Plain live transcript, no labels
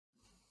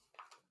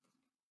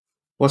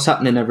What's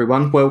happening,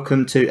 everyone?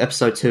 Welcome to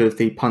episode 2 of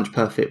the Punch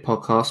Perfect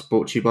podcast,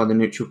 brought to you by the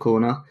Neutral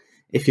Corner.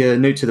 If you're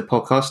new to the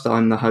podcast,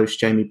 I'm the host,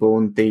 Jamie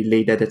Bourne, the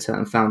lead editor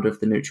and founder of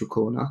the Neutral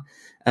Corner.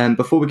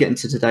 Before we get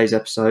into today's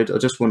episode, I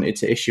just wanted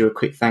to issue a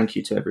quick thank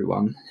you to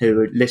everyone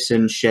who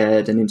listened,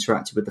 shared and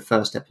interacted with the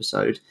first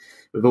episode.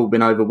 We've all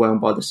been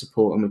overwhelmed by the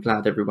support and we're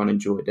glad everyone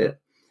enjoyed it.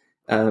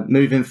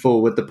 Moving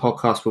forward, the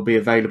podcast will be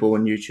available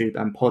on YouTube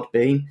and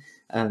Podbean.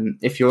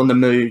 If you're on the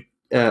move,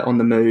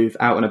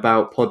 out and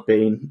about,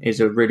 Podbean is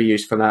a really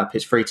useful app.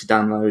 It's free to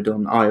download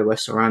on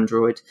iOS or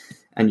Android,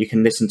 and you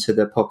can listen to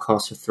the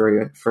podcast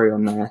for free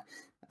on there.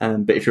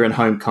 But if you're in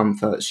home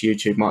comforts,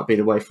 YouTube might be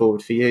the way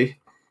forward for you.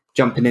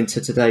 Jumping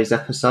into today's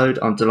episode,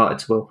 I'm delighted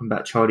to welcome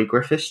back Charlie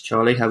Griffiths.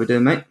 Charlie, how we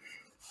doing, mate?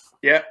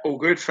 Yeah, all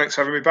good. Thanks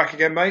for having me back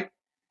again, mate.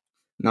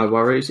 No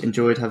worries.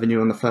 Enjoyed having you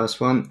on the first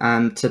one.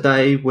 And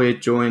today we're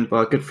joined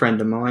by a good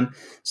friend of mine,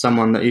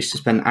 someone that used to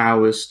spend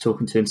hours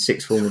talking to in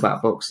sixth form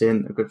about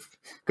boxing, a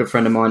good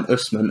friend of mine,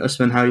 Usman.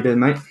 Usman, how you doing,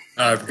 mate?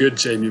 I'm good,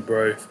 Jamie,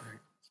 bro.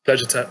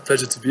 Pleasure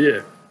to be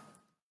here.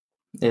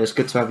 Yeah, it's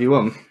good to have you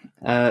on.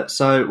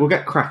 So we'll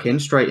get cracking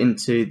straight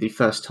into the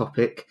first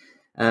topic.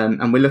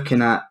 And we're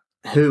looking at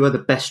who are the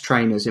best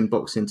trainers in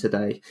boxing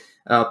today.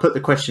 I'll put the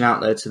question out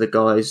there to the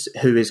guys,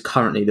 who is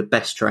currently the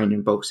best trainer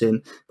in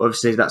boxing? But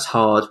obviously that's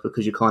hard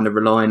because you're kind of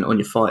relying on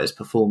your fighters'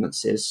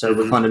 performances. So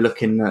we're kind of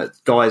looking at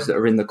guys that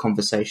are in the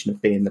conversation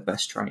of being the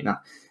best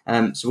trainer.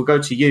 So we'll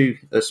go to you,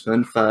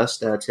 Usman, first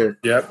to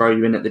throw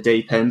you in at the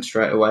deep end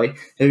straight away.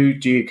 Who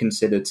do you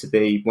consider to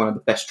be one of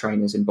the best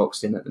trainers in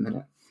boxing at the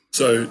minute?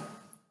 So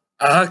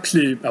I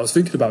was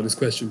thinking about this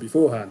question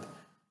beforehand.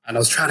 And I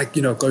was trying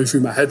to, go through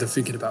my head and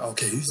thinking about,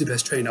 okay, who's the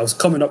best trainer? I was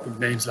coming up with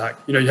names like,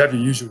 you have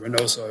your usual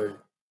Reynoso,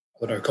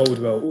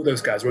 Caldwell, all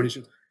those guys, Ronnie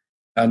Shields.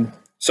 And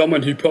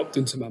someone who popped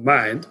into my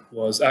mind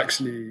was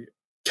actually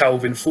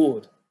Calvin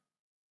Ford.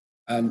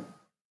 And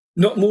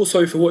not more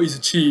so for what he's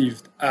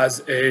achieved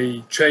as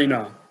a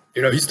trainer.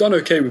 He's done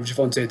okay with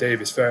Gervonta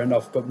Davis, fair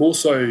enough, but more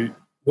so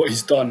what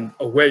he's done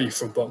away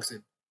from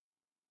boxing.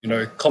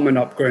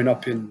 Growing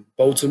up in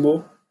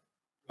Baltimore,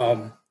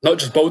 not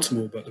just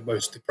Baltimore, but the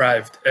most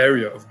deprived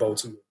area of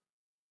Baltimore.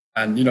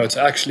 And,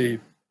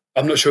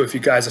 I'm not sure if you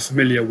guys are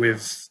familiar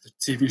with the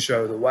TV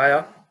show The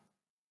Wire.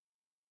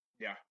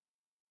 Yeah.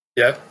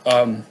 Yeah.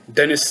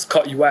 Dennis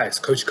Cutty Wise,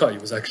 Coach Cutty,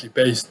 was actually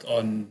based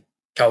on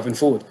Calvin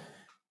Ford.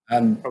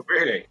 And oh,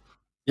 really?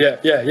 Yeah.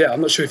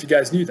 I'm not sure if you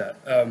guys knew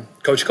that.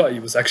 Coach Cutty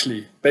was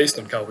actually based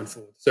on Calvin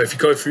Ford. So if you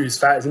go through his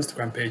fighters'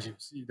 Instagram page, you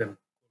see them,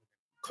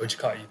 Coach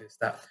Cutty, this,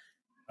 that.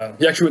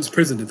 He actually went to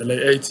prison in the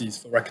late 80s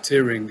for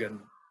racketeering and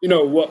he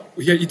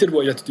did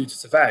what he had to do to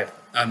survive.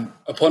 And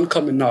upon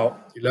coming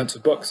out, he learned to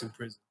box in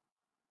prison.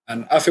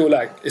 And I feel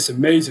like it's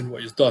amazing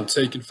what he's done,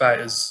 taking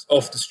fighters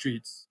off the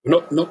streets.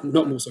 Not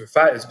more so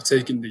fighters, but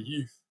taking the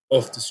youth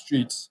off the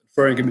streets and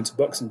throwing them into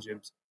boxing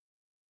gyms.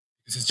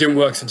 Because his gym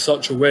works in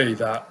such a way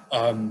that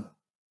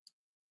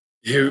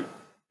it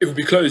will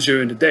be closed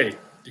during the day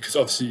because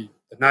obviously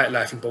the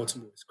nightlife in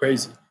Baltimore is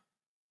crazy.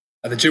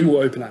 And the gym will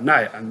open at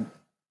night. And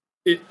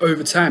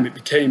over time, it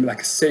became like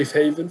a safe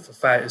haven for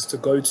fighters to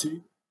go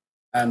to.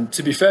 And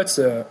to be fair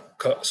to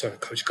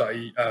Coach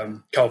Cutty,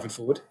 Calvin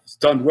Ford,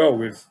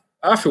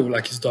 I feel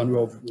like he's done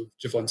well with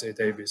Gervonta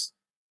Davis.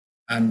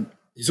 And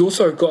he's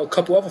also got a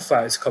couple other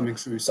fighters coming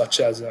through, such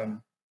as, I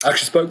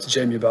actually spoke to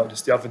Jamie about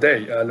this the other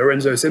day,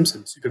 Lorenzo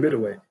Simpson, super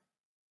middleweight.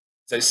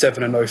 He's like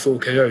 7-0, 4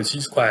 KOs.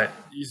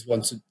 He's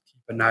one to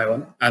keep an eye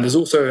on. And there's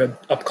also an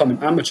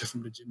upcoming amateur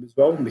from the gym as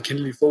well,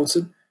 McKinley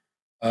Fulton.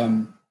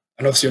 And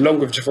obviously, along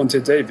with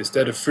Gervonta Davis,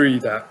 they're the three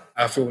that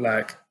I feel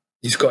like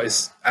he's got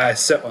his eyes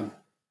set on.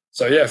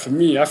 So, yeah, for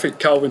me, I think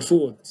Calvin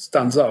Ford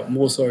stands out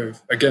more so,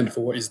 again,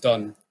 for what he's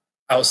done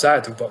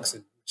outside of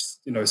boxing, which,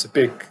 it's a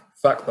big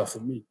factor for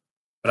me.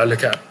 When I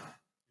look at,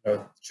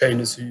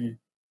 trainers who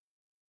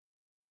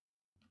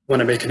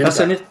want to make an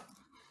impact.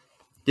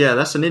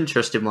 That's an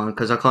interesting one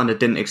because I kind of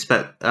didn't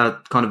expect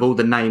kind of all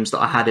the names that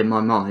I had in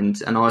my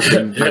mind, and I've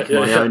been making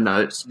my own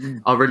notes.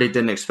 I really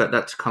didn't expect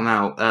that to come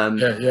out.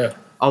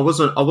 I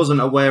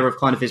wasn't aware of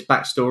kind of his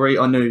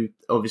backstory. I knew,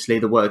 obviously,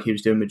 the work he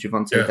was doing with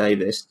Gervonta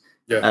Davis.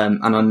 Yeah.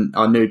 And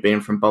I knew,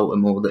 being from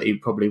Baltimore, that he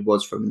probably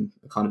was from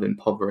a kind of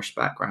impoverished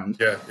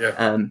background.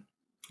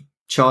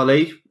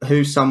 Charlie,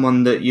 who's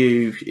someone that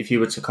if you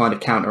were to kind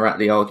of counteract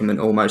the argument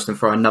almost and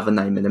throw another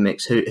name in the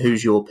mix,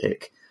 who's your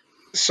pick?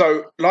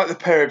 So, like the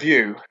pair of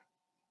you,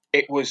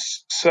 it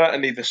was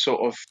certainly the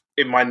sort of,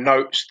 in my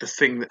notes, the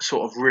thing that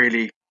sort of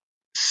really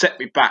set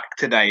me back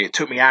today. It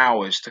took me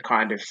hours to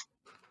kind of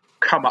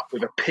come up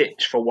with a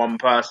pitch for one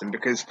person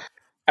because,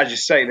 as you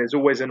say, there's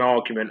always an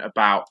argument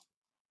about,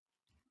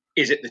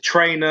 is it the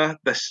trainer?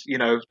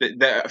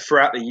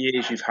 Throughout the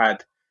years, you've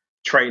had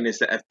trainers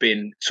that have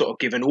been sort of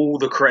given all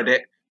the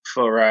credit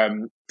for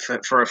a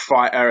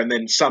fighter, and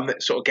then some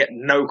that sort of get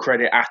no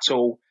credit at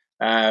all.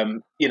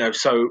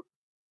 So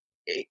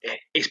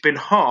it's been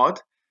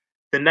hard.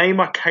 The name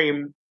I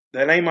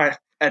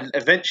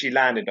eventually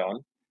landed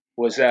on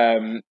was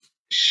Shinzo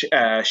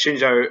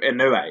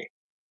Inoue,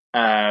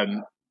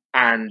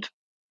 and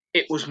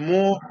it was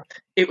more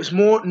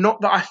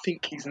not that I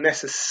think he's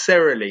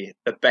necessarily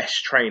the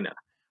best trainer,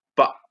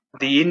 but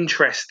the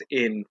interest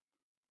in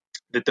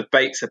the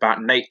debates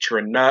about nature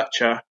and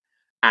nurture,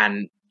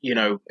 and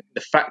the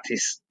fact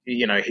is,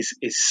 his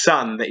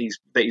son that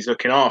he's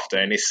looking after,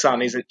 and his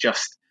son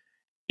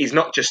he's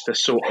not just a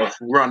sort of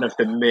run of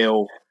the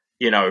mill,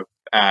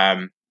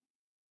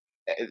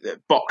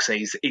 boxer.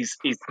 He's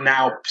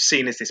now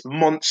seen as this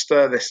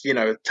monster, this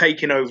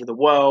taking over the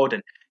world,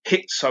 and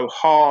hit so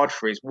hard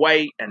for his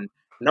weight, and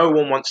no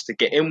one wants to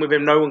get in with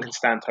him. No one can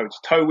stand toe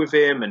to toe with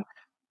him, and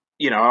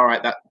all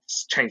right,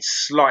 that's changed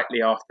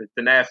slightly after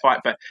the Nair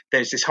fight, but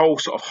there's this whole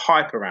sort of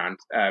hype around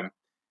at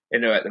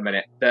the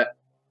minute that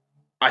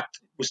I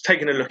was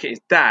taking a look at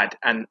his dad,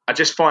 and I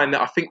just find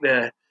that I think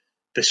the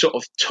sort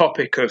of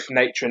topic of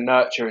nature and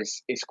nurture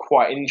is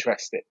quite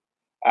interesting.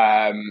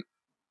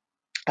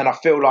 And I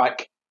feel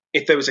like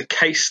if there was a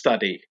case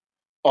study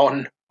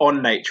on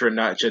nature and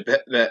nurture,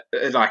 that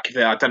I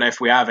don't know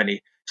if we have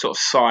any sort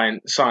of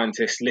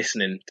scientists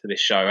listening to this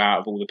show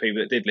out of all the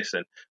people that did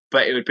listen,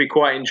 but it would be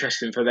quite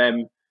interesting for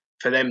them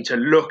to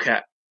look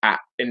at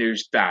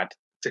Inu's dad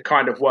to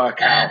kind of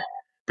work out,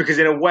 because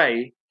in a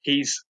way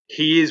he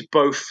is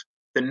both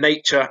the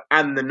nature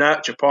and the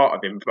nurture part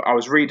of him. But I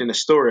was reading a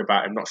story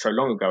about him not so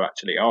long ago,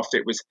 actually, after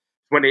it was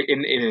when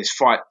in his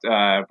fight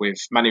with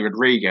Manny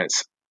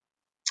Rodriguez.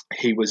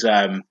 He was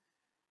in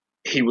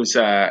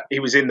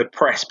the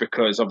press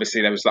because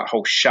obviously there was that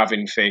whole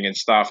shoving thing and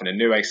stuff, and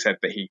Inoue said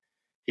that he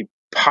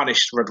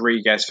punished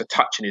Rodriguez for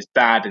touching his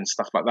dad and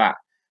stuff like that.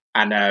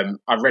 And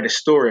I read a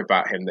story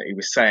about him that he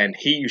was saying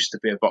he used to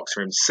be a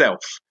boxer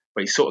himself,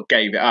 but he sort of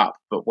gave it up.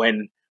 But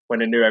when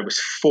Inoue was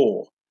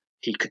 4,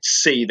 he could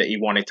see that he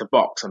wanted to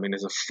box. I mean,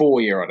 as a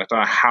 4-year-old, I don't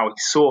know how he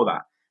saw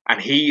that,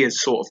 and he has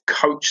sort of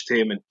coached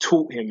him and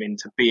taught him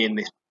into being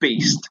this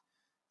beast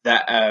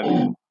that.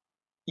 I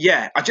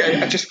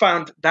just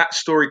found that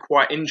story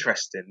quite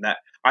interesting. That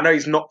I know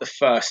he's not the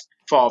first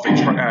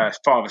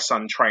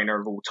father-son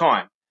trainer of all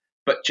time,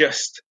 but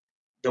just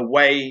the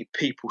way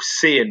people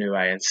see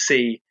Inoue and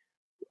see,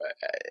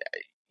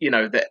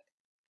 that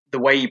the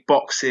way he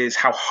boxes,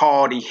 how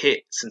hard he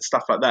hits and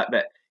stuff like that,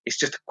 that it's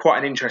just quite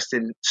an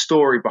interesting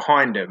story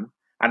behind him.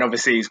 And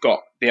obviously he's got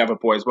the other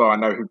boy as well, I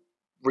know, who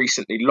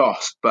recently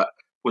lost, but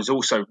was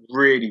also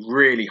really,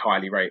 really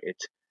highly rated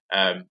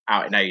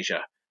out in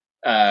Asia.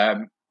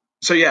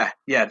 So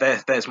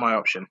there's my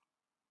option.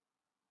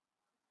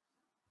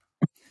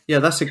 Yeah,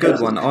 that's a good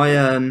one.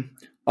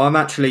 I'm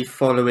actually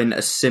following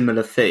a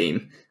similar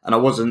theme, and I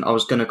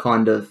was going to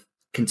kind of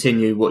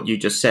continue what you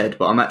just said,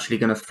 but I'm actually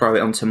going to throw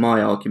it onto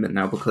my argument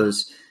now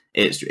because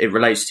it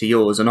relates to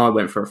yours, and I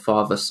went for a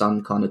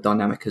father-son kind of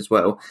dynamic as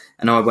well,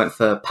 and I went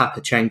for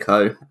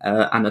Papachenko,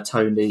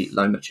 Anatoly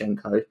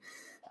Lomachenko.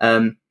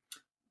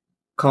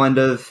 Kind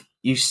of,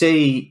 you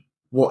see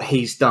what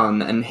he's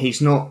done, and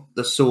he's not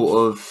the sort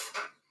of,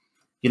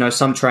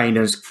 some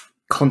trainers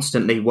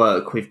constantly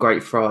work with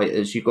great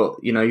fighters. You've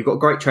got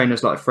great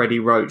trainers like Freddie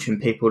Roach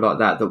and people like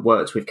that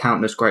worked with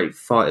countless great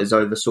fighters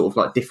over sort of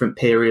like different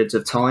periods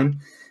of time.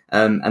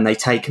 And they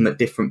take them at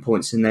different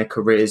points in their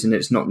careers, and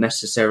it's not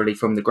necessarily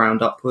from the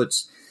ground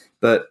upwards.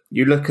 But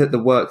you look at the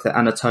work that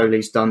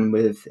Anatoly's done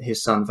with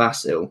his son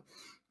Vasil,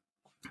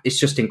 it's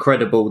just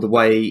incredible the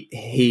way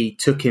he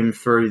took him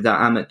through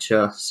that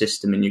amateur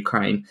system in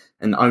Ukraine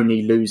and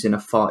only losing a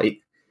fight.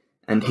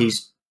 And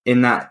he's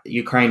in that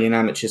Ukrainian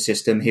amateur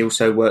system. He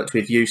also worked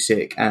with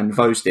Usyk and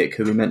Gvozdyk,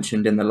 who we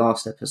mentioned in the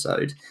last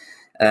episode.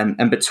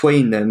 And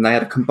between them, they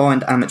had a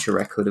combined amateur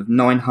record of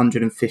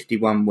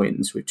 951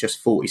 wins with just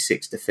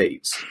 46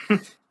 defeats.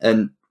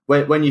 And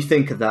when you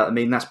think of that, I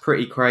mean, that's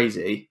pretty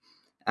crazy.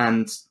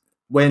 And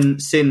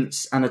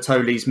since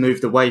Anatoly's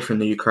moved away from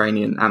the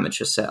Ukrainian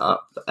amateur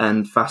setup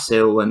and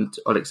Vasil and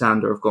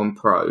Alexander have gone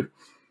pro,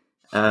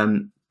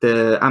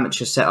 the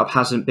amateur setup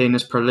hasn't been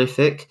as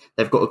prolific.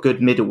 They've got a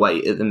good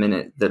middleweight at the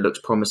minute that looks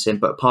promising,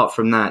 but apart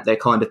from that, they're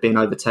kind of being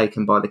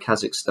overtaken by the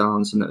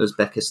Kazakhstans and the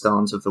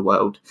Uzbekistans of the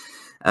world.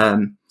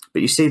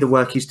 But you see the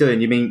work he's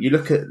doing. You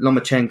look at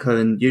Lomachenko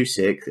and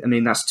Usyk. I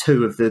mean, that's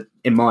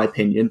in my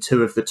opinion,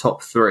 two of the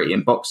top 3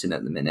 in boxing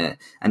at the minute,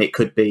 and it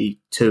could be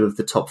 2 of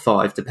the top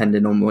 5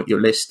 depending on what your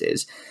list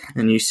is.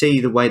 And you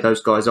see the way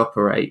those guys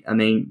operate. I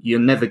mean, you're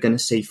never going to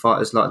see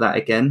fighters like that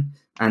again.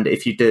 And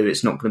if you do,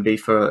 it's not going to be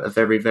for a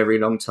very, very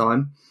long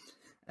time.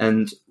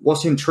 And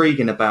what's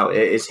intriguing about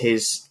it is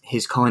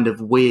his kind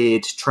of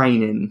weird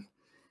training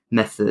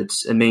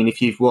methods. I mean,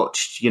 if you've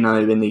watched,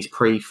 in these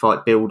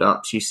pre-fight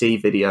build-ups, you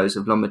see videos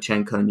of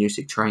Lomachenko and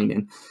Usyk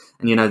training,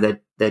 and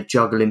they're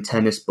juggling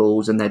tennis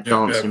balls and they're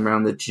dancing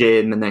around the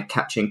gym and they're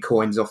catching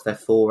coins off their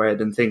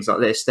forehead and things like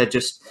this. They're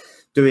just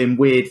doing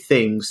weird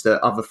things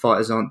that other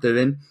fighters aren't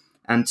doing.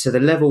 And to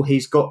the level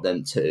he's got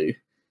them to,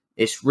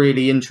 it's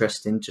really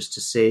interesting just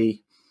to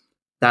see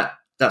that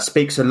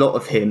speaks a lot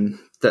of him,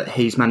 that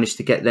he's managed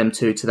to get them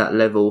to that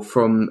level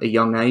from a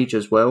young age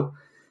as well.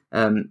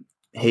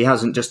 He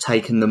hasn't just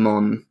taken them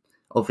on,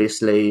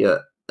 obviously, at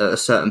at a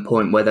certain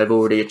point where they've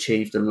already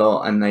achieved a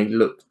lot and they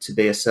look to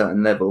be a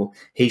certain level,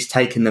 he's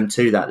taken them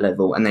to that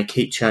level and they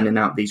keep churning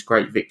out these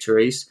great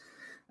victories.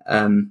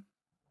 And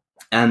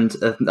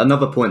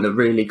another point that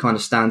really kind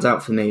of stands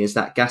out for me is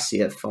that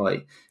Gassiev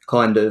fight.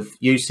 Kind of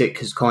Usyk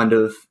has kind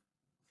of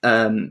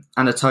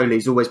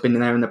Anatoly's always been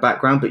there in the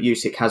background, but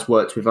Usyk has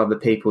worked with other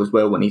people as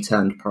well when he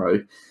turned pro,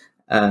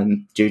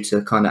 due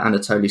to kind of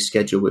Anatoly's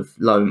schedule with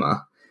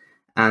Loma,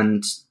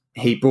 and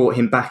he brought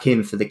him back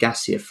in for the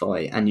Gassiev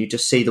fight, and you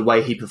just see the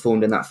way he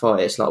performed in that fight.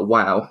 It's like,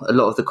 wow, a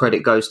lot of the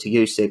credit goes to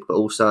Usyk, but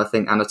also I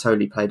think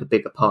Anatoly played a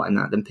bigger part in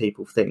that than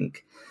people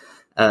think.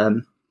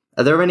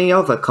 Are there any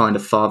other kind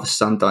of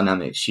father-son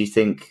dynamics you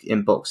think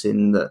in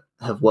boxing that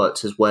have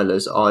worked as well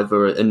as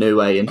either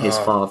Inoue and his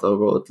father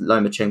or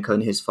Lomachenko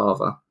and his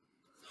father?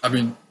 I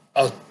mean,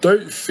 I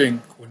don't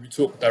think when we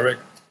talk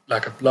direct,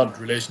 like a blood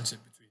relationship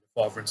between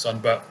the father and son,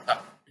 but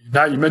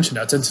now you mentioned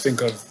it, I tend to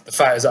think of the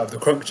fighters out of the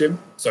Kronk gym,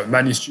 so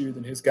Manny Stewart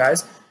and his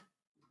guys.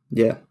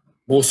 Yeah.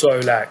 More so,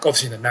 like,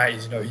 obviously in the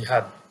 90s, you know, he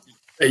had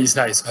 80s,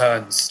 90s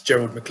Hearns,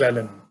 Gerald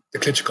McClellan, the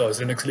Klitschko's,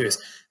 Lennox Lewis.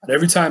 And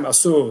every time I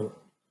saw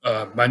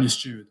Manny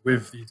Stewart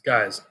with these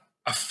guys,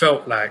 I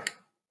felt like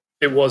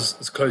it was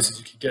as close as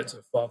you could get to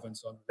a father and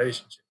son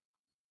relationship.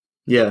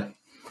 Yeah.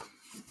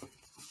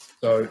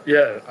 So,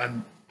 yeah,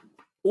 and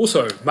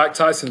also Mike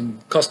Tyson,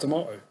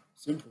 Customato,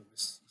 simple.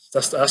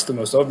 That's the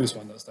most obvious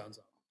one that stands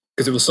out.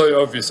 Because it was so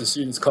obvious as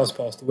soon as Cus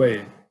passed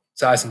away,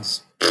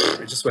 Tyson's,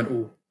 it just went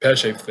all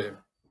pear-shaped for him.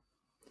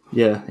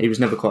 Yeah, he was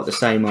never quite the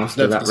same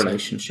after that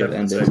relationship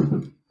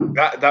ended.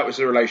 That was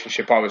the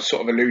relationship I was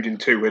sort of alluding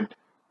to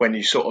when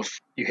you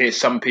hear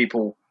some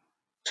people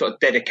sort of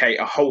dedicate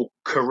a whole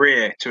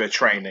career to a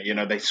trainer. You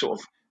know,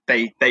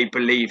 they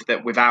believe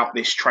that without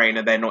this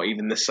trainer, they're not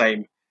even the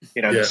same,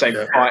 the same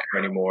fighter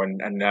anymore.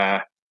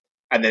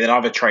 And then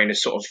other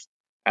trainers sort of,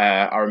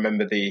 I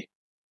remember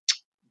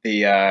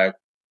the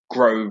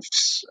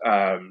Groves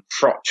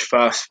Froch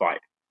first fight,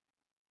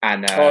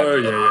 and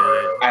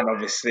and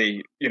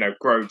obviously,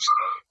 Groves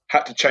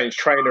had to change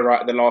trainer right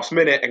at the last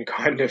minute and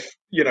kind of,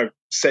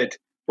 said,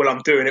 well, I'm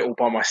doing it all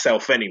by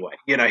myself anyway.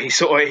 He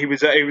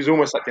was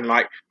almost acting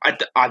like,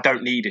 I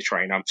don't need a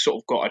trainer. I've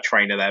sort of got a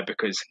trainer there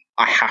because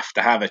I have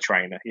to have a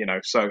trainer,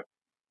 so.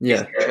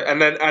 Yeah.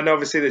 And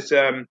obviously there's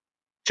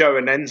Joe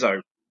and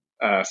Enzo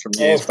from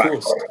years back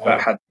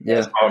that had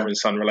a father and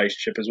son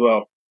relationship as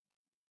well.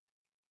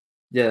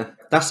 Yeah,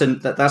 that's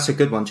a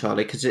good one,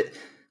 Charlie, because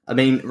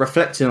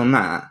reflecting on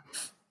that,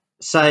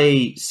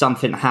 say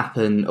something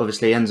happened,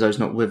 obviously Enzo's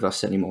not with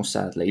us anymore,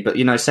 sadly, but,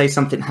 say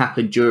something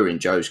happened during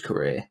Joe's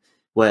career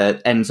where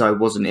Enzo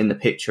wasn't in the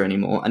picture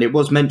anymore, and it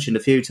was mentioned a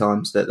few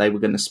times that they were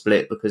going to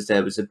split because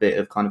there was a bit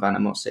of kind of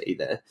animosity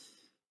there.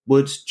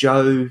 Would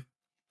Joe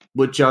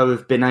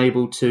have been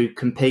able to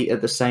compete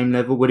at the same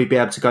level? Would he be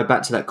able to go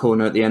back to that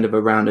corner at the end of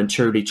a round and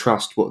truly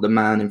trust what the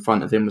man in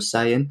front of him was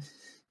saying?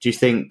 Do you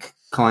think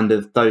kind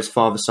of those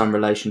father-son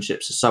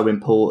relationships are so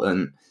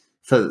important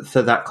for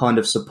that kind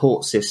of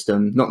support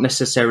system, not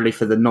necessarily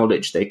for the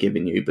knowledge they're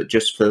giving you, but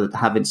just for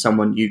having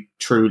someone you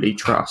truly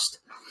trust?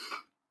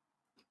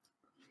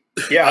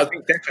 Yeah, I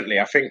think definitely.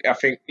 I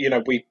think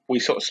we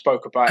sort of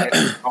spoke about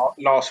it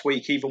last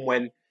week, even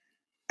when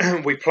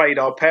we played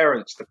our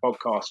parents the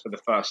podcast for the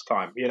first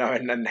time,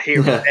 and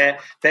hearing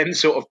them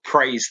sort of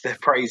praise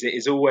it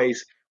is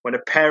always, when a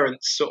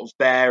parent's sort of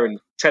there and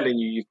telling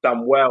you you've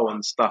done well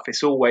and stuff, it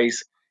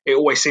always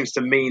seems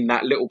to mean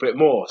that little bit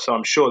more. So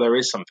I'm sure there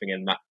is something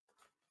in that.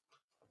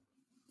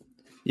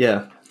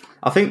 Yeah.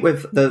 I think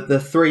with the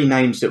three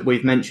names that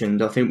we've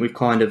mentioned, I think we've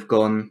kind of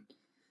gone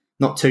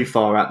not too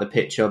far out the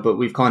picture, but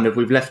we've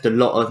left a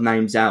lot of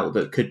names out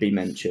that could be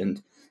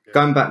mentioned. Yeah.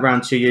 Going back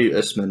round to you,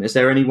 Usman, is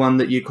there anyone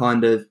that you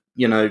kind of,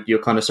 you're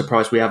kind of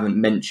surprised we haven't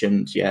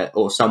mentioned yet,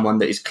 or someone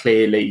that is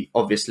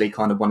obviously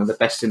kind of one of the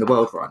best in the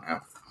world right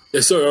now? Yeah,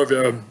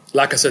 so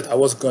like I said, I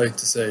was going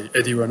to say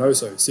Eddie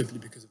Reynoso simply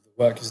because of the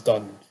work he's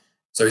done.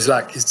 So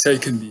he's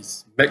taken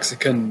these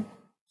Mexican,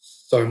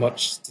 so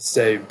much to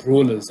say,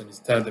 brawlers, and he's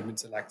turned them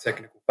into like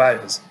technical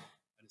fighters.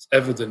 And it's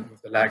evident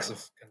with the likes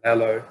of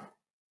Canelo,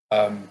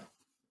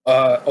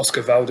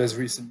 Oscar Valdez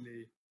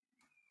recently,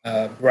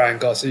 Brian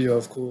Garcia,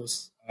 of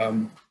course.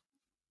 And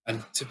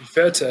to be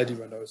fair to Eddie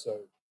Reynoso,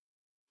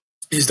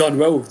 he's done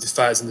well with these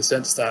fighters in the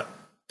sense that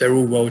they're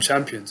all world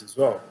champions as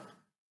well.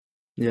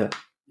 Yeah.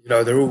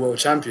 They're all world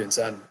champions,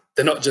 and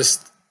they're not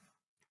just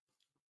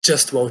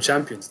world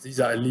champions. These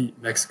are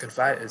elite Mexican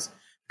fighters.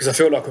 Because I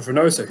feel like with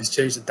Reynoso, he's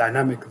changed the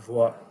dynamic of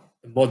what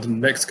the modern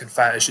Mexican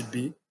fighter should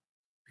be.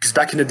 Because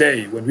back in the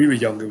day, when we were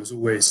younger, it was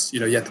always,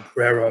 you had the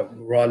Pereira,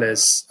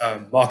 Morales,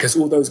 Marquez,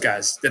 all those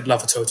guys. They'd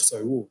love a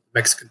toe-to-toe war,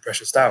 Mexican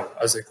pressure style,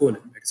 as they call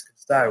it, Mexican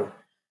style.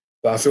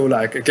 But I feel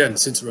like, again,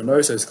 since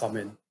Reynoso's come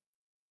in,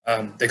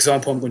 the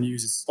example I'm going to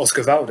use is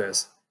Oscar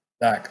Valdez.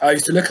 Like, I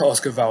used to look at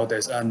Oscar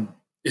Valdez, and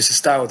it's a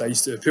style that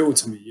used to appeal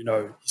to me. He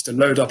used to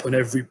load up on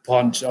every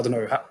punch. I don't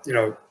know,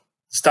 the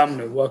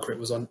stamina work rate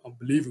was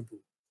unbelievable.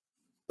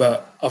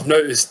 But I've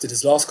noticed that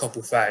his last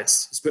couple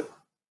fights,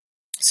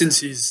 since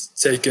he's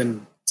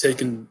taken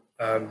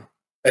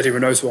Eddie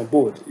Reynoso on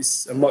board.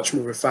 It's a much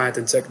more refined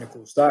and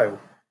technical style.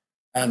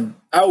 And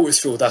I always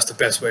feel that's the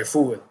best way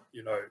forward.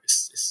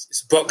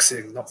 It's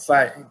boxing, not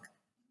fighting.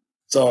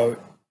 So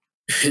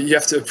you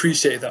have to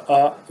appreciate the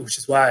art, which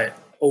is why I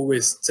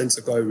always tend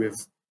to go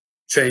with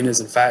trainers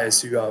and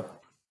fighters who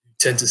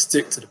tend to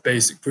stick to the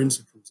basic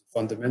principles and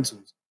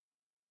fundamentals.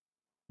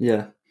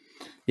 Yeah.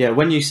 Yeah,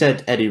 when you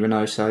said Eddie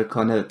Reynoso,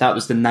 kind of that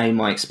was the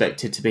name I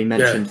expected to be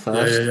mentioned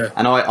first. Yeah.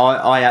 And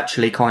I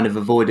actually kind of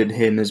avoided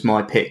him as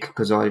my pick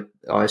because I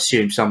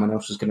assumed someone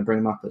else was going to bring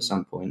him up at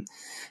some point.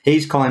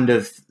 He's kind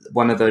of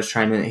one of those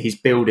trainers. He's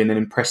building an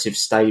impressive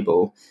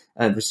stable.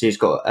 Obviously, he's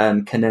got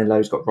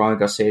Canelo's got Ryan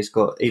Garcia, he's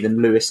got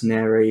even Luis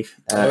Neri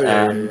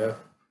at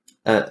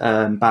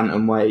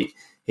bantamweight.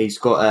 He's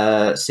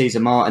got Cesar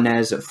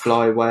Martinez at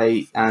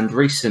flyweight, and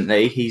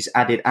recently he's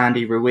added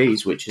Andy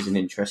Ruiz, which is an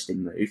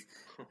interesting move.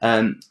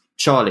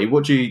 Charlie,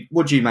 what do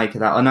you make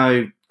of that? I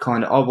know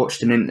I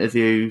watched an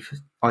interview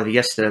either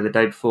yesterday or the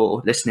day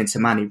before, listening to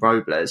Manny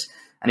Robles,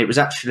 and it was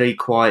actually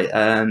quite.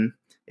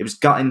 It was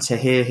gutting to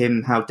hear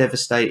him how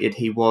devastated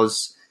he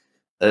was.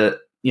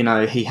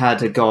 He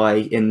had a guy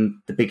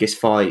in the biggest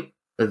fight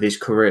of his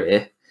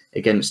career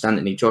against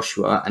Anthony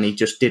Joshua, and he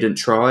just didn't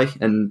try,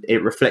 and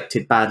it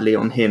reflected badly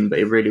on him, but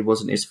it really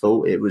wasn't his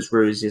fault. It was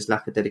Ruiz's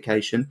lack of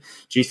dedication.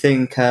 Do you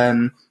think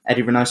Eddie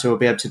Reynoso will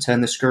be able to turn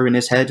the screw in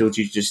his head, or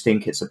do you just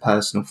think it's a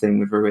personal thing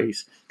with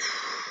Ruiz?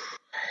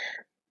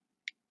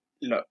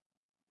 Look,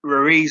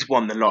 Ruiz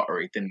won the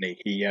lottery, didn't he?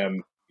 He,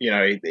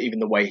 even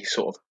the way he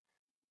sort of,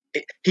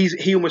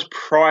 he almost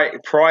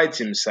prides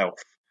himself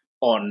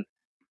on,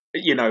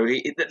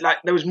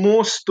 there was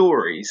more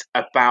stories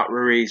about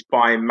Ruiz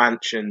buying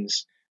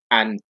mansions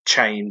and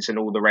chains and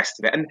all the rest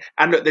of it.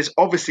 And look, there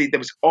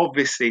was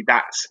obviously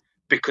that's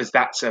because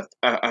that's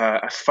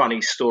a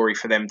funny story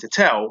for them to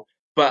tell.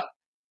 But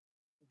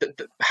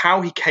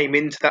how he came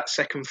into that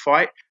second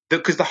fight,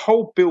 because the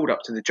whole build up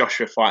to the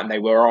Joshua fight, and they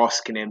were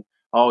asking him,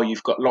 "Oh,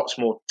 you've got lots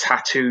more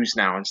tattoos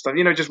now and stuff,"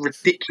 just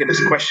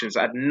ridiculous questions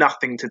that had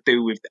nothing to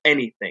do with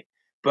anything.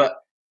 But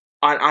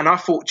and I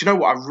thought, do you know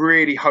what? I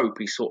really hope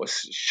he sort of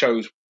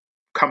shows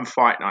come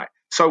fight night.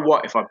 So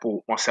what if I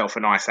bought myself a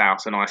nice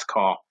house, a nice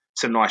car,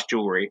 some nice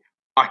jewelry?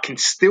 I can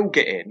still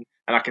get in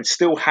and I can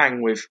still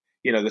hang with,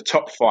 the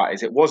top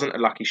fighters. It wasn't a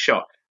lucky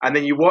shot. And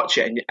then you watch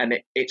it and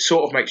it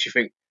sort of makes you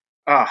think,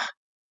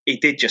 he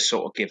did just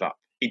sort of give up.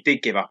 He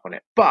did give up on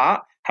it.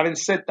 But having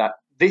said that,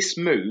 this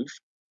move,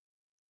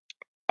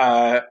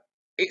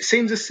 it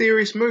seems a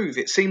serious move.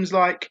 It seems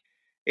like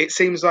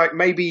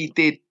maybe he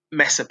did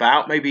mess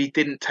about. Maybe he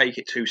didn't take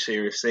it too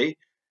seriously.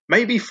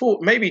 Maybe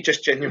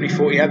just genuinely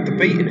thought he had the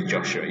beating of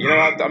Joshua.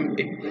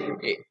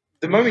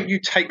 The moment you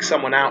take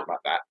someone out like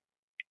that,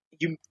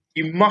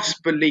 you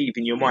must believe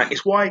in your mind.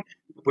 It's why,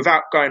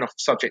 without going off the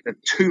subject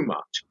too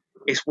much,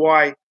 it's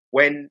why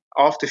when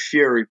after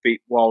Fury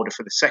beat Wilder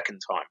for the second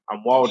time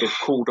and Wilder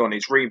called on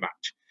his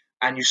rematch,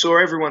 and you saw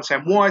everyone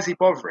saying, "Why is he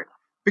bothering?"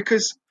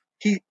 Because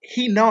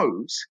he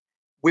knows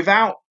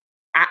without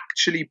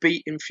actually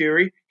beating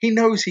Fury, he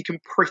knows he can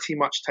pretty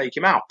much take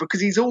him out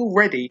because he's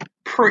already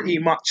pretty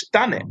much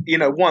done it.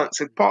 Once,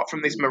 apart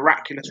from this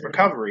miraculous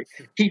recovery,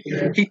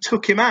 he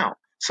took him out.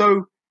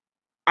 So,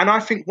 and I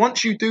think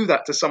once you do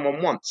that to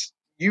someone once,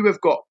 you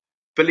have got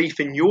belief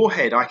in your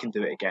head, I can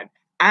do it again.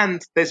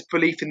 And there's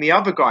belief in the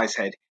other guy's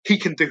head, he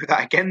can do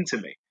that again to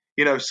me.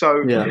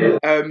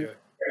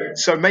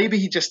 So maybe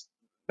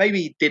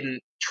he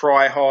didn't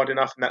try hard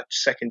enough in that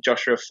second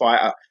Joshua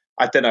fight.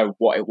 I don't know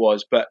what it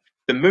was, but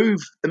the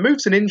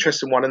move's an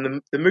interesting one,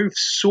 and the move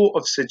sort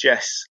of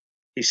suggests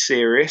he's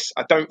serious.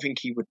 I don't think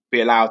he would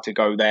be allowed to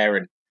go there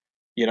and,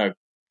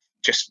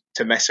 just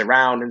to mess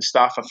around and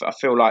stuff. I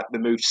feel like the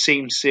move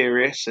seems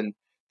serious, and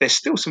there's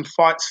still some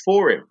fights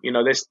for him.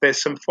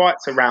 There's some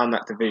fights around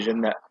that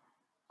division that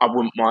I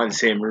wouldn't mind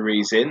seeing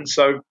Ruiz in.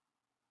 So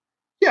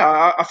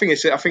yeah, I think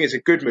it's a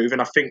good move,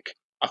 and I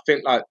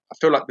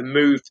feel like the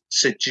move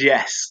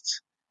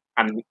suggests,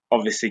 and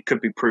obviously could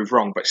be proved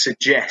wrong, but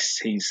suggests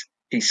he's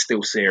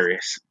still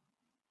serious.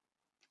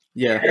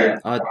 Yeah,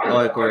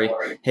 I agree.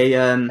 He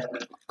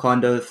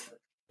kind of,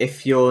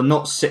 if you are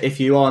not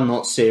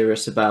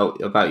serious about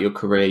your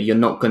career, you're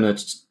not going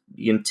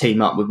to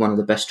team up with one of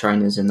the best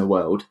trainers in the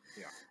world.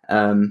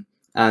 Yeah.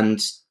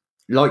 And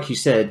like you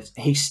said,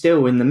 he's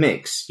still in the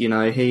mix.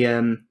 He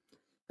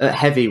at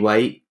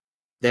heavyweight,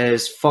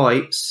 there's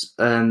fights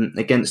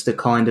against the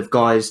kind of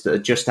guys that are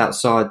just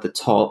outside the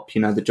top.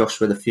 The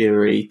Joshua, the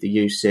Fury, the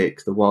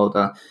Usyk, the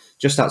Wilder.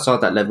 Just outside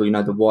that level,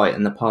 the White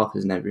and the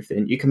Parkers and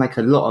everything. You can make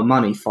a lot of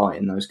money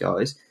fighting those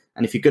guys.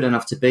 And if you're good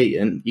enough to beat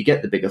them, you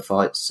get the bigger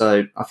fights.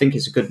 So I think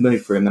it's a good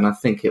move for him, and I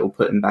think it will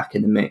put him back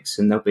in the mix,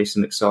 and there'll be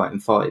some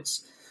exciting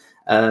fights.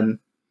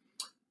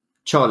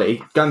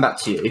 Charlie, going back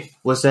to you,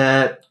 was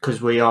there,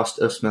 because we asked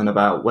Usman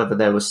about whether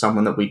there was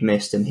someone that we'd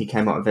missed and he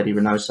came up with Eddie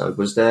Reynoso,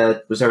 was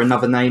there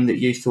another name that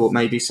you thought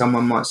maybe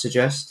someone might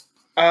suggest?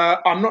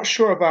 I'm not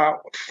sure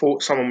about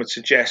thought someone would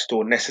suggest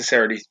or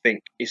necessarily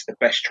think is the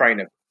best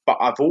trainer, but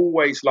I've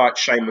always liked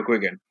Shane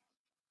McGuigan.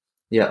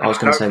 Yeah, I was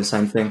going to say the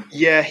same thing.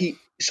 Yeah,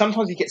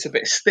 sometimes he gets a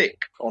bit of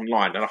stick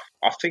online, and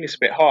I think it's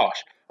a bit harsh.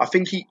 I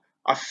think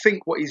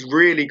what he's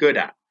really good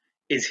at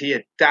is he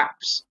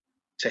adapts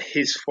to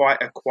his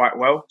fighter quite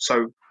well.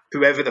 So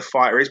whoever the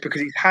fighter is,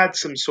 because he's had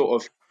some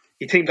sort of,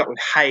 he teamed up with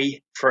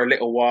Hay for a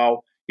little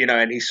while,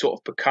 and he's sort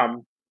of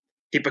became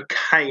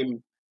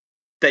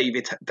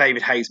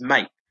David Hay's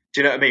mate.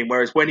 Do you know what I mean?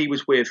 Whereas when he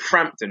was with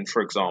Frampton,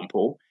 for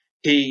example,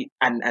 he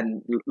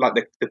and like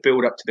the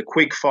build up to the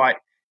Quigg fight,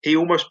 he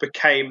almost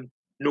became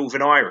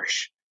Northern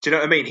Irish. Do you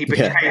know what I mean? He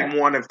became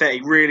one of them.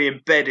 He really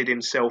embedded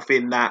himself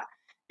in that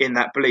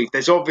belief.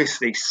 There's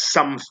obviously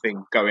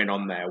something going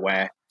on there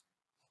where,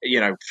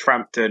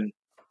 Frampton,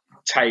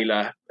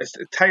 Taylor has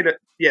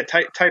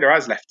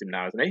left him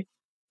now, hasn't he?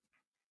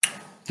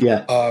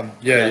 Yeah.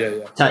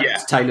 Yeah.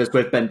 Taylor's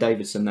with Ben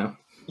Davidson now.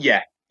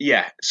 Yeah.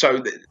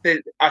 So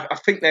I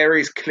think there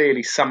is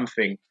clearly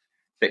something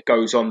that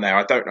goes on there.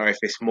 I don't know if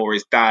it's more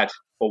his dad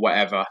or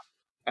whatever.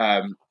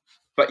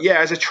 But yeah,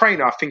 as a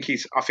trainer, I think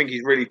he's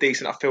really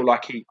decent. I feel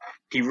like he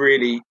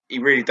really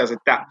does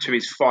adapt to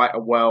his fighter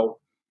well.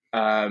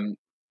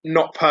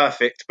 Not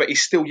perfect, but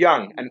he's still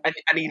young, and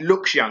he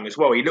looks young as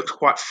well. He looks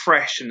quite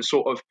fresh and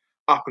sort of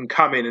up and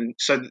coming, and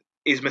so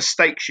his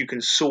mistakes you can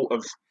sort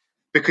of,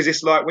 because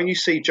it's like when you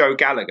see Joe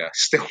Gallagher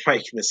still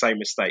making the same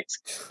mistakes,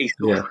 he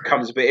sort of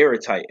becomes a bit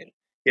irritating,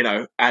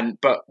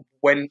 but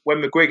when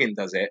McGuigan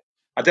does it,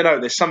 I don't know,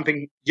 there's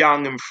something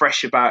young and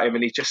fresh about him,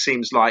 and he just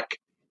seems like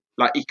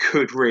he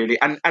could really,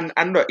 and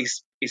look,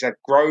 he's had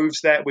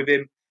Groves there with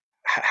him,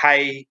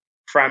 Hay,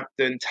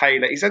 Frampton,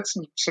 Taylor. He's had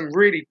some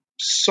really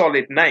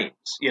solid names,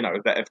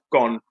 that have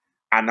gone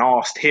and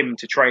asked him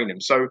to train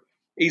him. So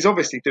he's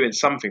obviously doing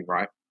something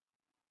right.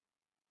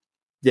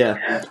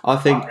 Yeah, I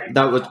think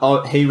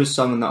he was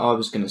someone that I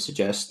was going to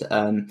suggest.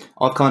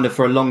 I've kind of,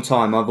 for a long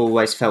time, I've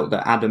always felt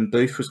that Adam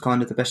Booth was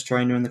kind of the best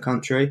trainer in the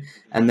country.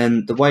 And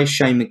then the way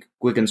Shane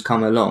McGuigan's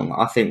come along,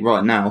 I think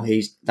right now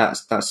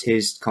that's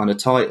his kind of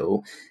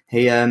title.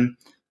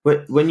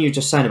 When you're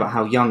just saying about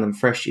how young and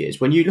fresh he is,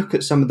 when you look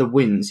at some of the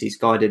wins he's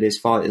guided his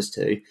fighters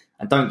to,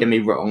 and don't get me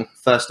wrong,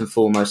 first and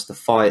foremost, the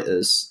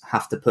fighters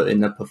have to put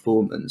in the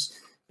performance.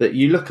 But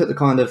you look at the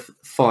kind of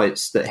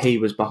fights that he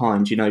was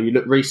behind. You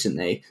look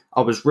recently,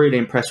 I was really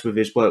impressed with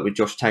his work with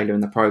Josh Taylor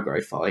in the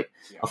Prograis fight.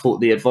 Yeah. I thought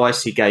the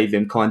advice he gave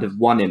him kind of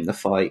won him the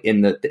fight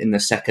in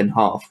the second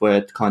half,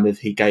 where kind of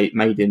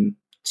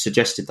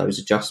suggested those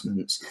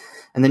adjustments.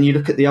 And then you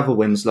look at the other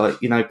wins,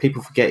 like,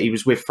 people forget he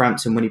was with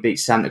Frampton when he beat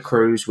Santa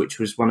Cruz, which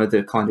was one of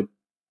the kind of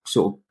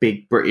sort of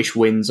big British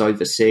wins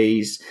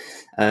overseas.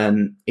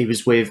 He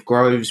was with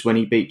Groves when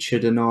he beat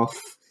Chudanov.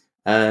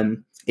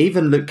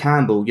 Even Luke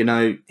Campbell,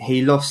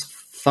 he lost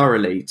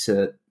thoroughly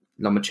to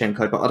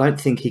Lomachenko, but I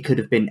don't think he could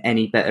have been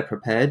any better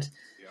prepared.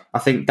 Yeah. I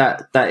think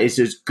that is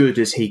as good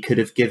as he could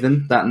have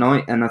given that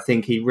night, and I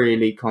think he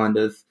really kind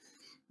of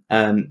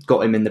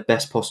got him in the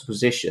best possible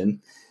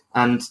position.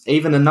 And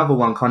even another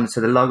one kind of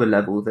to the lower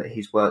level that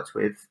he's worked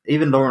with,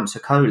 even Lawrence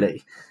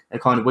Okoli,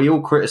 we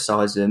all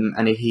criticise him,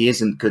 and he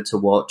isn't good to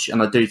watch,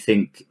 and I do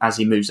think as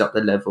he moves up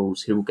the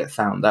levels, he will get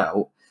found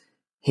out.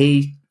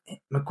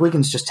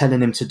 McGuigan's just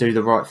telling him to do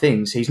the right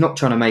things. He's not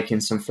trying to make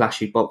him some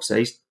flashy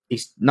boxer. He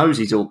knows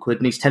he's awkward,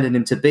 and he's telling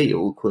him to be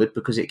awkward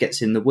because it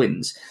gets him the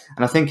wins.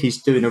 And I think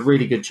he's doing a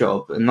really good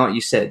job. And like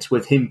you said,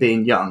 with him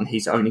being young,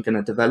 he's only going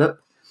to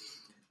develop.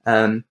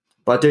 But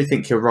I do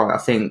think you're right. I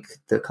think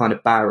the kind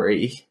of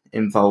Barry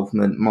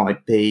involvement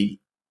might be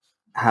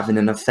having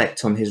an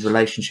effect on his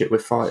relationship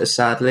with fighters,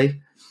 sadly.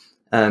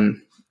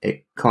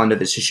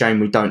 It's a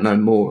shame we don't know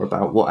more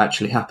about what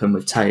actually happened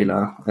with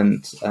Taylor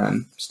and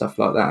stuff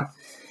like that.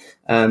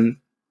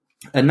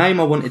 A name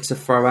I wanted to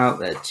throw out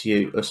there to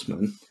you,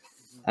 Usman,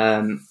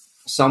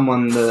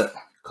 someone that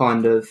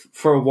kind of,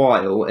 for a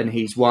while, and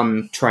he's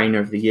won Trainer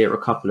of the Year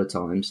a couple of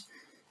times,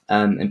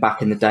 and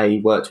back in the day he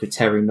worked with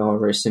Terry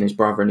Norris and his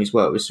brother, and he's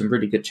worked with some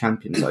really good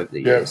champions over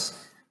the years.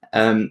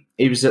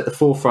 He was at the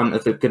forefront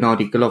of the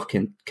Gennady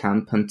Golovkin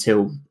camp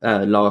until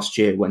last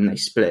year when they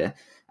split.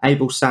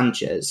 Abel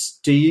Sanchez,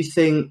 do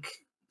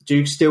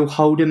you still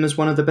hold him as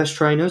one of the best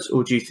trainers,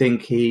 or do you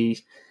think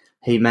he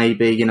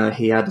maybe,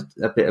 he had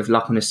a bit of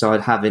luck on his side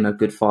having a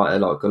good fighter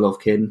like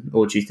Golovkin,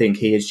 or do you think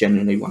he is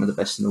genuinely one of the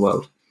best in the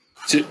world?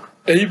 See,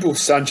 Abel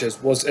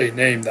Sanchez was a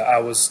name that I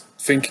was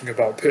thinking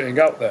about putting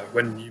out there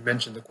when you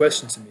mentioned the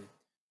question to me.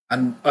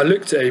 And I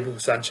looked at Abel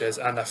Sanchez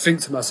and I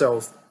think to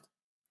myself,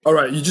 all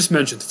right, you just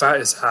mentioned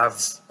fighters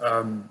have,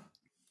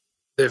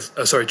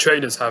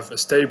 trainers have a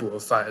stable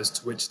of fighters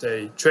to which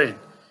they train.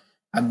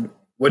 And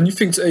when you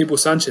think to Abel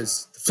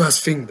Sanchez,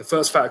 the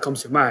first fight that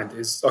comes to your mind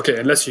is, okay,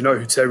 unless you know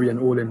who Terry and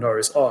Orlin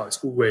Norris are,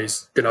 it's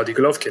always Gennady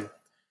Golovkin.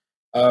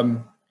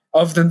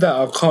 Other than that,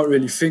 I can't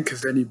really think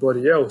of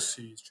anybody else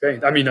who's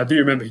trained. I mean, I do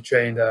remember he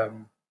trained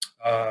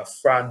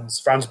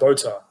Franz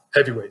Botha,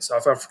 heavyweight,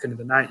 South African in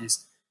the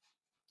 90s.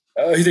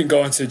 He didn't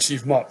go on to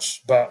achieve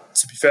much, but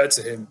to be fair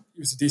to him,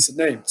 he was a decent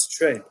name to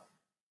train.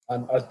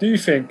 And I do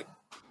think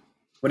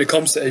when it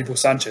comes to Abel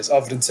Sanchez,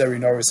 other than Terry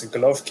Norris and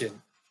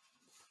Golovkin,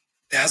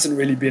 there hasn't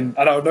really been,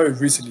 I don't know,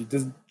 recently,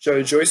 did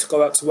Joe Joyce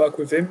go out to work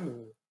with him?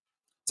 Or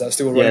is that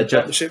still a running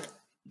partnership?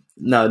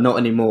 No, not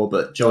anymore.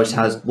 But Joyce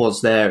Not anymore.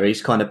 was there.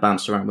 He's kind of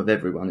bounced around with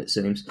everyone, it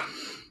seems.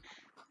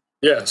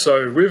 Yeah,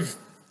 so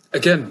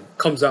again,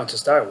 comes down to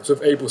styles.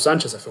 With Abel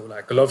Sanchez, I feel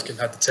like Golovkin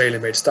had the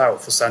tailor-made style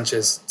for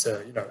Sanchez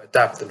to,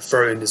 adapt and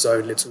throw in his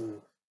own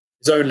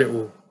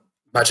little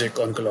magic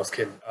on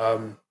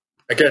Golovkin.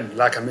 Again,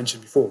 like I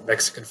mentioned before,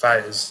 Mexican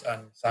fighters,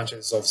 and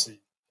Sanchez is obviously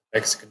a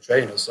Mexican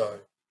trainer, so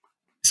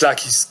it's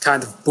like he's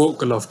kind of brought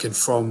Golovkin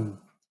from.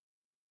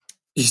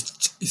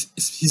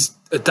 He's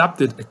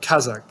adapted a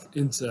Kazakh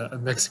into a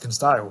Mexican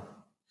style.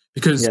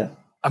 Because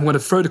I'm going to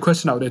throw the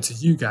question out there to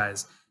you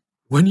guys.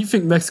 When you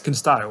think Mexican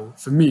style,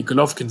 for me,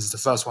 Golovkin is the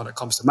first one that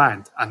comes to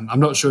mind. And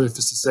I'm not sure if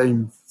it's the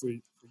same for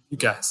you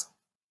guys.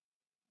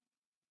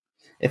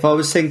 If I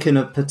was thinking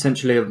of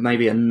potentially of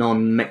maybe a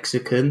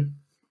non-Mexican,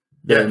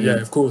 then yeah,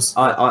 of course.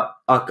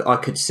 I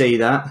could see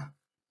that.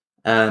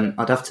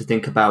 I'd have to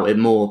think about it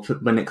more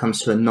when it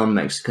comes to a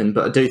non-Mexican,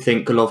 but I do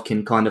think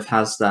Golovkin kind of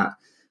has that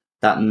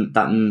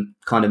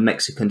kind of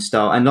Mexican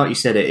style. And like you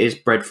said, it is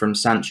bred from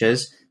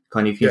Sanchez.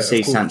 Kind of, you can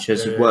see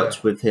Sanchez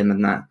worked with him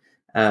and that.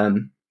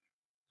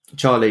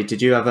 Charlie,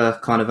 did you have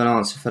a kind of an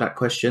answer for that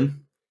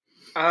question?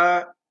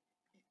 I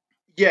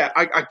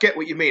get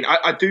what you mean.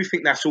 I do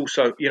think that's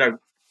also,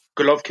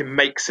 Golovkin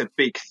makes a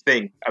big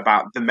thing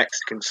about the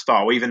Mexican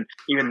style. Even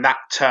that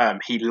term,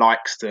 he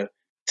likes to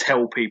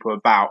tell people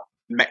about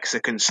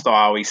Mexican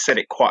style. He said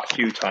it quite a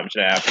few times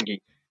today. I think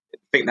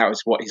that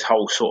was what his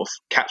whole sort of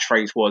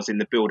catchphrase was in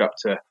the build-up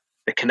to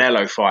the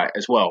Canelo fight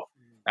as well.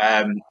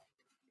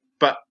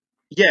 But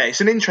yeah, it's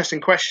an interesting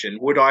question.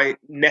 Would I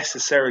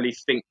necessarily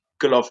think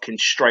Golovkin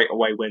straight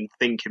away when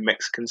thinking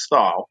Mexican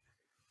style?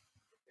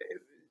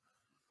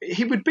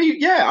 He would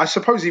be, I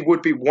suppose he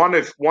would be one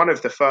of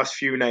the first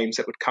few names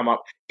that would come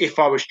up if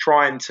I was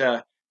trying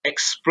to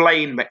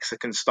explain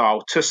Mexican style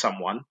to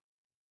someone.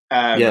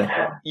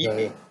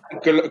 Golovkin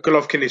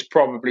is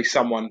probably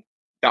someone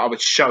that I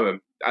would show him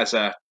as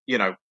a,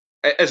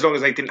 as long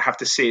as they didn't have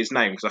to see his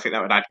name, because I think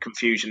that would add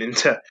confusion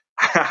into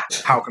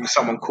how come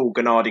someone called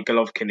Gennady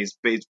Golovkin is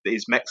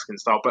Mexican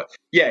style. But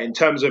yeah, in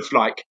terms of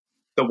like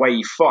the way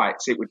he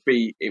fights, it would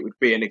be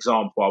an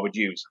example I would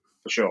use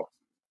for sure.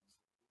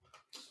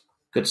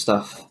 Good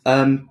stuff.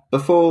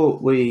 Before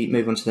we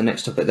move on to the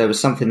next topic, there was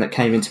something that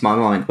came into my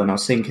mind when I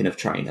was thinking of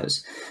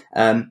trainers.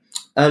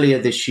 Earlier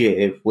this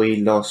year, we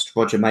lost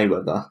Roger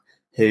Mayweather,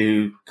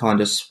 who kind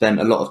of spent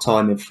a lot of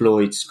time in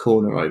Floyd's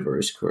corner over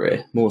his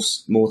career,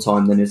 more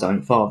time than his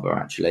own father,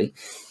 actually.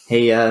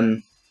 He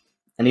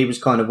was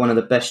kind of one of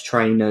the best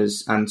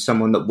trainers and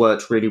someone that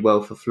worked really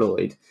well for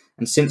Floyd.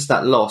 And since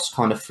that loss,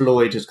 kind of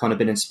Floyd has kind of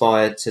been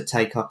inspired to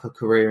take up a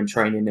career in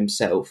training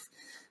himself.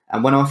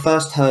 And when I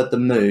first heard the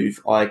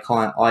move, I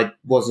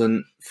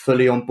wasn't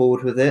fully on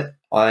board with it.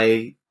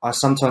 I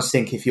sometimes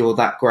think if you're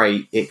that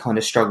great, it kind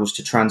of struggles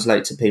to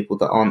translate to people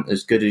that aren't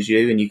as good as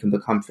you, and you can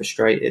become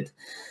frustrated.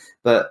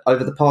 But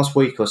over the past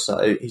week or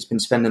so, he's been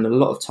spending a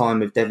lot of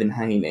time with Devin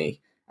Haney,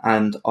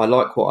 and I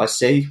like what I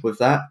see with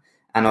that.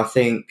 And I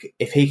think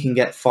if he can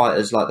get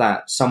fighters like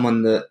that,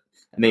 someone that,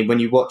 when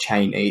you watch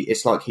Haney,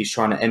 it's like he's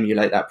trying to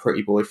emulate that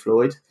pretty boy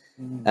Floyd.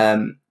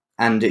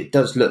 And it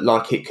does look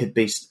like it could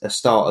be a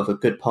start of a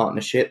good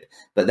partnership,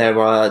 but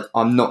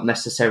I'm not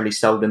necessarily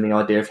sold on the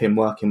idea of him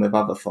working with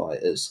other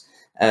fighters.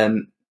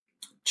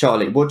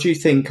 Charlie, what do you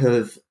think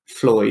of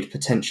Floyd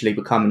potentially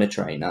becoming a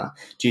trainer?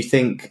 Do you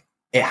think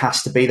it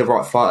has to be the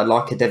right fighter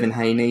like a Devin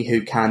Haney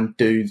who can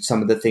do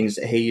some of the things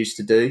that he used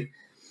to do?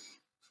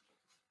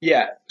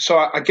 Yeah, so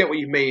I get what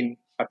you mean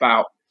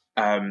about,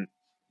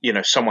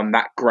 someone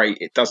that great.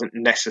 It doesn't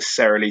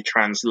necessarily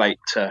translate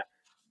to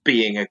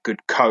being a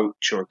good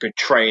coach or a good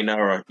trainer,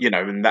 or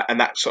and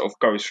that sort of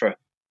goes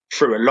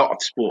through a lot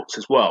of sports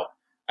as well.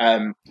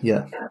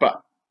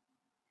 But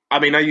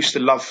I used to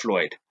love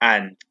Floyd,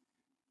 and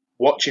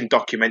watching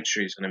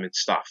documentaries on him and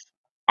stuff,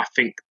 I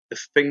think the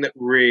thing that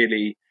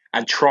really,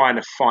 and trying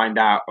to find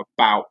out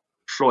about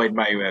Floyd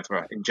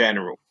Mayweather in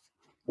general,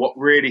 what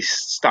really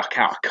stuck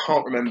out, I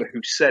can't remember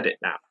who said it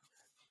now,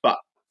 but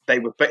they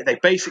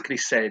basically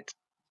said,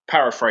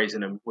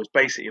 paraphrasing them, was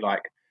basically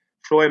like,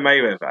 Floyd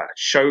Mayweather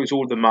shows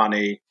all the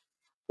money,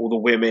 all the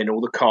women,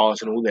 all the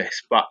cars and all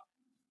this, but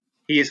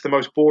he is the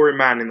most boring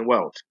man in the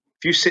world.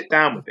 If you sit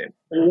down with him,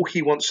 all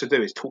he wants to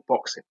do is talk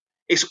boxing.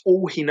 It's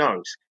all he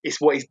knows.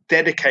 It's what he's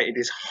dedicated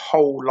his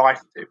whole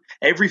life to.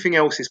 Everything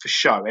else is for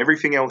show.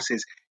 Everything else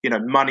is,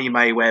 Money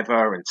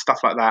Mayweather and stuff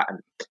like that, and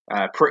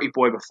Pretty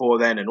Boy before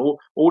then, and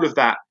all of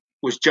that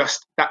was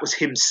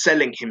him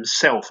selling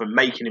himself and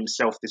making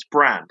himself this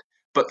brand.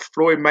 But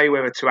Floyd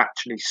Mayweather, to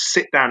actually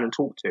sit down and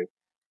talk to,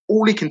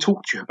 all he can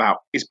talk to you about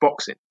is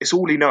boxing. It's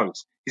all he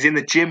knows. He's in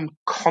the gym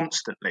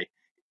constantly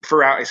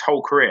throughout his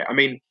whole career.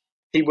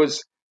 He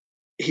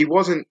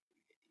wasn't,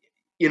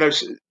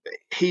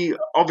 he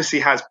obviously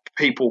has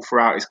people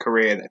throughout his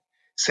career that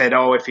said,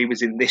 oh, if he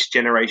was in this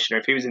generation, or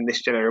if he was in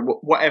this generation,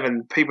 whatever,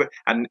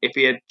 and if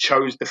he had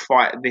chose to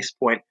fight at this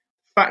point,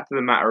 the fact of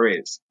the matter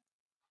is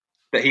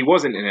that he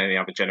wasn't in any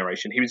other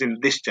generation. He was in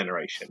this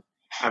generation.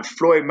 And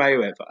Floyd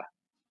Mayweather,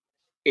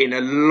 in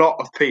a lot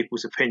of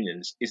people's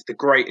opinions, is the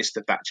greatest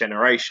of that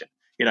generation.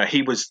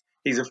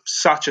 He's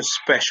such a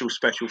special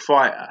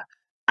fighter,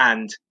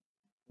 and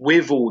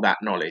with all that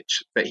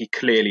knowledge that he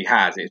clearly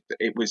has,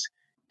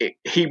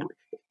 he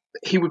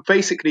would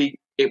basically,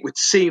 it would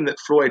seem that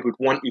Floyd would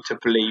want you to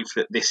believe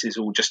that this is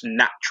all just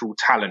natural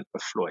talent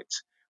of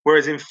Floyd's,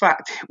 whereas in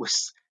fact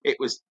it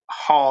was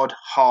hard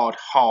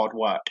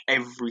work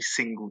every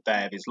single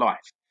day of his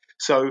life.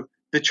 So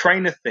the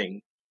trainer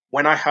thing,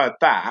 when I heard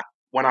that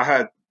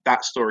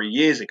story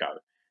years ago,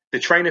 the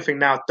trainer thing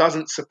now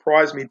doesn't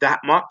surprise me that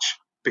much,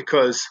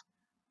 because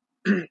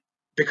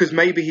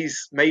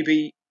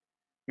maybe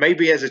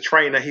as a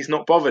trainer he's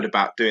not bothered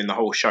about doing the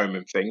whole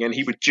showman thing, and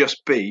he would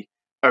just be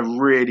a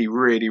really,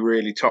 really,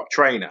 really top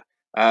trainer.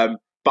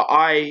 But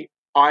I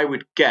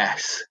would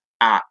guess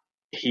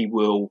he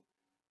will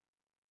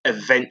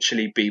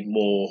eventually be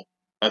more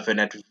of an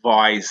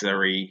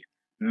advisory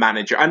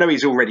manager. I know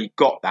he's already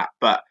got that,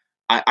 but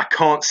I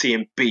can't see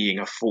him being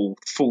a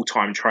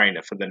full-time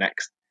trainer for the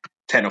next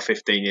 10 or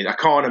 15 years. I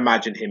can't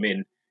imagine him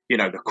in,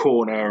 the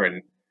corner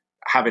and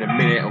having a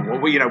minute or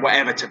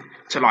whatever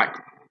to like.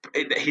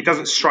 He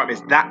doesn't strike me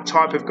as that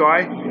type of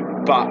guy,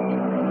 but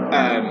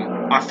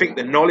I think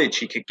the knowledge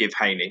he could give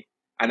Haney,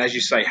 and as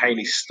you say,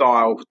 Haney's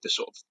style, the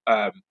sort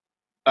of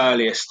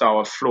earlier style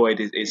of Floyd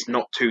is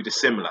not too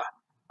dissimilar.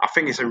 I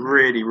think it's a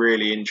really,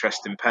 really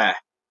interesting pair.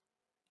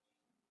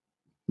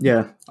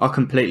 Yeah, I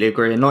completely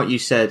agree. And like you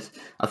said,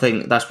 I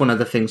think that's one of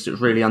the things that's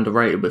really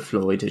underrated with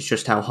Floyd, is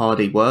just how hard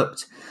he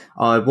worked.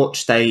 I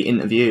watched an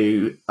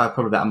interview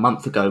probably about a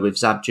month ago with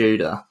Zab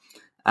Judah,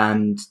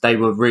 and they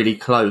were really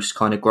close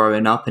kind of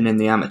growing up, and in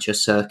the amateur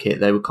circuit,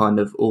 they were kind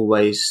of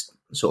always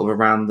sort of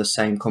around the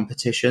same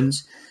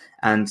competitions.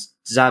 And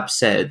Zab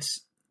said,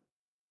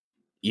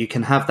 you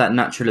can have that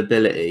natural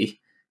ability,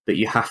 but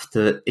you have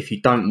to, if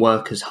you don't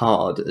work as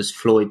hard as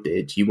Floyd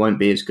did, you won't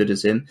be as good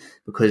as him,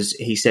 because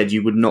he said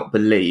you would not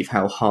believe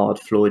how hard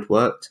Floyd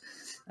worked.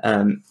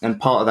 And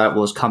part of that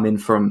was coming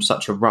from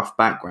such a rough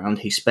background.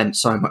 He spent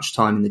so much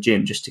time in the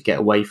gym just to get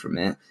away from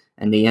it,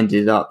 and he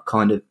ended up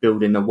kind of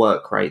building a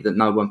work rate that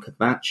no one could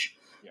match.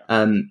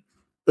 Yeah.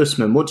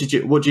 Usman, what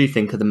do you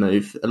think of the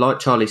move? Like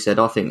Charlie said,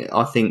 I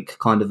think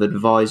kind of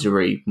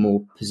advisory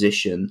more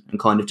position and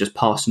kind of just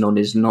passing on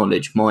his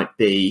knowledge might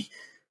be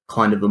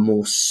kind of a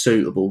more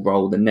suitable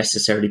role than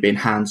necessarily being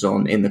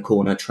hands-on in the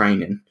corner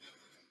training.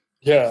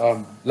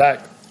 Yeah, like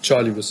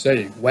Charlie was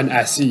saying, when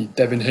I see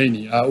Devin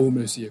Haney, I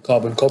almost see a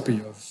carbon copy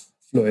of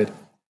Floyd,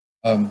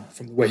 from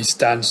the way he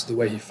stands, the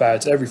way he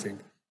fights, everything.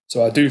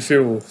 So I do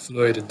feel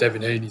Floyd and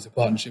Devin Haney is a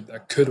partnership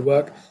that could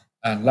work.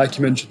 And like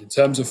you mentioned, in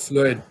terms of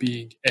Floyd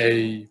being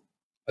a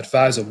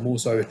advisor, more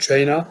so a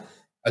trainer,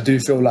 I do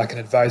feel like an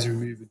advisory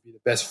move would be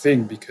the best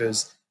thing,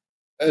 because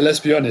let's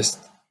be honest,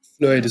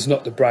 Floyd is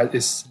not the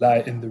brightest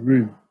light in the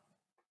room.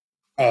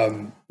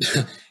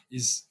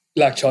 He's,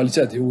 like Charlie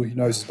said, all he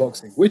knows is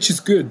boxing, which is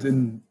good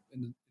in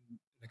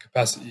the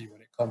capacity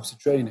when it comes to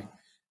training.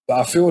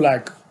 But I feel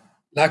like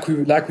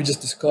we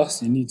just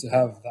discussed, you need to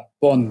have that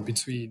bond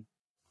between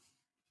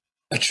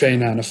a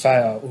trainer and a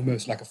fighter,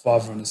 almost like a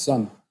father and a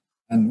son.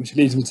 And which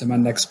leads me to my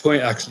next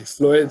point, actually.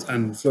 Floyd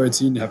and Floyd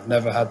Senior have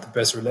never had the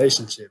best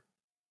relationship.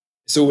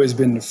 It's always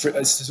been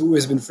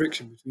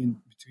friction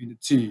between the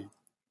two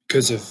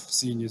because of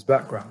Senior's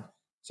background.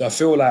 So I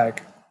feel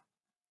like,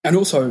 and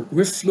also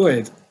with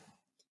Floyd,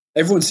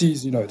 everyone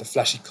sees, the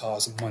flashy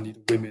cars and money,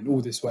 the women,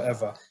 all this,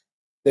 whatever.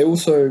 They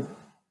also,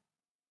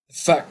 the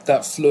fact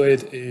that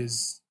Floyd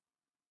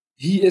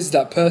he is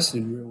that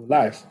person in real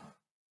life.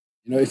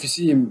 If you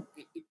see him,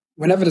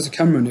 whenever there's a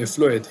camera near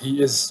Floyd,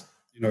 he is,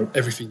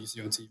 everything you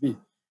see on TV. And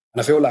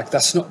I feel like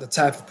that's not the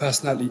type of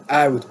personality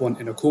I would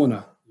want in a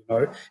corner,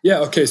 Yeah,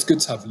 okay, it's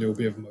good to have a little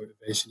bit of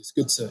motivation. It's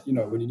good to,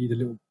 when you need a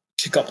little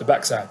kick up the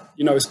backside,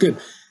 it's good.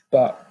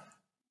 But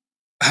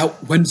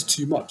when's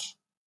too much?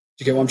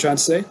 Do you get what I'm trying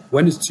to say?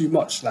 When is too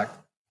much? Like,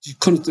 do you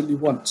constantly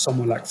want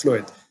someone like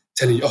Floyd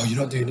telling you, oh, you're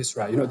not doing this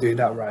right, you're not doing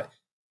that right,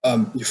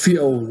 your feet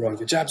are all wrong,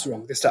 your jab's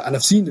wrong, this, that. And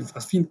I've seen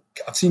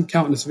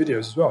countless videos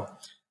as well.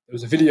 There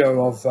was a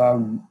video of,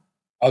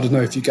 I don't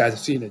know if you guys have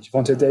seen it,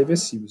 Javante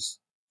Davis. He was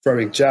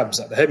throwing jabs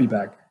at the heavy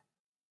bag.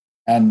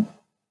 And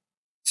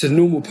to a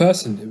normal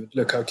person, it would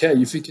look okay.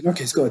 You're thinking,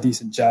 okay, he's got a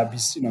decent jab.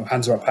 He's,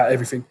 hands are up high,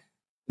 everything.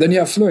 Then you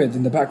have Floyd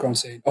in the background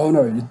saying, oh,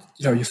 no,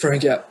 you're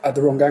throwing it at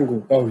the wrong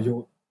angle. Oh,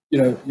 you're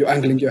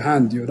angling your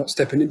hand. You're not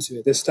stepping into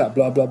it, this, that,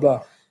 blah, blah,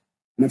 blah.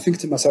 And I'm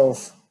thinking to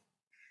myself,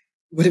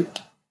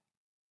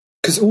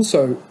 because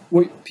also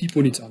what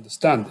people need to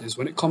understand is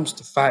when it comes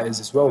to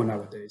fighters as well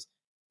nowadays,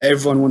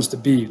 everyone wants to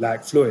be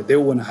like Floyd. They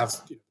all want to have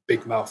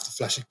big mouth, the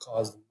flashy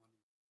cars.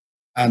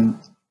 And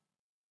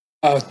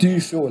I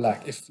do feel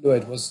like if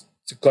Floyd was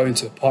to go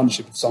into a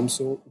partnership of some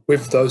sort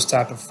with those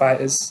type of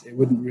fighters, it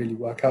wouldn't really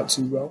work out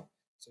too well.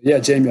 So yeah,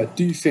 Jamie, I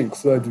do think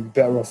Floyd would be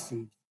better off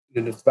in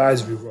an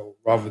advisory role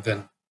rather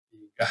than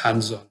being a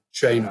hands-on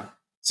trainer,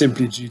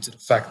 simply due to the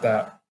fact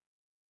that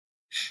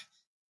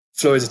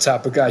Floyd's the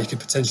type of guy who could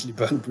potentially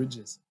burn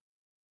bridges.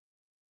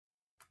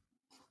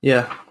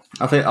 Yeah,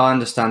 I think I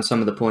understand some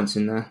of the points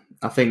in there.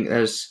 I think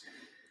there's,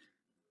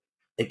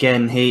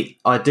 again,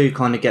 I do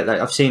kind of get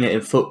that. I've seen it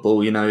in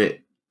football,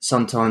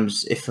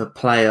 sometimes if a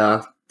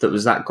player that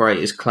was that great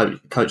is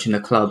coaching a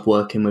club,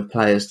 working with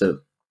players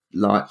that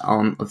like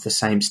aren't of the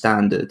same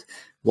standard,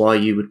 why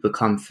you would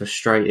become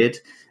frustrated.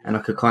 And I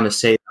could kind of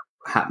see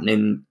that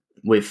happening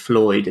with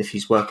Floyd if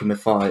he's working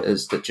with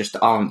fighters that just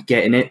aren't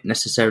getting it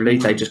necessarily.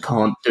 They just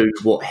can't do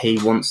what he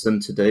wants them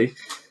to do.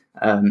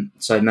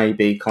 So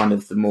maybe kind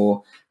of the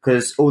more,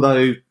 because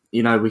although,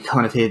 you know, we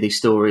kind of hear these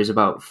stories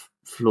about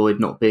Floyd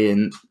not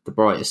being the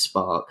brightest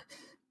spark,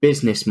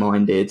 business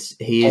minded,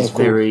 he is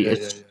very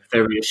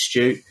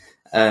astute.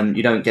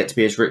 You don't get to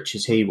be as rich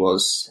as he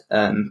was,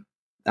 and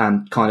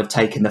kind of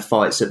taking the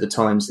fights at the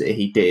times that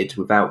he did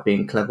without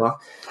being clever.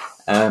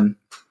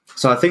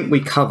 So I think we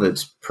covered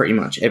pretty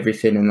much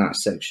everything in that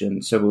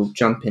section. So we'll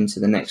jump into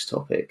the next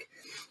topic.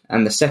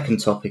 And the second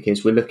topic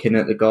is we're looking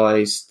at the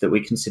guys that we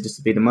consider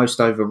to be the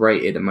most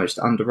overrated and most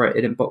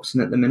underrated in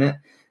boxing at the minute.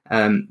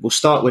 We'll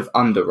start with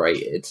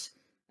underrated.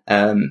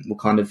 We'll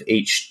kind of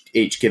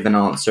each give an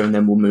answer, and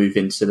then we'll move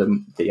into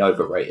the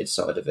overrated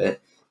side of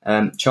it.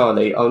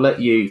 Charlie, I'll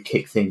let you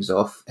kick things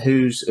off.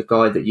 Who's a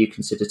guy that you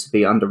consider to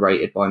be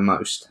underrated by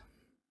most?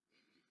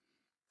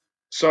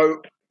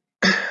 So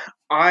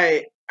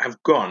I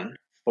have gone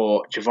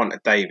for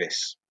Gervonta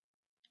Davis.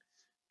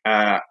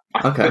 I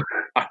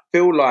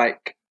feel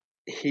like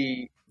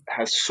he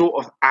has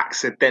sort of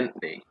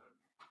accidentally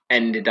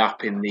ended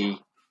up in the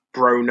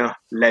Broner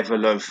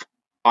level of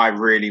I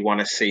really want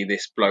to see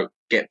this bloke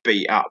get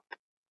beat up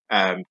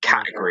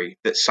category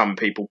that some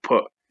people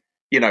put,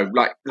 you know,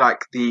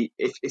 like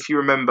if you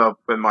remember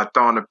when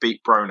Maidana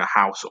beat Broner,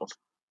 how sort of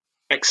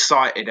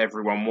excited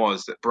everyone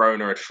was that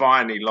Broner had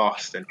finally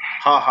lost, and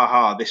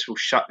this will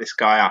shut this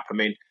guy up. I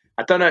mean,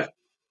 I don't know if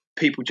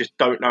people just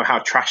don't know how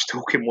trash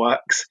talking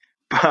works,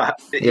 but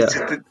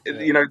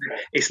you know,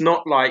 it's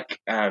not like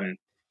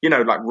you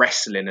know, like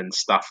wrestling and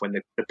stuff when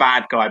the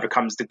bad guy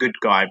becomes the good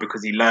guy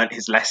because he learnt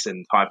his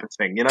lesson type of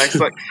thing. You know, it's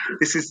like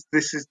this is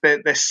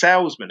they're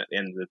salesmen at the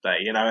end of the day.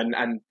 You know,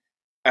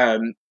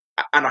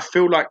 and I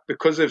feel like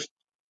because of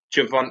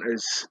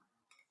Gervonta's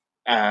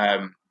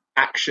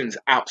actions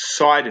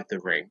outside of the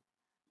ring,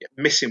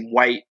 missing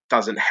weight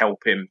doesn't help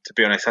him, to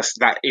be honest.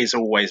 That is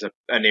always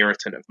an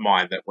irritant of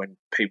mine, that when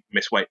people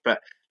miss weight, but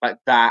like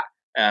that,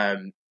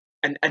 and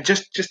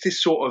just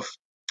this sort of,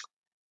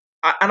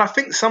 and I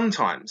think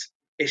sometimes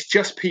it's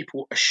just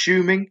people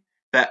assuming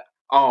that,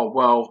 oh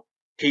well,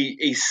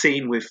 he's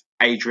seen with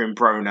Adrian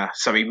Broner,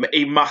 so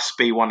he must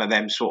be one of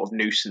them sort of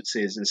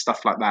nuisances and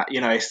stuff like that, you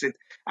know.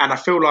 And I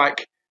feel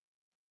like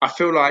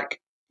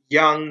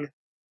young,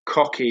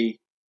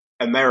 cocky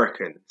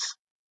Americans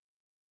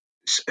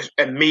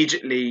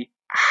immediately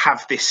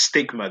have this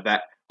stigma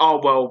that,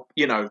 oh well,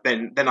 you know,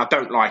 then I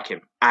don't like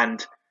him.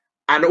 And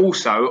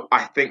also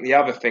I think the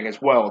other thing as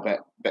well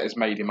that has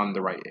made him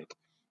underrated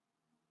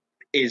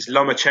is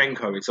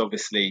Lomachenko is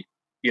obviously,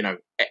 you know,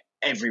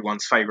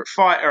 everyone's favorite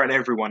fighter, and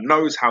everyone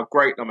knows how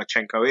great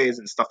Lomachenko is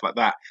and stuff like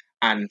that.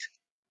 And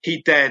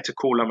he dared to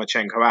call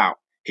Lomachenko out.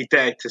 He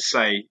dared to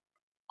say,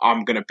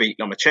 I'm going to beat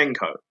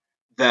Lomachenko.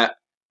 That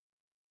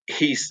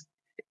he's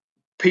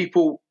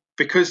people,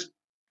 because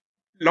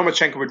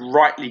Lomachenko would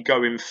rightly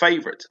go in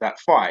favourite to that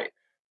fight,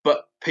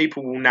 but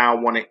people will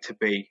now want it to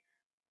be,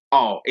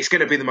 oh, it's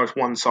going to be the most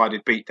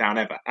one-sided beatdown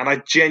ever. And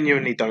I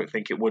genuinely don't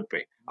think it would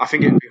be. I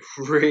think it would be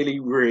a really,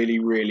 really,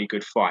 really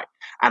good fight.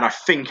 And I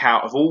think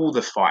out of all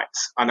the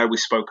fights, I know we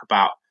spoke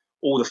about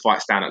all the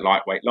fights down at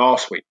lightweight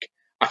last week,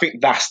 I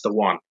think that's the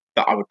one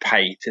that I would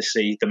pay to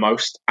see the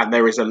most. And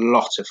there is a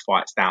lot of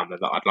fights down there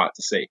that I'd like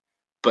to see.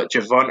 But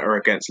Gervonta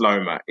against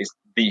Loma is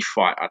the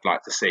fight I'd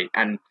like to see.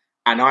 And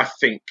I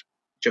think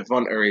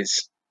Gervonta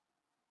is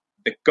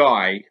the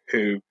guy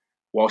who,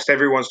 whilst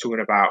everyone's talking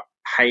about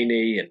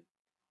Haney and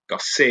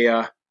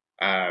Garcia,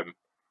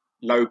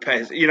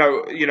 Lopez, you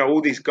know,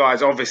 all these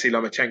guys, obviously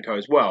Lomachenko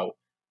as well,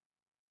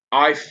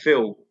 I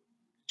feel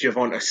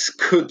Gervonta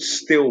could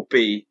still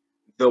be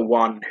the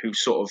one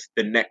who's sort of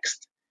the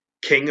next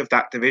king of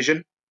that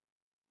division.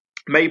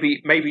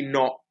 Maybe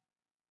not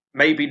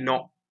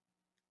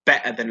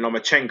better than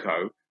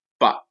Lomachenko,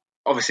 but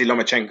obviously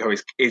Lomachenko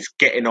is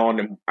getting on,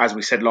 and as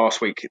we said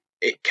last week,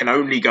 it can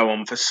only go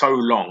on for so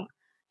long,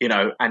 you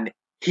know, and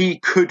he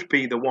could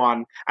be the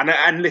one.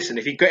 And listen,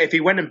 if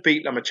he went and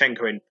beat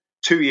Lomachenko in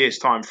 2 years'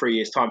 time, 3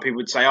 years' time, people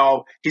would say,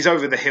 oh, he's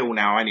over the hill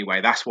now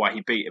anyway, that's why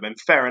he beat him, and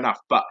fair enough.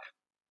 But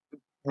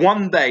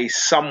one day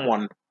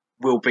someone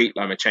will beat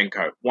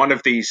Lomachenko, one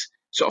of these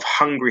sort of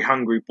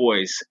hungry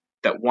boys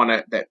that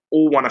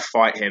all want to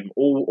fight him,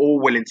 all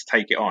willing to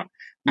take it on.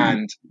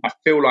 And I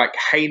feel like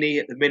Haney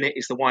at the minute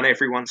is the one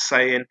everyone's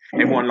saying.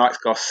 Everyone likes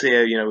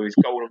Garcia, you know, with his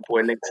golden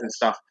boy links and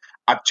stuff.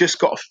 I've just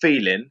got a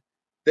feeling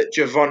that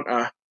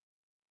Gervonta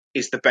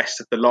is the best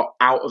of the lot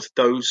out of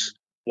those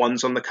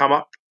ones on the come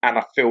up. And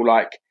I feel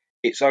like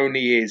it's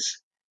only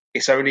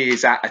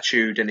his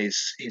attitude and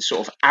his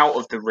sort of out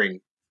of the ring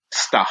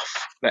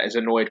stuff that has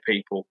annoyed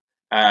people.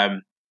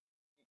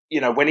 You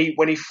know, when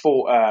he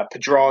fought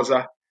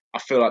Pedraza, I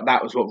feel like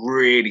that was what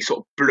really sort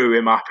of blew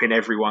him up in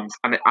everyone's,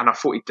 and I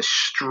thought he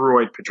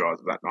destroyed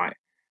Pedraza that night.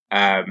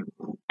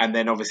 And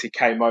then obviously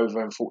came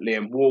over and fought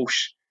Liam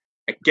Walsh.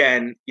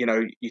 again, you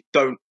know, you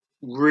don't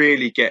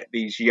really get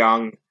these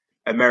young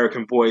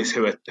American boys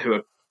who are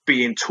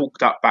being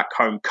talked up back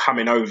home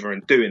coming over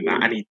and doing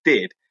that, and he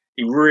did.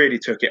 He really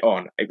took it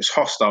on. It was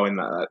hostile in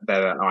that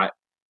night,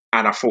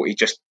 and I thought he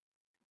just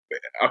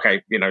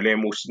okay. You know,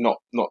 Liam Walsh is not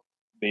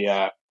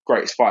the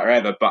greatest fighter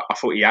ever, but I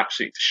thought he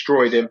absolutely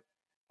destroyed him.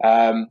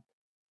 So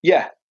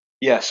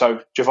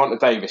Gervonta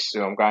Davis is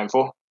who I'm going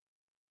for.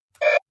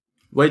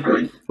 Where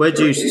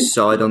do you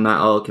side on that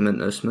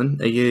argument, Usman?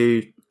 Are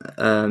you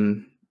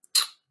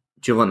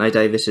Gervonta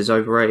Davis is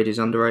overrated, is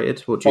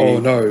underrated? What do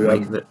you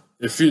make of it?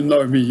 If you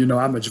know me, you know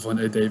I'm a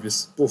Gervonta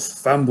Davis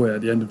fanboy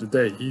at the end of the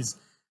day. He's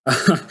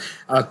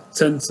I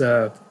tend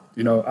to,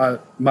 you know,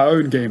 my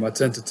own game, I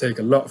tend to take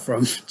a lot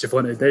from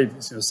Gervonta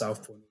Davis, you know,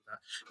 Southpaw and all that.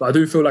 But I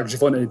do feel like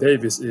Gervonta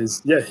Davis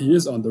he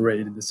is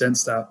underrated in the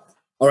sense that,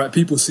 all right,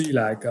 people see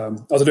like, I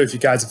don't know if you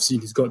guys have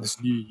seen, he's got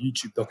this new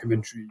YouTube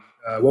documentary,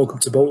 Welcome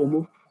to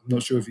Baltimore. I'm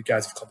not sure if you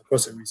guys have come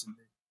across it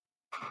recently.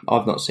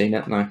 I've not seen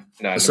it, no.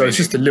 So it's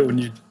just a little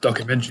new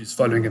documentary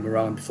following him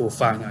around before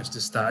fight nights,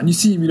 just that. And you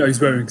see him, you know, he's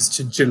wearing his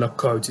chinchilla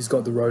coat, he's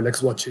got the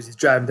Rolex watches, he's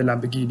driving the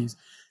Lamborghinis.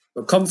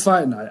 But come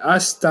fight night, I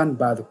stand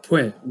by the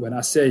point when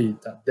I say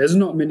that there's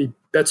not many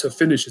better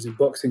finishers in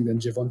boxing than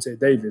Gervonta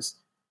Davis.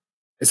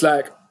 It's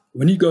like,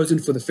 when he goes in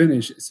for the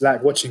finish, it's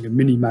like watching a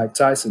mini Mike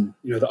Tyson.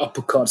 You know, the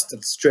uppercuts,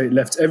 the straight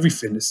left,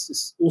 everything.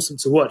 It's awesome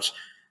to watch.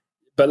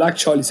 But like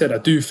Charlie said, I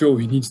do feel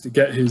he needs to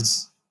get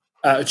his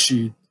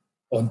attitude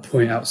on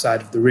point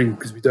outside of the ring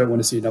because we don't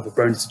want to see another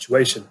Brony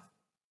situation.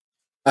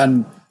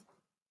 And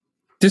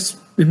it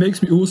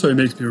makes me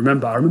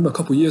remember, I remember a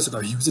couple of years ago,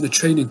 he was in a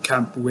training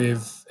camp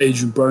with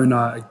Adrian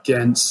Broner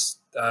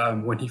against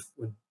when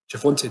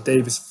Gervonta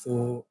Davis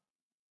for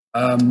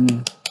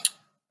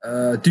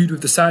dude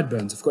with the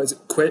sideburns. I forgot, is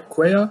it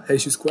Cuellar?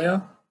 Jesus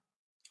Cuellar?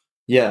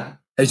 Yeah.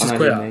 Jesus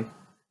Cuellar.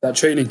 That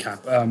training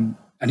camp. And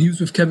he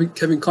was with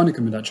Kevin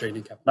Cunningham in that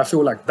training camp. And I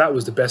feel like that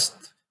was the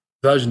best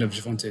version of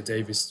Gervonta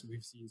Davis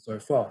we've seen so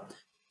far.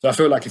 So I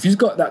feel like if he's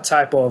got that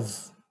type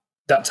of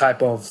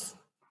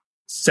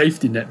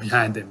safety net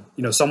behind him,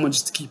 you know, someone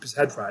just to keep his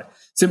head right.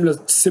 Similar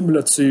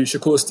to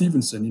Shakur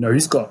Stevenson, you know,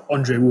 he's got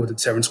Andre Ward and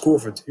Terence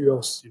Crawford. Who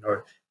else? You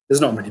know,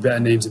 there's not many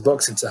better names in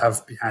boxing to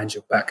have behind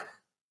your back.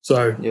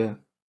 So yeah,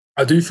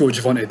 I do feel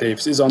Gervonta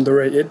Davis is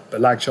underrated, but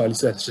like Charlie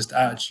said, it's just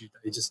attitude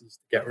that he just needs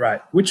to get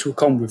right, which will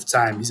come with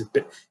time. He's a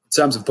bit, in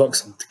terms of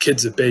boxing, the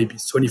kid's a baby.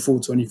 He's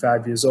 24,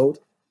 25 years old.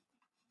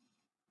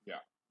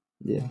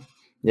 Yeah.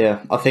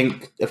 I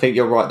think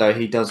you're right though.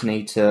 He needs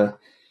to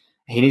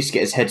get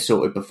his head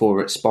sorted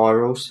before it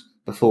spirals,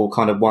 before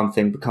kind of one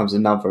thing becomes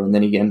another, and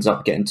then he ends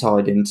up getting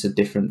tied into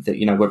different things.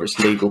 You know, whether it's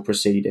legal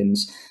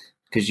proceedings,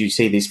 because you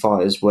see these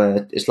fighters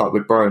where it's like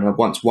with Broner.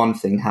 Once one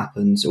thing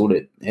happens,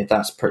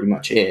 that's pretty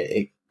much it.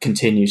 It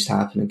continues to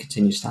happen and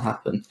continues to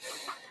happen.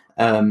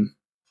 I'm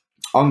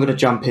going to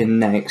jump in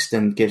next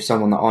and give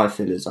someone that I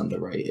feel is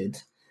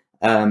underrated.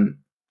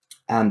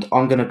 And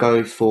I'm going to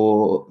go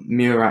for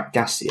Murat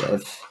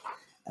Gassiev.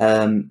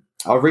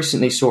 I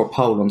recently saw a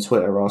poll on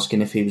Twitter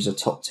asking if he was a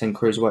top 10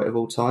 cruiserweight of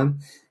all time,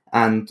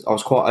 and I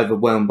was quite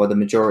overwhelmed by the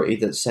majority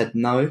that said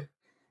no.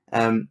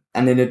 And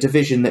in a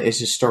division that is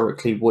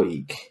historically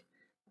weak,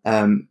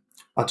 I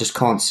just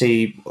can't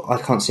see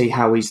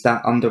how he's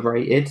that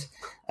underrated.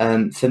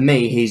 For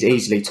me, he's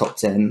easily top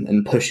 10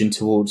 and pushing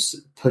towards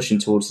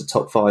the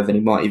top 5, and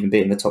he might even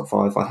be in the top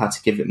 5. I had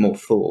to give it more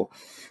thought.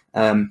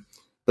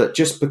 But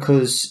just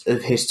because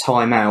of his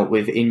time out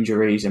with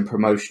injuries and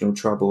promotional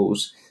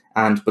troubles,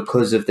 and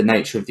because of the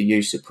nature of the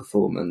Usyk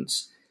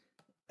performance,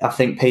 I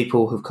think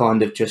people have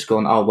kind of just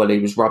gone, oh, well, he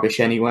was rubbish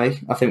anyway.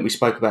 I think we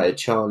spoke about it,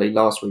 Charlie,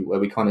 last week, where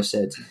we kind of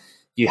said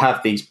you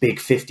have these big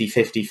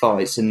 50-50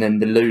 fights and then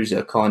the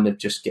loser kind of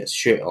just gets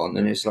shit on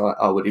and it's like,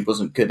 oh, well, he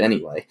wasn't good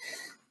anyway.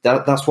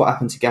 That's what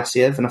happened to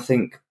Gassiev, and I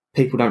think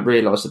people don't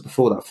realise that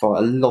before that fight,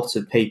 a lot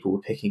of people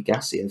were picking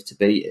Gassiev to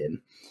beat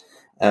him.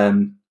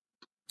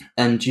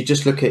 And you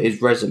just look at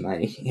his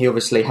resume, he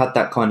obviously had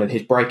that kind of,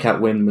 his breakout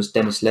win was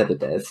Denis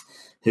Lebedev,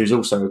 who's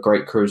also a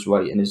great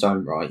cruiserweight in his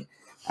own right.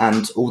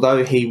 And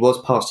although he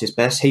was past his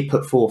best, he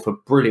put forth a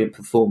brilliant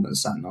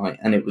performance that night.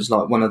 And it was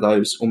like one of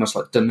those, almost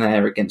like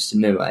Donaire against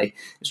Inoue. It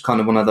was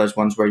kind of one of those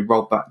ones where he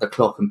rolled back the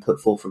clock and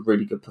put forth a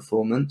really good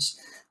performance.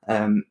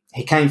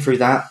 He came through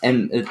that,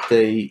 entered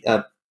the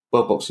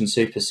World Boxing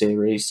Super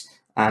Series,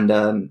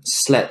 and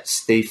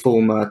slept the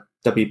former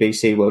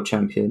WBC world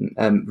champion,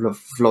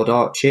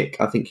 Vlodarchik,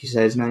 I think you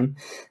say his name,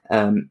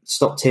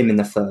 stopped him in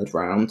the third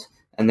round,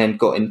 and then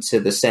got into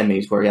the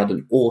semis where he had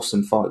an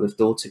awesome fight with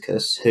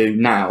Dorticus, who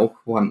now,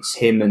 once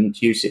him and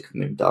Usyk have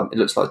moved up, it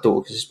looks like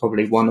Dorticus is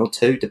probably 1 or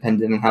 2,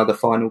 depending on how the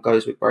final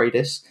goes with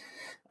Bradis.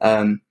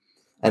 And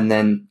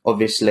then,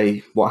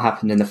 obviously, what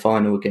happened in the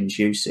final against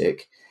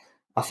Usyk.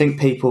 I think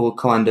people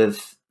kind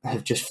of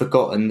have just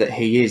forgotten that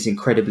he is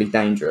incredibly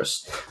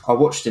dangerous. I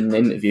watched an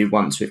interview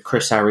once with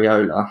Chris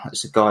Arreola.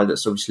 It's a guy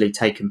that's obviously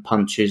taken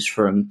punches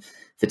from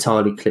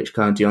Vitaly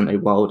Klitschko and Deontay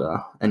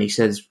Wilder, and he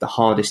says the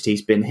hardest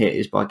he's been hit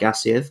is by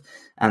Gassiev,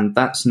 and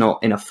that's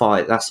not in a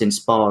fight, that's in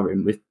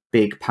sparring with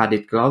big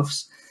padded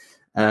gloves.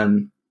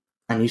 And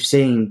you've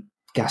seen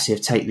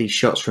Gassiev take these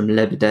shots from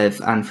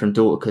Lebedev and from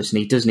Dorticus, and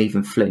he doesn't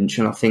even flinch.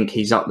 And I think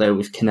he's up there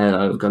with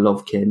Canelo and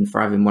Golovkin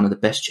for having one of the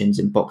best chins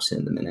in boxing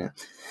at the minute.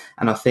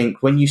 And I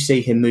think when you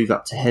see him move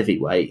up to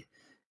heavyweight,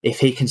 if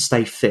he can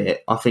stay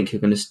fit, I think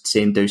you're going to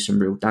see him do some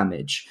real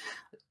damage.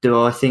 Do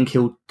I think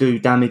he'll do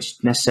damage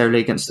necessarily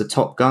against the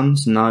top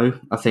guns? No.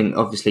 I think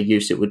obviously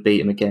Usyk would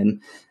beat him again.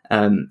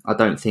 I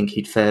don't think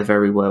he'd fare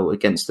very well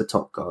against the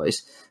top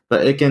guys.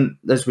 But again,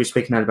 as we're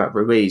speaking about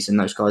Ruiz and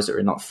those guys that are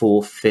in like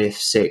 4th, 5th,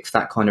 6th,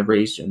 that kind of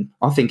region,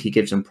 I think he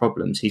gives them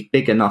problems. He's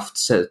big enough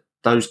to,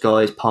 those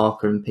guys,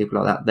 Parker and people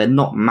like that, they're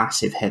not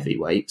massive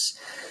heavyweights.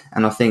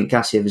 And I think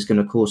Gassiev is going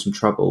to cause some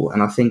trouble.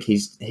 And I think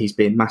he's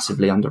being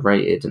massively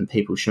underrated and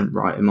people shouldn't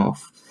write him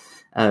off.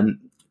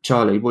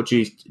 Charlie,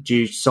 do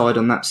you side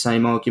on that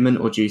same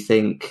argument, or do you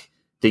think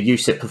the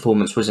Usyk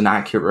performance was an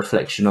accurate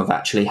reflection of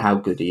actually how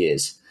good he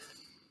is?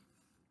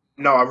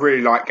 No, I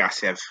really like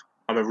Gassiev.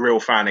 I'm a real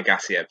fan of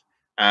Gassiev.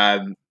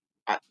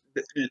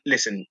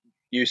 Listen,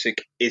 Usyk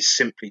is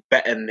simply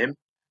better than him,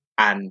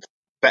 and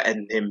better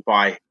than him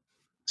by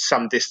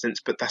some distance,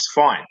 but that's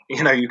fine.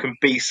 You know, you can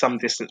be some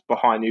distance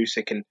behind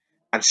Usyk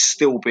and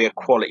still be a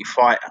quality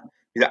fighter.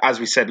 As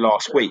we said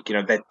last week, you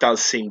know, there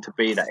does seem to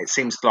be that. It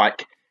seems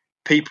like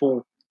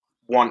people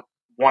want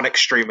one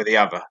extreme or the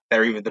other.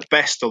 They're either the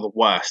best or the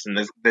worst, and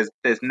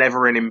there's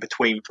never an in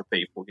between for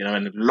people. You know,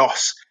 and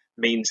loss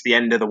means the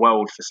end of the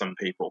world for some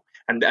people.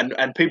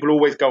 And people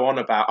always go on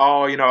about,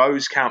 oh, you know,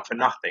 O's count for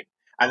nothing.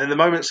 And then the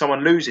moment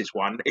someone loses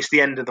one, it's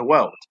the end of the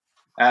world.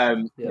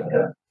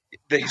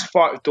 His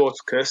fight with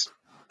Dorticus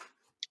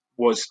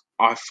was,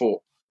 I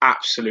thought,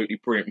 absolutely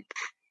brilliant.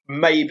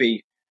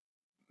 Maybe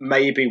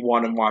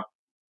one of my,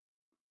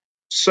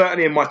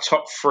 certainly in my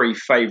top 3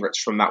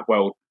 favourites from that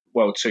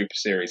World Super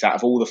Series out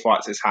of all the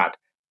fights it's had.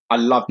 I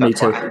loved that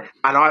fight.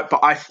 But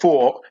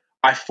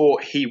I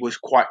thought he was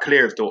quite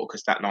clear of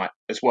Dorticus that night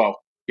as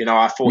well. You know,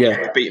 I thought he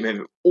had the beating of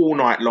him all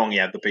night long. He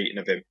had the beating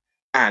of him,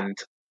 and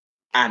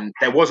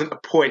there wasn't a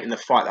point in the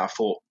fight that I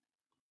thought,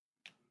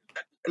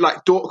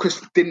 like,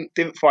 Dorticus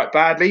didn't fight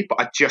badly,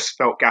 but I just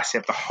felt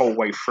Gassiev the whole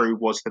way through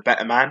was the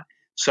better man.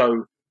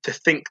 So to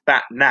think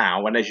that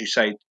now, and as you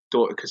say,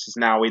 Dorticus is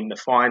now in the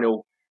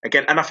final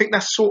again, and I think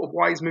that's sort of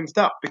why he's moved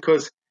up,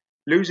 because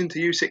losing to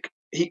Usyk,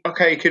 he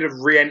could have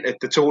re-entered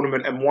the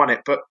tournament and won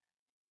it, but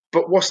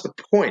what's the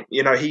point?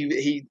 You know, I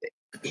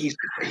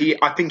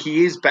think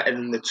he is better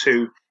than the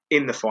 2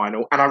 in the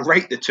final, and I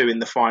rate the 2 in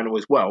the final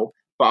as well.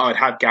 But I'd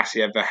have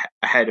Gassiev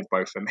ahead of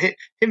both of them.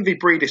 Him v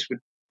Breedis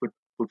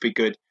would be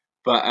good,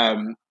 but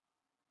I'm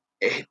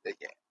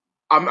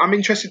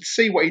interested to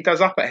see what he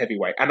does up at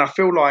heavyweight, and I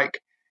feel like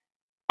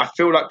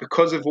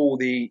because of all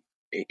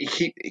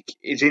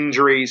his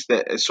injuries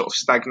that has sort of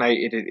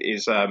stagnated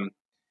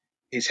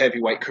his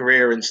heavyweight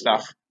career and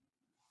stuff,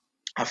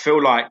 I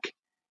feel like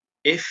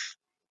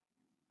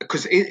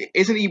because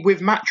isn't he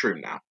with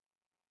Matchroom now?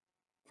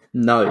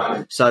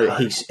 No, so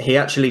he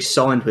actually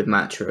signed with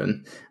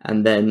Matchroom,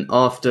 and then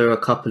after a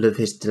couple of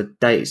his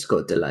dates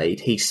got delayed,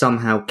 he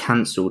somehow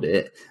cancelled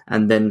it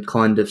and then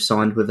kind of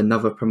signed with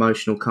another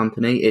promotional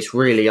company. It's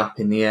really up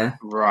in the air.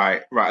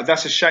 Right.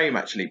 That's a shame,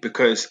 actually,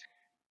 because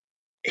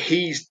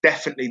he's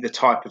definitely the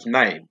type of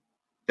name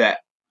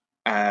that,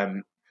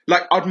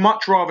 like, I'd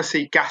much rather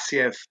see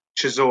Gassiev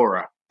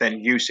Chisora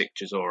than Usyk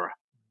Chisora.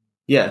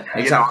 Yeah,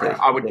 exactly. You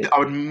know, I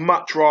would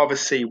much rather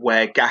see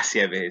where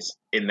Gassiev is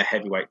in the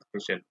heavyweight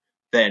division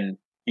than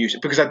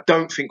Usyk, because I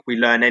don't think we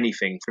learn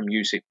anything from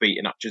Usyk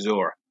beating up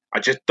Chisora. I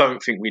just don't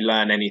think we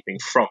learn anything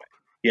from it,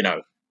 you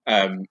know.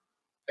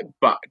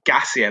 But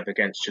Gassiev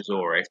against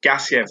Chisora, if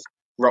Gassiev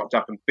rocked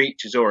up and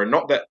beat Chisora,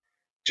 not that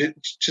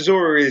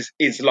Chisora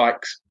is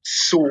like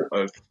sort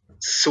of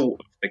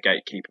the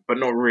gatekeeper, but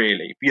not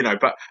really, you know.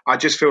 But I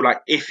just feel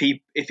like if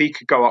he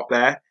could go up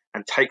there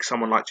and take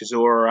someone like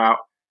Chisora out,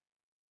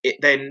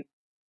 then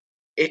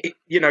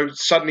you know,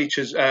 suddenly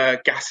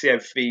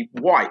Gassiev v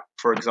White,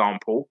 for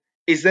example,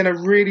 is then a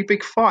really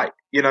big fight.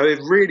 You know, a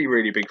really,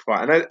 really big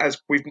fight. And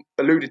as we've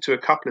alluded to a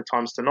couple of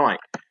times tonight,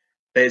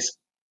 there's,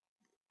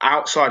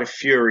 outside of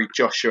Fury,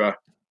 Joshua,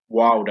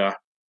 Wilder,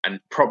 and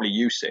probably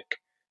Usyk,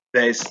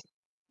 there's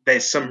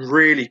some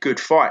really good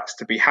fights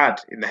to be had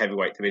in the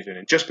heavyweight division.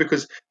 And just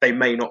because they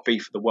may not be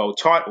for the world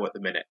title at the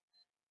minute,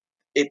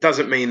 it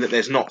doesn't mean that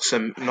there's not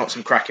some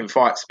cracking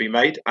fights to be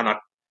made. And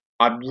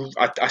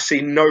I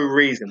see no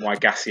reason why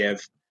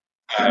Gassiev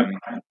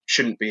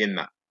shouldn't be in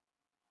that.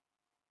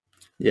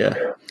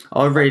 Yeah,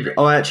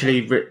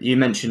 you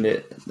mentioned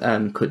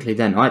it quickly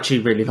then. I actually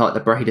really like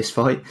the Bradis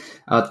fight.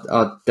 I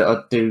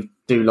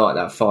do like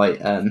that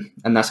fight,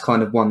 and that's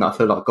kind of one that I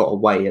feel like got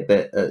away a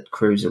bit at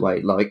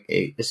cruiserweight. Like,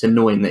 it's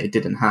annoying that it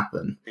didn't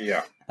happen.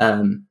 Yeah.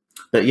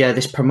 But yeah,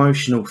 this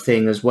promotional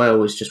thing as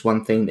well is just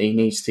one thing that he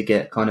needs to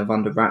get kind of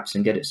under wraps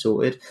and get it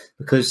sorted,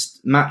 because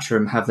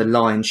Matchroom have the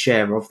lion's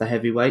share of the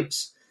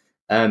heavyweights,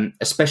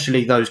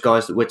 especially those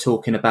guys that we're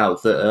talking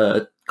about that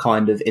are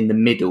kind of in the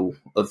middle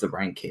of the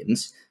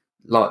rankings.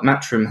 Like,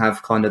 Matchroom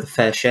have kind of the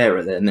fair share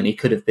of them, and he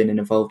could have been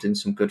involved in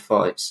some good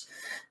fights.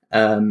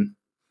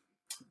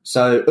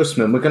 So,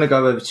 Usman, we're going to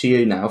go over to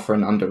you now for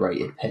an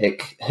underrated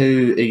pick.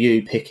 Who are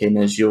you picking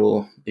as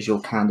your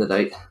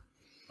candidate?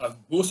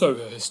 Also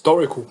a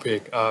historical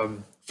pick,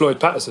 Floyd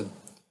Patterson.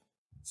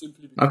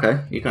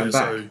 Okay, you're going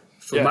back. So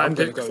for my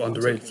pick for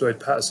underrated Floyd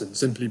Patterson,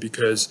 simply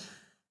because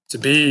to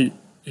be,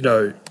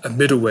 a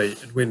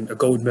middleweight and win a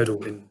gold medal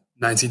in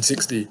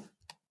 1960,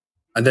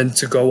 and then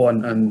to go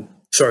on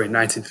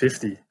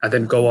 1950, and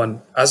then go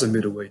on as a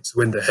middleweight to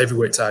win the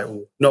heavyweight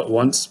title, not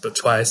once, but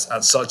twice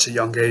at such a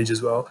young age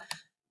as well.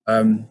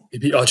 He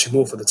beat Archie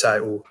Moore for the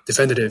title,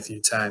 defended it a few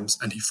times,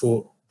 and he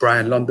fought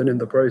Brian London in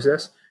the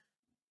process.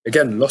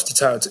 Again, lost the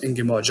title to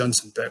Ingemar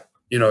Johnson, but,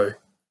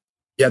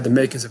 he had the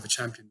makings of a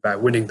champion by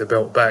winning the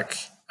belt back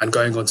and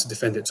going on to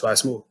defend it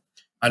twice more.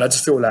 And I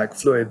just feel like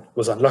Floyd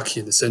was unlucky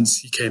in the sense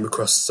he came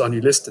across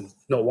Sonny Liston,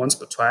 not once,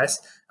 but twice,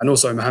 and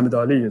also Muhammad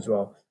Ali as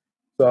well.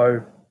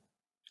 So,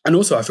 and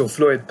also I feel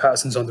Floyd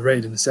Patterson's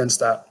underrated in the sense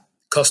that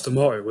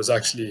Customaro was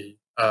actually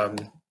a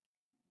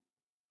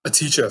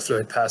teacher of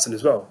Floyd Patterson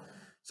as well.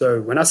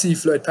 So when I see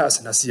Floyd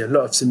Patterson, I see a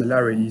lot of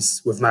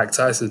similarities with Mike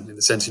Tyson in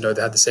the sense, they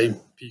had the same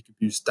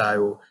peekaboo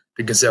style,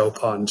 the gazelle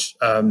punch,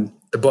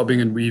 the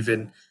bobbing and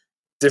weaving.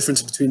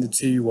 Difference between the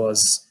two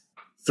was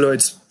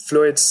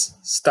Floyd's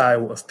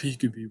style of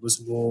peekaboo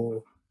was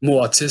more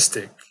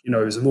artistic. It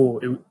was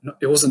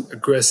it wasn't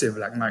aggressive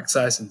like Mike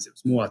Tyson's. It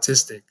was more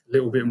artistic, a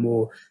little bit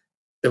more.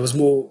 There was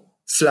more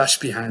flash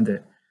behind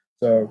it.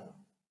 So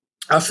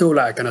I feel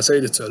like, and I say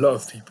this to a lot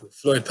of people,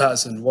 Floyd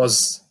Patterson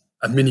was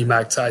a mini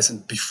Mike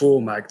Tyson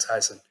before Mike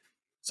Tyson.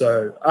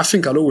 So I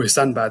think I'll always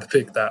stand by the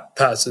pick that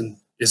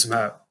Patterson is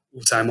my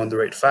all-time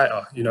underrated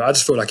fighter. I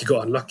just feel like he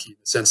got unlucky in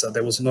the sense that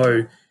there was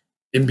no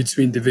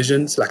in-between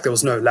divisions. Like there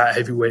was no light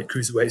heavyweight,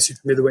 cruiserweight,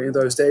 super middleweight in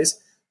those days.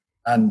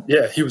 And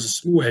yeah, he was a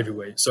small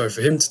heavyweight. So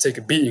for him to take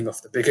a beating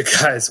off the bigger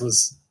guys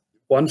was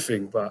one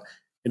thing. But,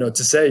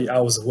 to say I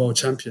was a world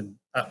champion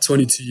at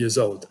 22 years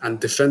old and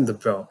defend the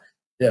belt,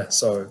 yeah,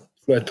 so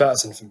Floyd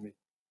Patterson for me.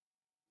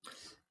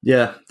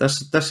 Yeah,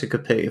 that's a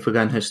good pick if we're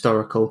going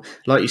historical.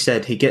 Like you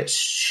said, he gets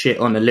shit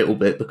on a little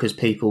bit because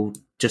people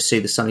just see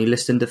the Sonny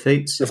Liston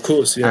defeats. Of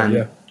course, yeah, and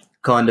yeah.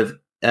 Kind of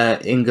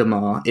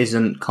Ingemar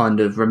isn't kind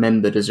of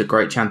remembered as a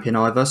great champion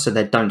either, so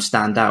they don't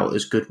stand out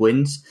as good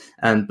wins.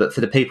 But for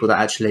the people that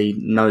actually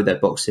know their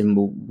boxing,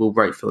 will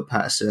rate Floyd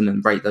Patterson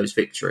and rate those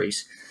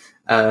victories.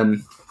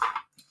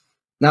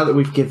 Now that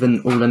we've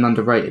given all an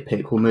underrated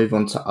pick, we'll move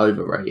on to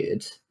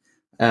overrated,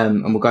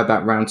 and we'll go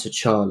back round to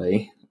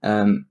Charlie.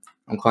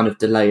 I'm kind of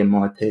delaying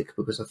my pick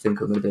because I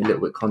think I'm going to be a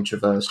little bit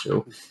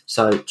controversial.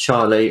 So,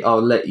 Charlie,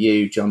 I'll let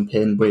you jump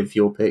in with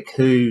your pick.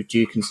 Who do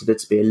you consider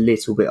to be a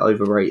little bit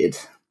overrated?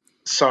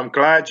 So I'm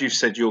glad you've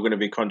said you're going to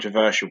be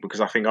controversial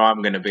because I think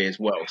I'm going to be as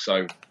well.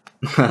 So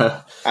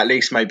at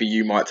least maybe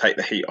you might take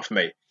the heat off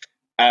me.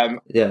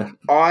 Yeah.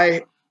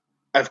 I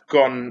have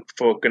gone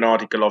for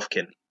Gennady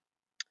Golovkin.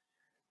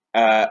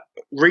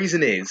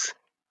 Reason is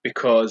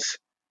because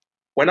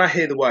when I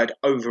hear the word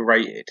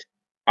overrated,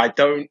 I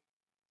don't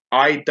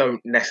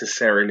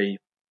necessarily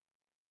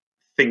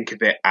think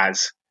of it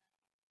as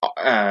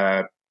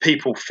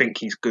people think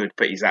he's good,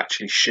 but he's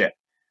actually shit.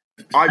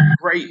 I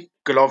rate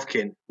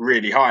Golovkin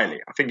really highly.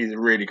 I think he's a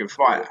really good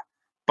fighter.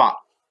 But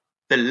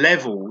the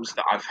levels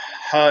that I've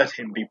heard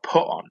him be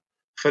put on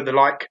for the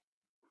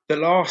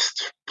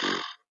last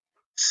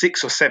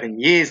 6 or 7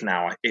 years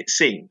now, it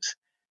seems,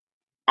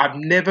 I've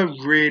never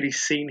really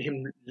seen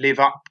him live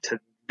up to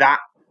that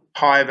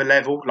high of a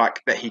level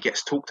like that he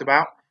gets talked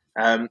about.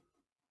 I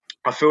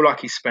feel like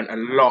he spent a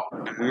lot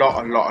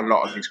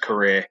of his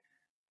career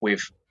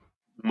with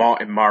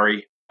Martin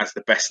Murray as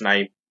the best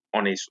name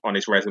on his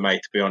resume,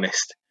 to be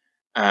honest.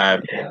 I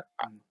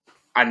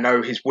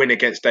know his win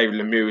against David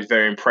Lemieux was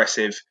very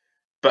impressive,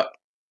 but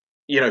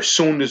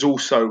Saunders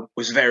also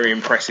was very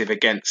impressive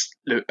against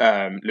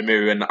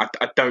Lemieux, and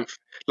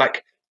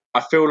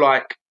I feel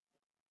like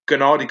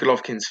Gennady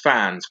Golovkin's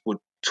fans would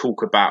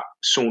talk about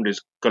Saunders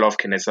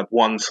Golovkin as a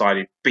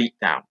one-sided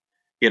beatdown,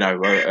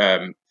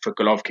 for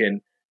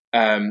Golovkin.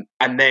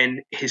 And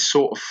then his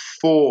sort of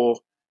 4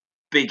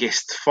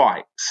 biggest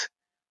fights,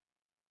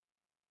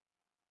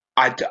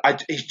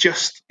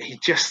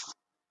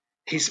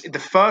 he's the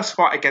first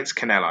fight against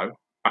Canelo.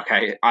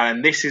 Okay,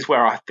 and this is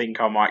where I think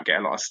I might get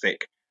a lot of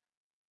stick.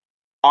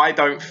 I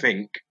don't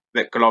think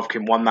that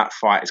Golovkin won that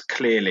fight as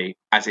clearly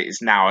as it is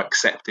now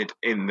accepted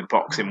in the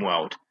boxing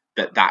world.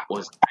 That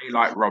was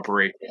daylight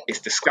robbery.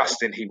 It's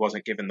disgusting. He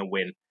wasn't given the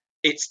win.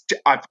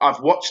 I've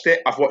watched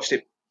it. I've watched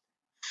it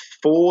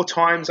 4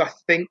 times, I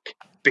think,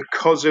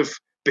 because of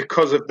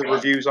the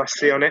reviews I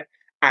see on it,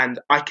 and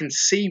I can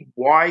see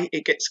why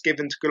it gets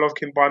given to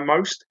Golovkin by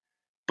most.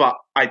 But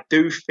I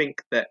do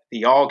think that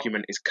the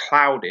argument is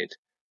clouded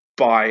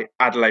by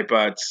Adelaide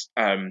Bird's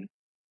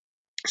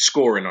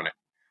scoring on it,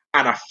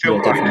 and I feel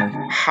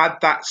like had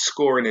that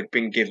scoring had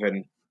been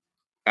given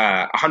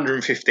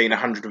 115,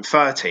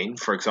 113,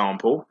 for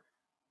example,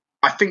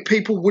 I think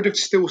people would have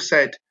still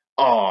said,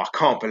 "Oh, I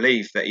can't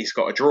believe that he's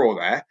got a draw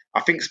there." I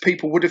think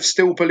people would have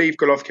still believed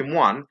Golovkin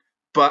won,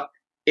 but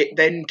it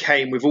then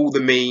came with all the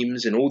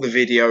memes and all the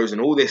videos and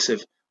all this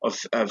of,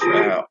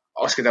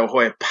 Oscar De La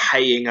Hoya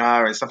paying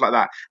her and stuff like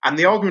that. And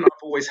the argument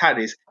I've always had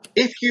is,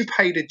 if you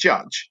paid a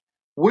judge,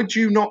 would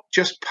you not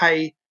just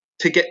pay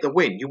to get the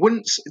win? You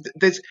wouldn't.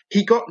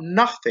 He got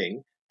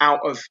nothing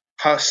out of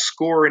her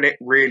scoring it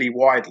really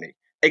widely,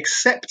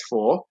 except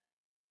for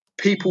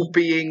people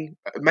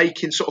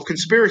making sort of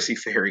conspiracy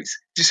theories.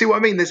 Do you see what I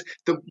mean?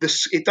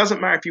 It doesn't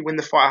matter if you win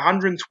the fight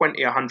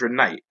 120,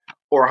 108,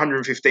 or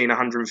 115,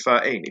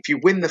 113. If you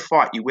win the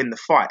fight, you win the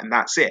fight, and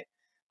that's it.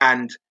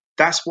 And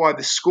that's why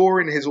the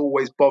scoring has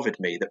always bothered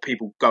me, that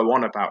people go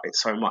on about it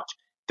so much.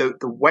 The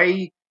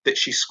way that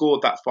she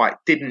scored that fight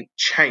didn't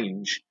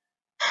change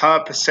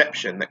her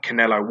perception that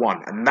Canelo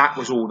won, and that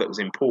was all that was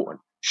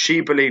important. She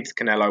believed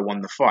Canelo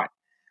won the fight.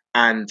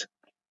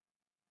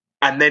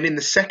 And then in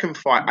the second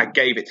fight, I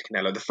gave it to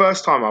Canelo. The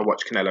first time I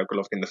watched Canelo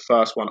Golovkin, the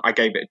first one, I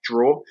gave it a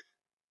draw.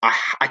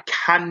 I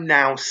can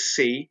now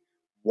see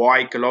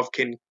why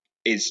Golovkin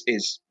is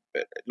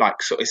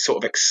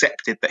sort of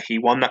accepted that he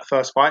won that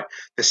first fight.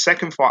 The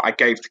second fight I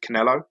gave to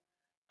Canelo.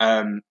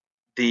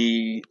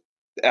 The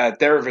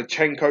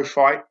Derevchenko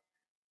fight,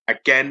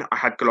 again, I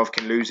had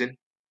Golovkin losing.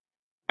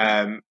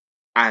 And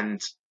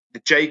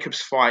the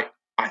Jacobs fight,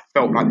 I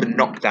felt like the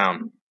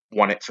knockdown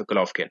won it for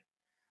Golovkin.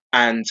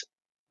 And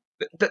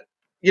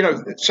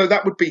so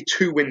that would be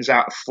 2 wins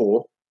out of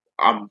 4.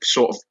 I'm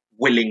sort of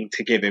willing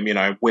to give him,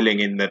 willing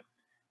in the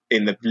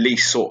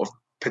least sort of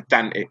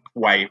pedantic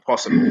way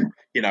possible.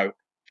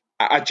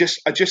 I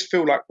just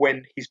feel like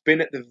when he's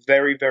been at the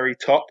very, very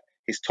top,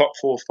 his top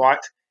 4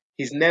 fights,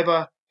 he's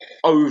never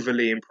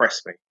overly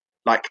impressed me.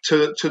 Like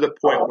to the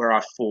point where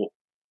I thought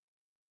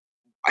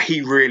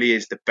he really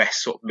is the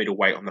best sort of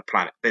middleweight on the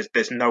planet.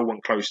 There's no one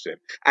close to him.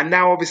 And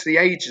now obviously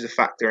age is a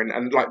factor,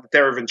 and like the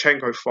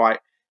Derevchenko fight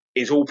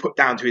is all put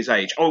down to his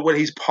age. Oh well,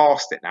 he's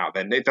past it now.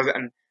 Then it doesn't,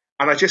 and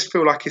I just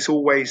feel like it's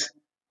always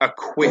a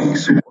quick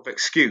sort of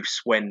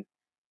excuse when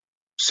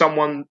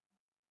someone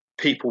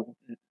people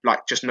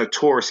like just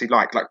notoriously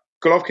like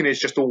Golovkin has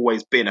just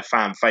always been a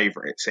fan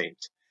favorite, it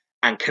seems,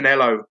 and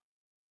Canelo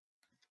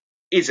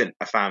isn't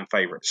a fan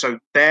favorite. So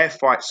their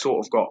fight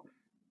sort of got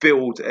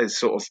billed as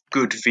sort of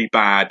good v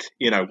bad.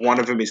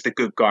 One of them is the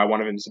good guy, one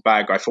of them is the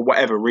bad guy for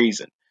whatever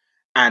reason.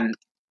 And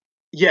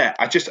yeah,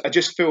 I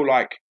just feel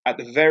like at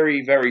the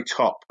very, very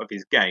top of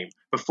his game,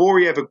 before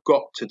he ever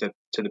got to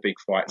the big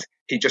fights,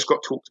 he just got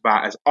talked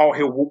about as, oh,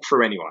 he'll walk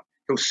through anyone,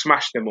 he'll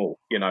smash them all.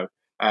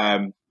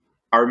 I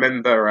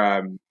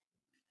remember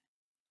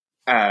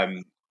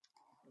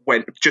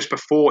when just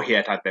before he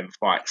had them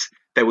fights,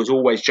 there was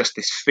always just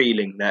this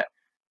feeling that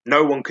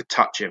no one could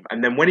touch him.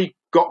 And then when he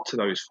got to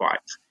those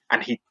fights,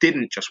 and he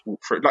didn't just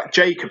walk through, like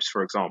Jacobs,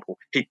 for example,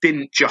 he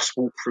didn't just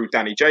walk through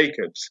Danny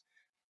Jacobs,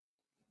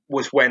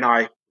 was when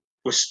I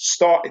was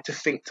started to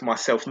think to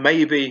myself,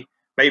 maybe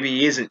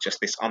he isn't just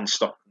this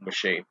unstoppable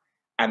machine.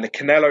 And the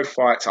Canelo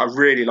fights, I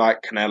really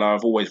like Canelo.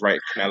 I've always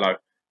rated Canelo.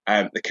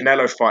 The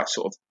Canelo fight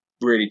sort of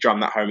really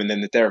drummed that home, and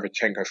then the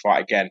Derevchenko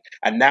fight again.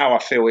 And now I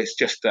feel it's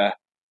just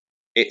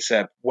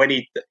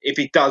if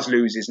he does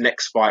lose his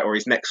next fight or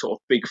his next sort of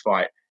big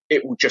fight,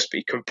 it will just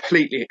be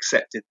completely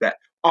accepted that,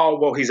 oh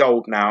well, he's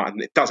old now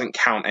and it doesn't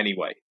count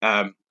anyway.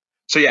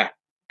 So yeah.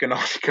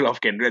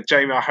 Golovkin.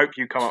 Jamie, I hope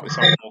you come up with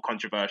something more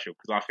controversial,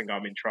 because I think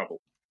I'm in trouble.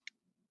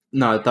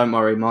 No, don't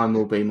worry. Mine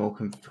will be more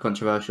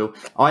controversial.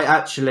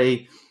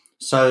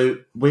 So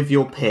with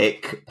your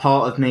pick,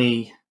 part of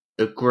me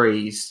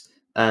agrees.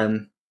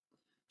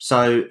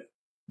 So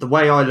the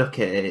way I look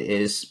at it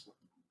is,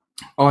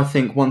 I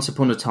think once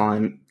upon a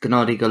time,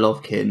 Gennady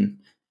Golovkin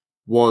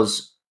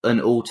was an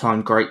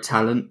all-time great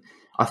talent.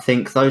 I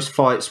think those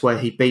fights where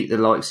he beat the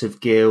likes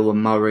of Gill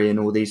and Murray and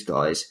all these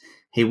guys,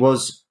 he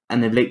was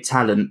an elite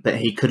talent, but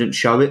he couldn't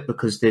show it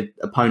because the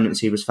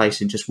opponents he was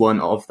facing just weren't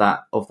of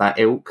that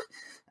ilk.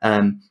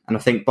 And I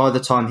think by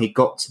the time he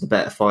got to the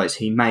better fights,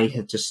 he may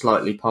have just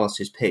slightly passed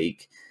his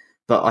peak.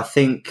 But I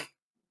think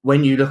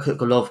when you look at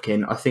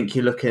Golovkin, I think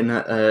you're looking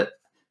at a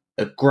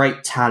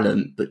great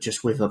talent, but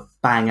just with a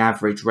bang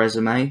average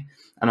resume.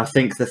 And I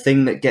think the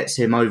thing that gets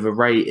him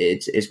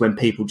overrated is when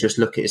people just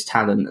look at his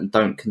talent and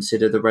don't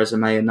consider the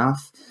resume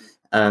enough.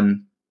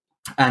 And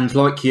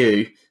like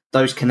you,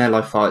 those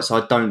Canelo fights,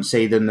 I don't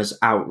see them as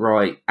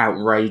outright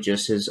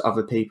outrageous as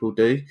other people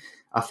do.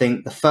 I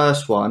think the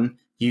first one,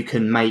 I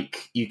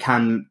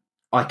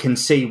can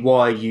see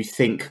why you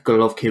think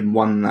Golovkin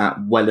won that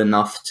well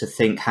enough to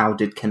think, how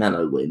did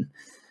Canelo win?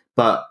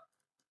 But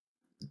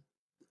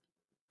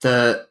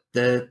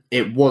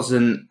it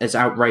wasn't as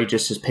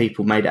outrageous as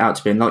people made it out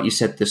to be. And like you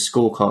said, the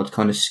scorecard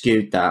kind of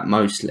skewed that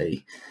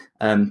mostly.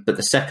 But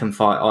the second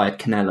fight, I had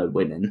Canelo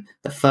winning.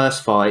 The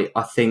first fight,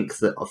 I think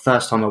that the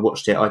first time I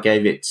watched it, I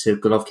gave it to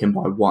Golovkin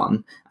by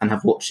 1 and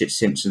have watched it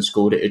since and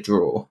scored it a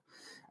draw.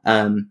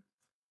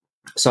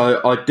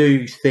 So I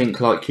do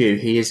think, like you,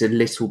 he is a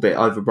little bit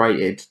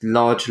overrated,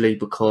 largely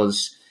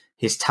because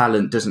his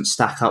talent doesn't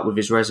stack up with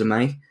his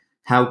resume.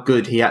 How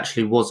good he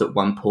actually was at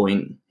one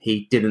point,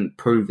 he didn't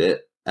prove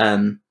it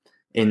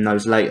in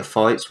those later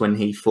fights when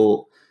he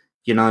fought,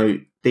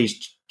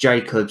 these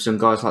Jacobs and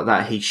guys like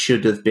that. He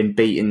should have been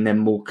beating them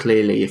more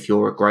clearly if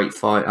you're a great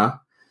fighter.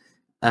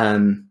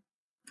 And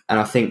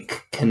I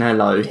think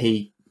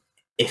Canelo,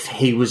 if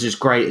he was as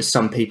great as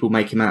some people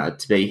make him out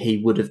to be, he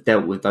would have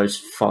dealt with those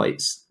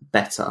fights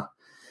better.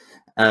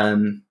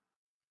 Usman,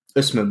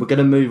 we're going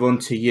to move on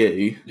to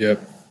you.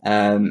 Yep.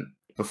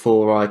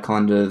 Before I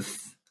kind of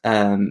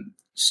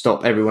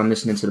stop everyone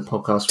listening to the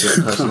podcast with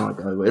the person I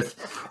go with.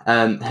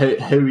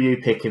 Who are you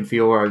picking for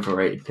your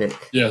overrated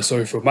pick? Yeah,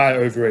 so for my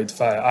overrated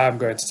fight, I am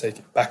going to take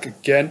it back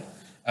again.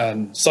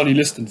 And Sonny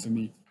Liston for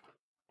me.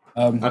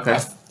 Okay.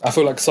 I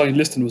feel like Sonny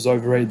Liston was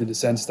overrated in the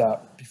sense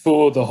that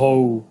before the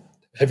whole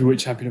heavyweight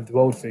champion of the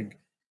world thing,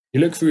 you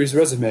look through his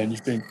resume and you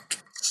think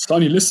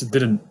Sonny Liston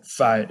didn't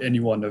fight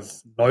anyone of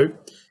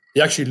note.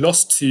 He actually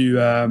lost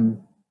to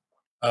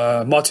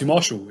Marty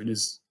Marshall in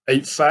his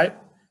 8th fight.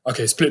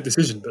 Okay, split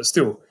decision, but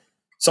still,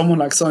 someone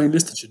like Sonny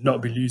Liston should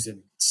not be losing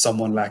to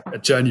someone like a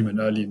journeyman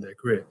early in their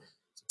career.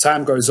 So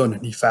time goes on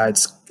and he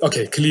fights.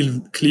 Okay,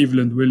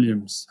 Cleveland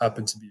Williams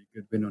happened to be a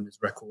good win on his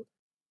record.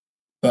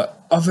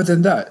 But other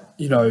than that,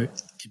 he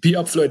beat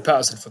up Floyd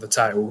Patterson for the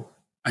title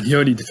and he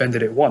only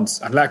defended it once.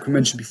 And like we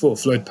mentioned before,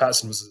 Floyd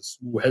Patterson was a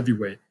small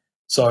heavyweight.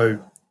 So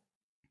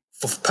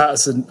for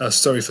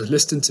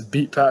Liston to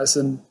beat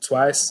Patterson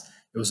twice,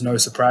 it was no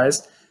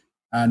surprise.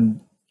 And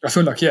I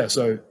feel like,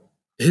 so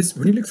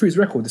when you look through his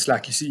record, it's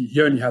like you see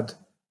he only had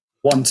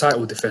one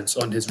title defense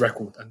on his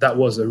record, and that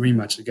was a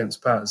rematch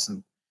against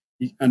Patterson.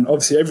 And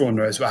obviously everyone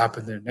knows what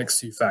happened in the next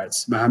 2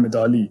 fights, Muhammad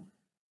Ali.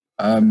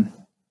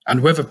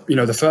 And whether,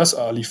 the first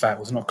Ali fight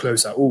was not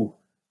close at all.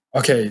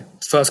 Okay,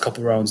 first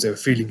couple of rounds, they were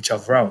feeling each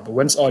other out. But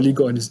once Ali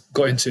got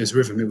into his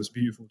rhythm, it was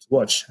beautiful to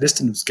watch.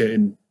 Liston was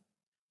getting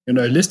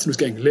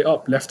lit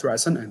up left, right,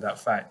 centre in that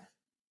fight.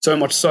 So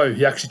much so,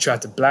 he actually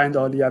tried to blind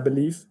Ali, I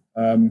believe.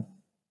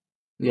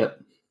 Yep.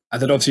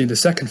 And then obviously in the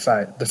second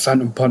fight, the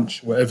Phantom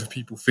Punch, whatever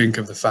people think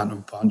of the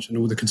Phantom Punch and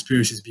all the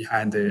conspiracies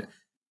behind it,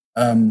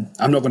 I'm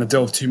not going to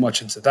delve too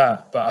much into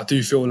that. But I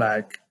do feel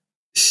like,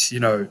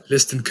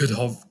 Liston could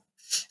have,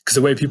 because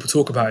the way people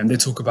talk about him, they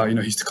talk about, he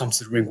used to come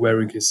to the ring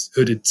wearing his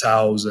hooded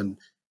towels and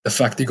the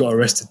fact he got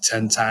arrested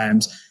 10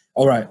 times.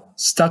 All right,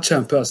 stature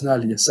and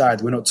personality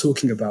aside, we're not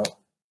talking about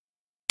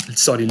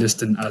Sonny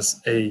Liston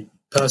as a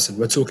person.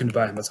 We're talking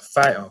about him as a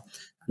fighter.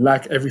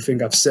 Like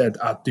everything I've said,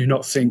 I do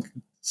not think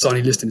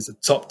Sonny Liston is the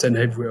top 10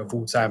 heavyweight of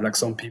all time, like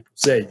some people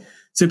say,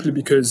 simply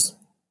because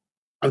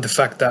of the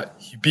fact that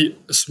he beat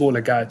a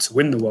smaller guy to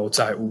win the world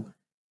title,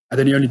 and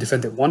then he only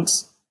defended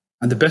once.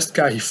 And the best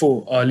guy he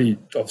fought, Ali,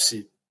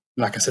 obviously,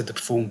 like I said, the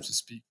performances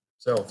speak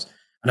for themselves.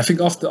 And I think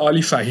after the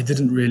Ali fight, he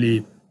didn't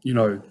really,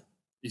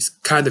 he's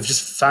kind of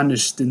just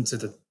vanished into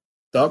the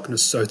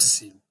darkness, so to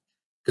speak.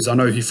 Because I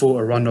know he fought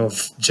a run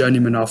of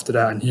journeyman after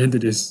that, and he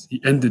ended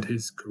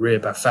his career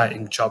by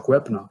fighting Chuck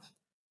Wepner.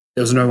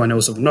 There was no one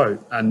else of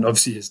note, and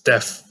obviously his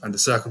death and the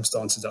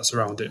circumstances that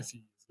surround it a few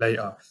years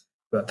later.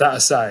 But that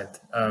aside,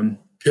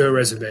 pure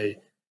resume,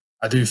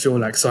 I do feel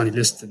like Sonny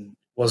Liston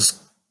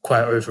was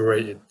quite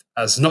overrated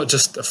as not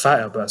just a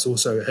fighter, but as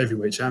also a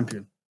heavyweight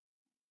champion.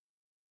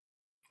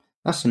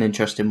 That's an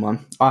interesting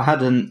one.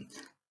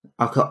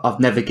 I've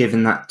never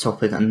given that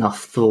topic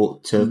enough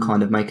thought to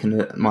kind of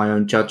making my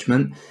own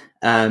judgment.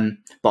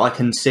 But I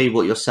can see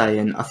what you're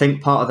saying. I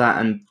think part of that,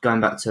 and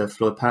going back to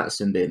Floyd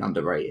Patterson being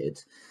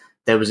underrated,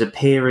 there was a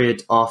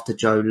period after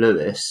Joe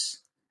Louis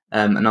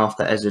and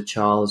after Ezra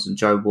Charles and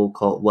Joe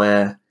Walcott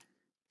where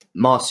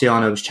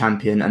Marciano was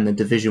champion and the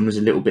division was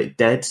a little bit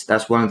dead.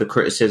 That's one of the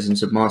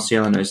criticisms of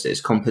Marciano, is that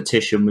his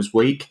competition was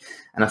weak.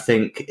 And I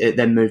think it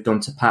then moved on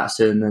to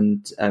Patterson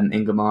and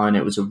Ingemar, and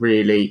it was a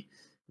really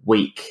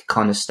weak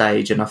kind of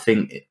stage. And I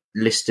think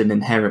Liston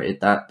inherited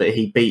that, but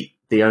he beat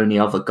the only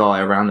other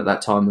guy around at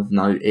that time of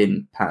note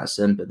in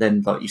Patterson. But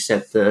then, like you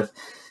said,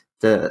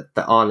 the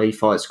Ali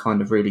fights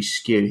kind of really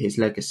skew his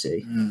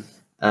legacy.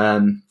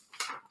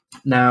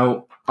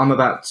 Now, I'm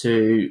about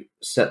to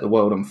set the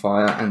world on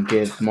fire and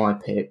give my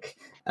pick.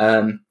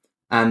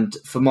 And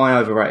for my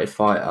overrated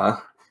fighter,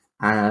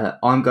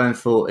 I'm going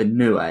for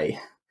Inoue.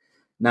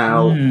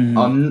 Now,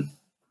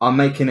 I'm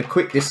making a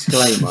quick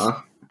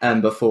disclaimer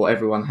before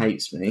everyone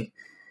hates me.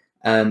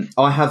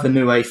 I have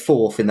Inoue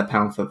 4th in the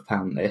pound for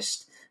pound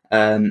list.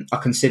 I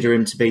consider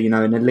him to be, an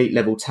elite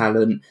level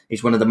talent.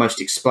 He's one of the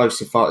most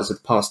explosive fighters of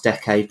the past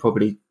decade,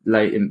 probably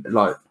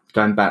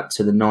going back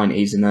to the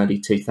 90s and early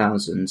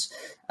 2000s.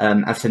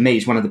 And for me,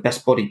 he's one of the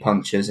best body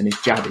punchers, and his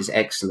jab is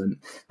excellent.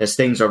 There's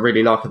things I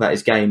really like about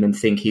his game and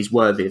think he's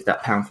worthy of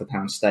that pound for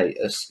pound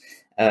status.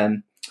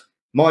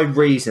 My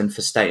reason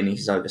for stating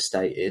he's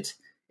overstated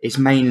is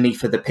mainly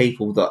for the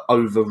people that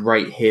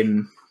overrate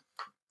him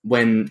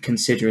when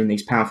considering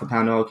these pound for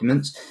pound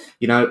arguments.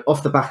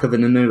 Off the back of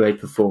an Inoue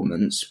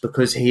performance,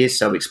 because he is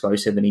so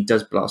explosive and he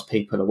does blast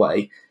people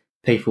away,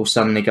 people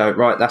suddenly go,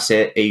 right, that's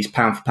it, he's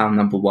pound for pound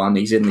number one,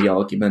 he's in the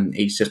argument,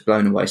 he's just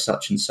blown away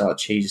such and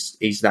such,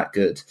 he's that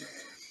good.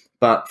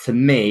 But for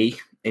me,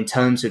 in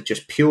terms of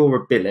just pure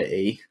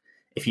ability,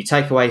 if you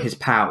take away his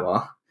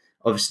power,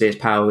 obviously his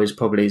power is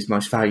probably his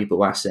most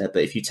valuable asset,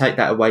 but if you take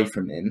that away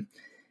from him,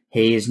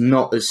 he is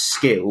not as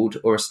skilled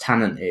or as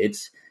talented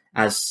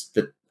as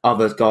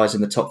other guys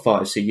in the top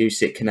 5, so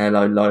Usyk,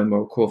 Canelo, Loma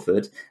or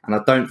Crawford, and I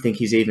don't think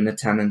he's even a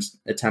talent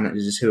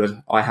as who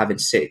I have in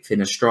 6th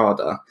in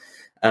Estrada.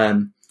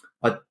 I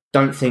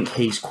don't think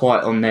he's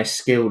quite on their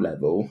skill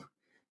level.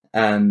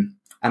 And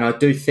I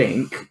do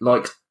think,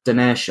 like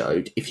Donaire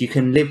showed, if you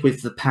can live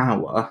with the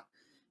power,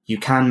 you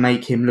can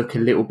make him look a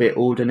little bit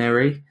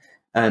ordinary.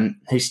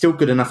 He's still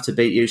good enough to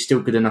beat you,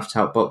 still good enough to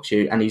outbox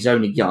you, and he's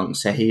only young,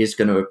 so he is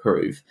going to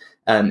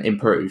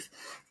improve.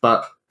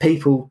 But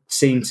people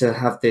seem to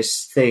have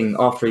this thing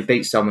after he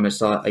beats someone.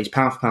 It's like he's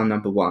pound for pound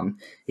number 1.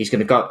 He's going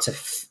to go up to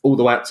all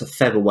the way up to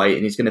featherweight,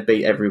 and he's going to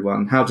beat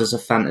everyone. How does a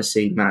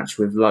fantasy match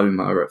with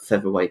Loma at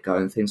featherweight go,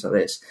 and things like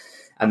this?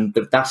 And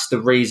that's the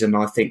reason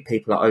I think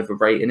people are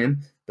overrating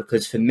him.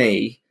 Because for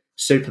me,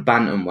 super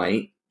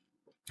bantamweight,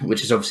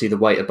 which is obviously the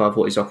weight above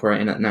what he's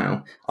operating at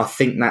now, I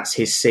think that's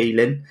his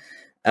ceiling.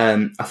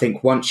 I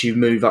think once you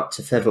move up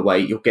to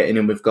featherweight, you're getting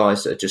in with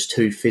guys that are just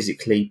too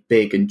physically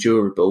big and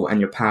durable, and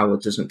your power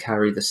doesn't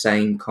carry the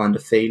same kind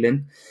of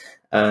feeling.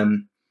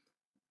 And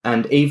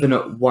even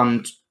at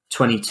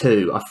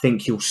 122, I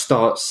think you'll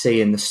start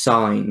seeing the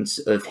signs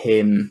of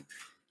him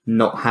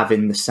not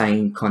having the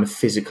same kind of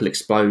physical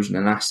explosion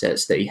and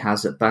assets that he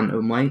has at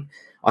bantamweight.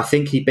 I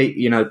think he beat,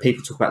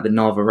 people talk about the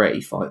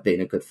Navarrete fight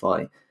being a good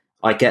fight.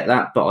 I get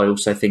that, but I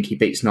also think he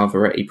beats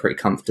Navarrete pretty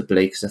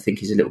comfortably because I think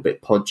he's a little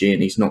bit podgy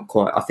and he's not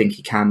quite. I think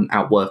he can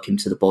outwork him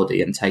to the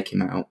body and take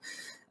him out.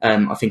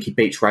 I think he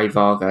beats Ray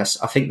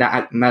Vargas. I think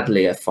that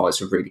Madlia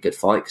fight's a really good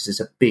fight because it's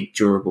a big,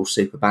 durable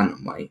super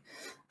bantamweight.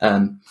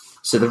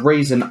 So the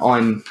reason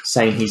I'm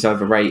saying he's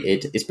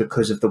overrated is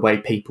because of the way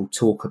people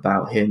talk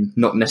about him,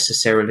 not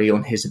necessarily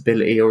on his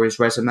ability or his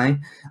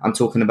resume. I'm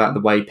talking about the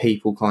way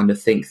people kind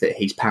of think that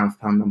he's pound for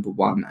pound number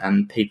 1,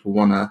 and people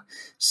want to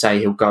say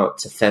he'll go up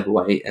to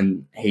featherweight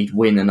and he'd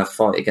win in a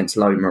fight against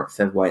Loma at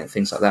featherweight and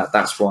things like that.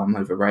 That's why I'm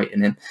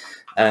overrating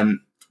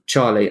him.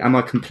 Charlie, am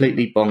I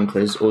completely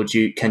bonkers, or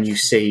can you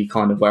see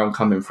kind of where I'm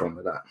coming from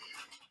with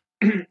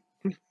that?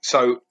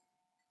 So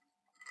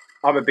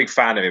I'm a big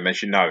fan of him,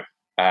 as you know.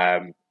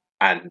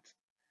 And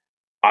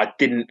I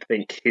didn't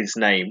think his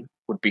name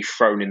would be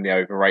thrown in the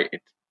overrated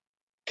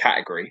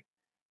category.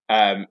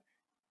 I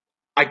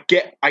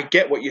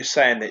get what you're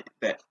saying,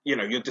 that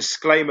your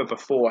disclaimer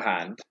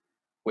beforehand,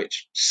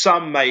 which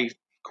some may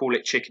call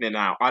it chickening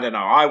out. I don't know.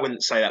 I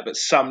wouldn't say that, but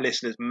some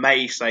listeners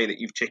may say that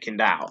you've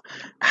chickened out.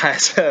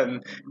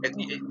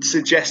 It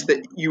suggests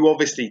that you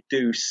obviously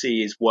do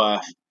see his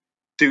worth,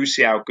 do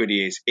see how good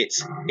he is.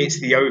 It's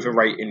the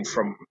overrating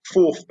from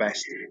 4th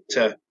best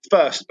to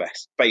 1st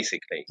best,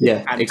 basically.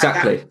 Yeah,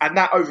 exactly. And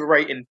that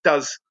overrating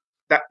does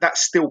that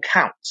still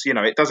counts.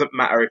 It doesn't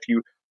matter if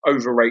you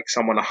overrate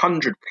someone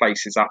 100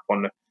 places up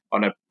on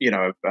a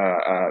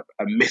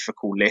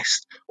mythical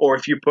list, or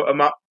if you put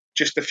them up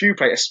just a few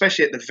places,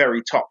 especially at the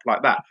very top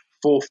like that.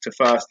 4th to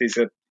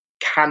 1st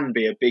can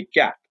be a big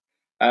gap.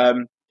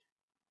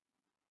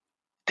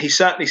 He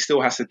certainly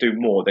still has to do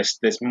more.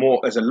 There's more.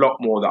 There's a lot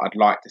more that I'd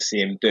like to see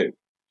him do.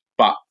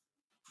 But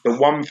the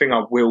one thing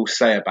I will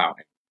say about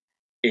him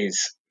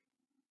is,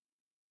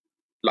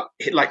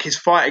 like his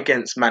fight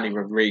against Manny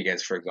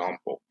Rodriguez, for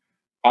example.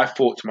 I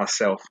thought to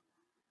myself,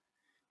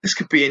 this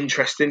could be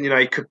interesting.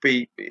 He could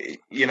be.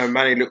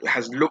 Manny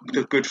has looked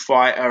a good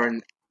fighter,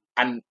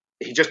 and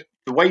he just,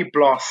 the way he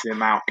blasted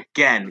him out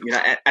again.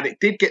 And it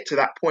did get to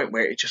that point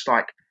where it's just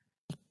like,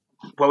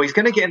 well, he's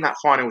going to get in that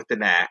final with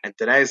Donaire, and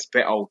Donaire's a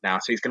bit old now,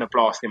 so he's going to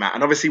blast him out.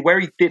 And obviously where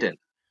he didn't,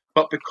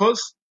 but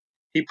because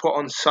he put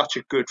on such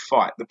a good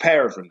fight, the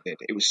pair of them did,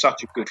 it was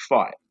such a good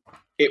fight.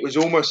 It was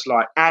almost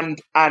like, and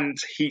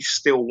he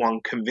still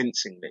won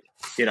convincingly.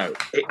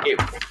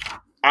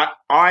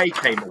 I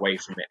came away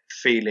from it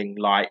feeling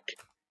like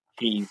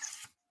he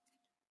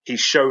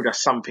showed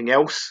us something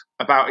else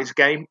about his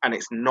game, and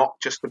it's not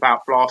just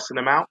about blasting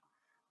them out.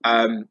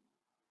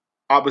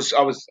 I was,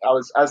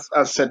 as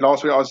I said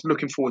last week, I was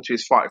looking forward to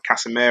his fight with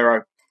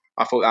Casemiro.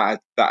 I thought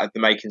that had the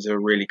makings of a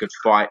really good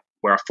fight,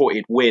 where I thought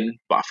he'd win,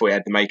 but I thought he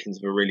had the makings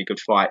of a really good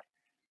fight.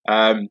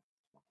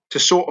 To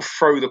sort of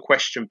throw the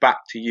question back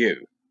to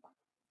you,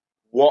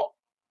 what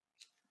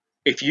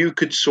if you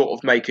could sort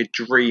of make a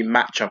dream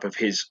matchup of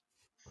his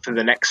for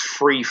the next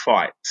 3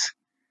 fights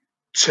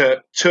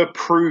to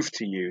prove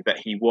to you that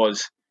he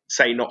was,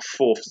 say, not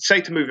 4th,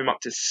 say to move him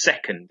up to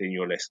 2nd in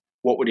your list,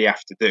 what would he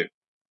have to do?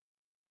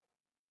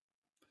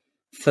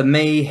 For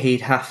me, he'd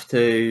have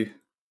to...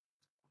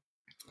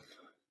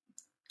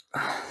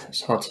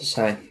 It's hard to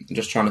say. I'm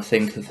just trying to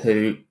think of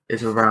who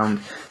is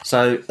around.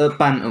 So, at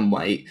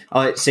bantamweight,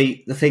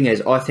 the thing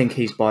is, I think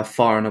he's by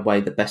far and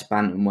away the best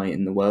bantamweight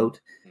in the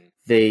world.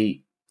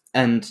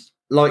 And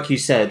like you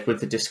said, with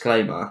the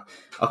disclaimer,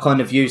 I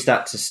kind of use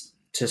that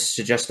to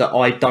suggest that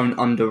I don't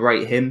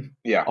underrate him.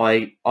 Yeah.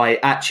 I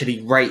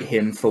actually rate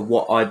him for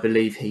what I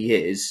believe he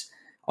is.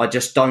 I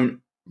just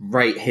don't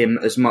rate him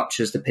as much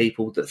as the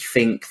people that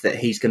think that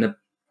he's going to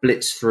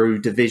blitz through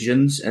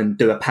divisions and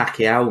do a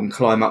Pacquiao and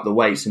climb up the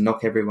weights and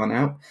knock everyone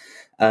out.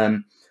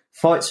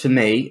 Fights for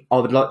me, I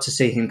would like to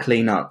see him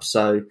clean up.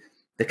 So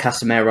the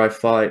Casemiro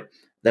fight,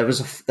 there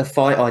was the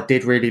fight I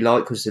did really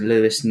like was the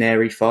Lewis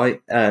Neri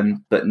fight,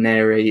 but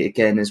Neri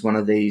again is one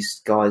of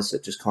these guys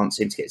that just can't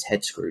seem to get his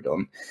head screwed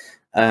on.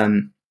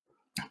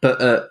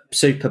 But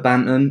Super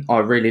Bantam, I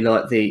really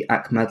like the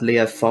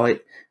Akhmadliev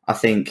fight. I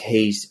think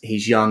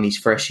he's young, he's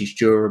fresh, he's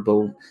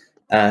durable,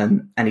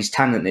 and he's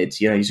talented.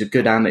 You know, he's a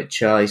good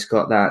amateur. He's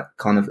got that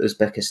kind of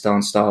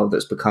Uzbekistan style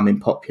that's becoming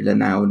popular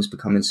now and is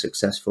becoming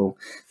successful.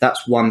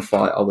 That's one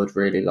fight I would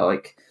really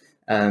like.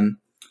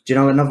 Do you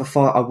know another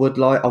fight I would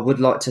like? I would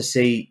like to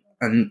see,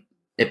 and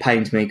it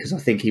pains me because I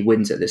think he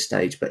wins at this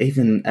stage, but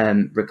even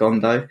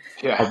Rigondo,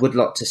 I would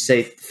like to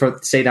see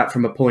that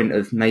from a point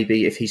of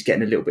maybe if he's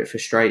getting a little bit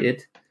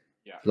frustrated.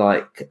 Yeah.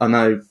 Like, I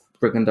know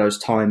Rigondo's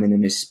timing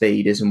and his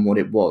speed isn't what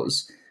it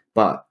was,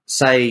 but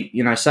say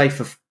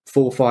for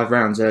 4 or 5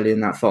 rounds early in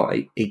that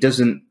fight, he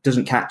doesn't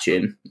catch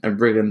him, and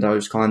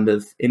Rigondo's kind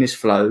of in his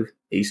flow,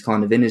 he's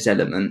kind of in his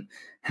element.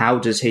 How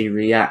does he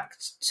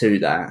react to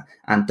that?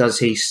 And does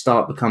he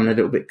start becoming a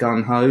little bit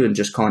gung-ho and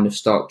just kind of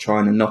start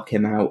trying to knock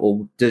him out?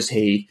 Or does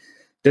he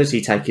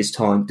take his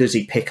time? Does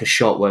he pick a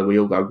shot where we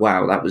all go,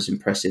 wow, that was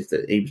impressive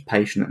that he was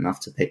patient enough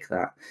to pick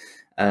that?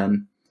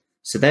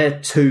 So they're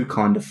 2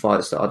 kind of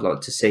fights that I'd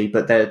like to see,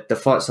 but the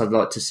fights I'd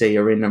like to see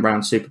are in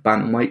around super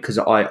bantamweight, because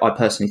I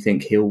personally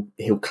think he'll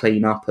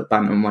clean up at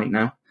bantamweight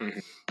now. Mm-hmm.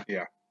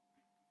 Yeah.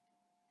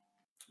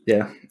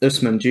 Yeah.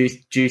 Usman, do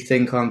you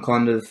think I'm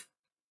kind of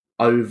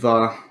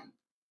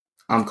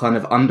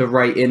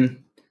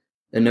underrating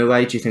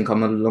Inoue? Do you think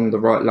I'm along the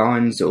right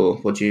lines, or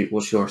what's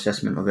your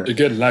assessment of it?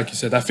 Again, like you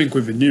said, I think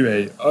with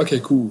Inoue,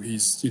 okay, cool.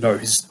 He's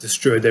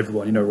destroyed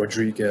everyone.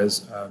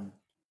 Rodriguez.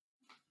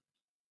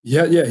 He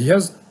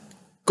has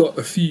got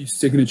a few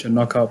signature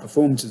knockout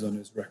performances on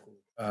his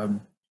record.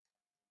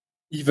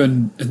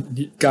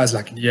 Even guys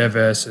like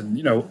Nieves and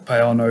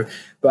Payano,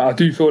 but I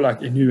do feel like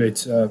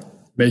Inoue to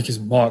make his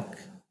mark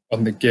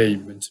on the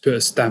game and to put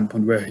a stamp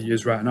on where he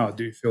is right now, I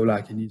do feel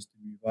like he needs to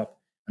move up.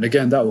 And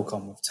again, that will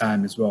come with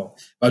time as well.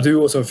 But I do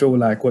also feel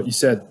like what you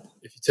said,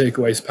 if you take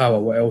away his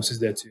power, what else is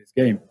there to his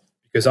game?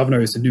 Because I've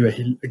noticed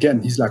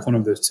Inoue, he's like one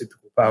of those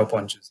typical power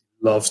punchers.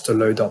 He loves to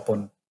load up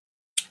on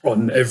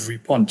every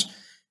punch.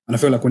 And I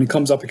feel like when he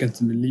comes up against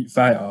an elite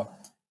fighter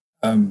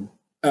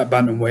at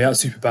bantamweight, at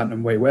super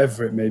bantamweight,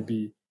 whatever it may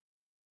be,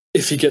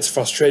 if he gets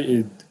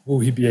frustrated, will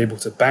he be able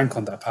to bank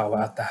on that power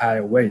at the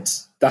higher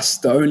weights? That's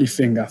the only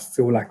thing I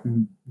feel like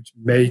could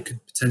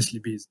potentially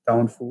be his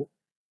downfall.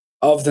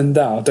 Other than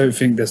that, I don't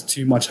think there's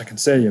too much I can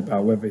say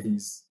about whether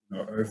he's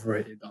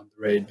overrated,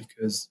 underrated,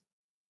 because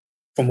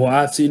from what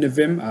I've seen of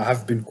him, I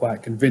have been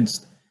quite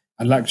convinced.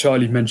 And like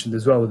Charlie mentioned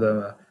as well,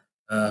 the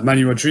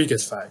Manny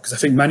Rodriguez fight, because I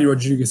think Manny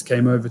Rodriguez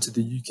came over to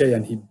the UK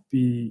and he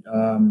beat...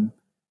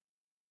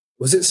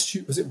 Was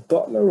it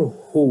Butler or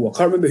Hall? I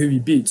can't remember who he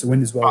beat to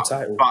win his world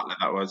title. Butler,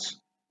 that was.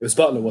 It was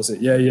Butler, was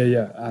it?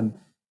 Yeah. And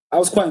I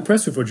was quite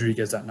impressed with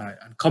Rodriguez that night.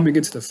 And coming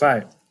into the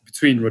fight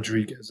between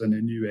Rodriguez and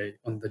Inoue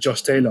on the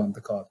Josh Taylor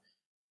undercard,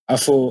 I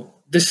thought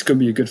this is going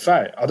to be a good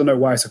fight. I don't know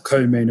why it's a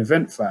co-main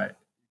event fight,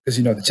 because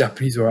the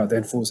Japanese were out there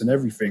enforcing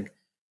everything.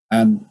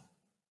 And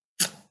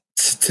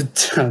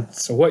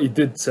so what he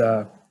did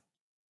to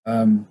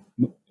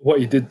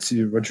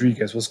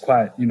Rodriguez was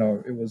quite,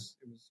 it was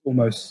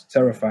almost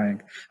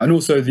terrifying. And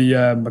also the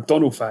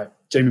McDonnell fight,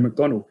 Jamie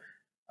McDonnell,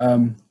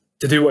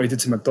 to do what he did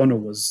to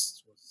McDonnell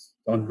was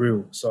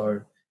unreal.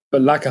 So,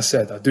 but like I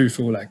said, I do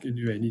feel like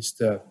Inoue needs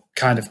to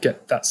kind of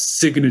get that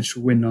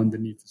signature win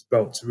underneath his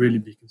belt to really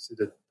be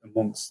considered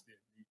amongst the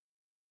elite.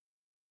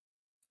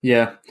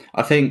 Yeah,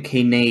 I think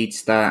he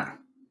needs that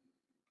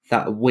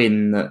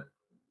win that.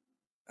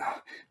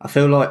 I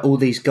feel like all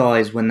these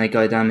guys, when they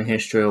go down in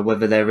history, or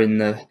whether they're in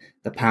the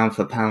pound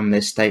for pound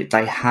list,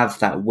 they have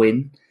that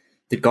win.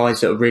 The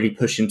guys that are really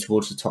pushing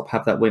towards the top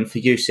have that win. For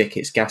Usyk,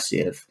 it's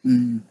Gassiev.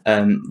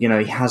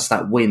 He has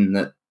that win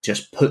that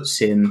just puts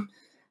him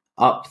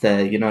up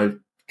there.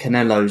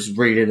 Canelo's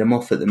reeling them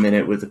off at the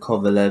minute with the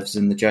Kovalevs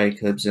and the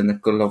Jacobs and the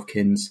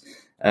Golovkins.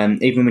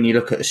 Even when you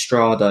look at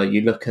Estrada,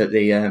 you look at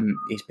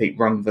he's beat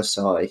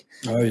Rungvisai.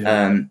 Oh,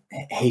 yeah.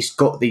 He's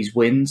got these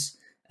wins.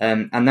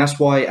 And that's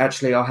why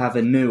actually I have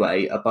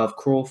Inoue above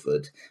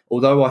Crawford.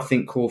 Although I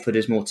think Crawford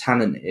is more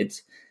talented,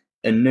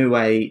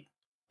 Inoue,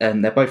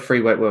 they're both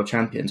freeweight world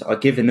champions. I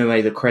give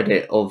Inoue the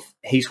credit of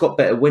he's got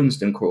better wins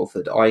than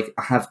Crawford. I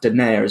have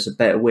Donaire as a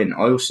better win.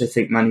 I also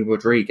think Manny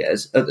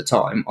Rodriguez, at the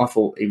time, I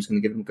thought he was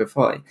going to give him a good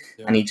fight.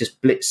 Yeah. And he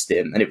just blitzed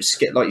him. And it was,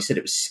 like you said,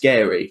 it was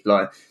scary.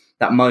 Like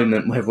that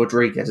moment where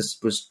Rodriguez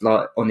was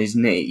like on his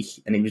knee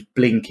and he was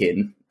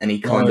blinking and he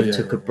kind of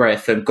took a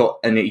breath and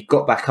he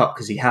got back up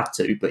because he had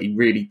to, but he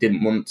really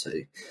didn't want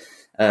to.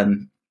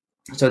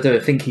 So I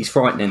think he's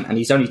frightening, and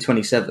he's only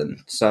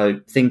 27. So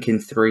think in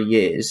 3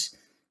 years,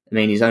 I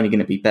mean, he's only going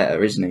to be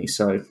better, isn't he?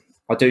 So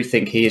I do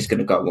think he is going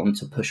to go on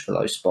to push for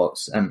those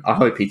spots, and I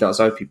hope he does.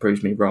 I hope he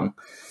proves me wrong.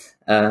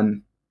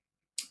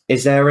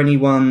 Is there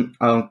anyone,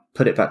 I'll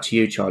put it back to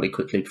you, Charlie,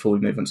 quickly before we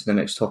move on to the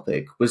next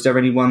topic. Was there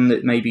anyone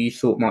that maybe you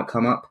thought might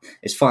come up?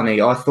 It's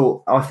funny, I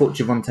thought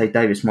Javonte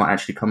Davis might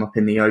actually come up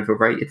in the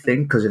overrated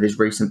thing because of his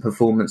recent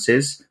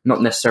performances.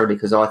 Not necessarily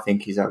because I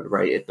think he's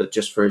overrated, but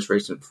just for his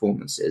recent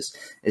performances.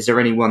 Is there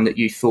anyone that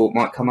you thought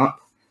might come up?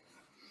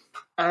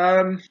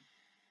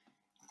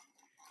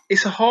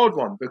 It's a hard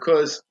one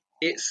because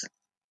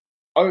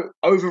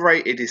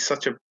overrated is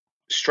such a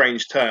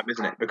strange term,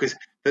 isn't it? Because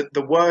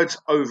the words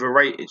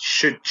overrated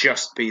should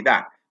just be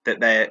that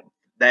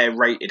they're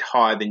rated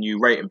higher than you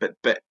rate them,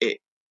 but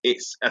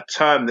it's a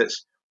term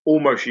that's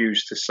almost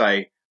used to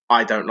say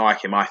I don't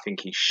like him, I think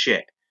he's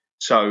shit.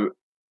 So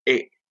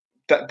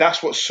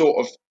that's what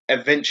sort of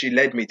eventually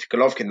led me to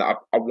Golovkin, that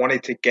I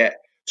wanted to get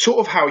sort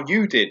of how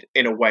you did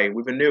in a way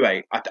with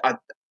Inoue.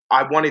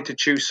 I wanted to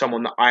choose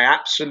someone that I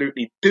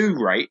absolutely do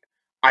rate.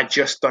 I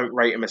just don't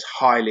rate him as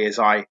highly as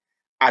I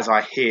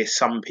hear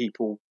some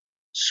people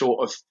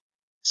sort of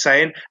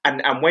saying.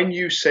 And when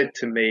you said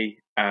to me,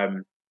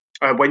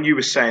 when you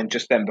were saying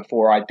just then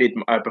before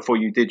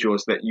you did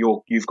yours, that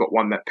you've got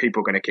one that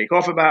people are going to kick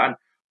off about, and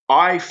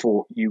I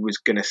thought you was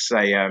going to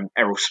say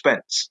Errol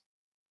Spence.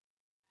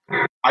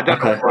 I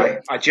don't know why.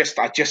 I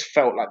just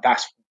felt like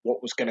that's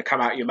what was going to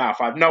come out of your mouth.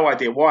 I have no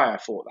idea why I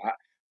thought that,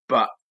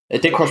 but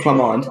it did cross my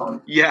mind.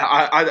 Yeah,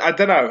 I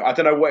don't know. I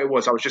don't know what it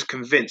was. I was just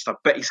convinced. I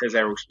bet he says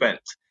Errol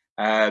Spence.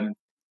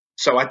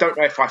 So I don't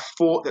know if I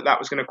thought that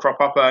was going to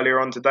crop up earlier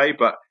on today,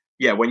 but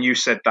yeah, when you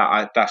said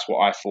that, that's what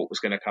I thought was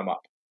going to come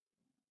up.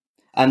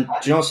 And do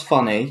you know what's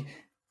funny?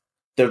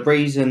 The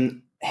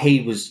reason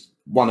he was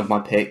one of my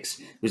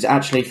picks was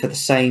actually for the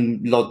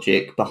same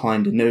logic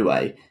behind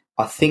Inoue.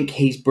 I think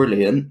he's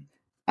brilliant,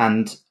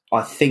 and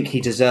I think he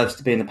deserves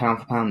to be in the pound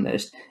for pound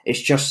list.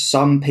 It's just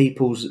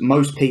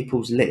most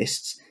people's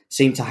lists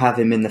seem to have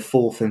him in the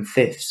 4th and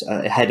 5th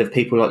ahead of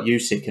people like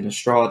Usyk and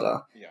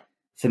Estrada. Yeah.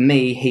 For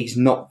me, he's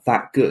not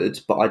that good,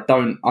 but I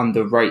don't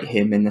underrate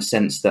him in the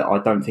sense that I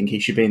don't think he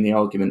should be in the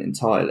argument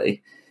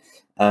entirely.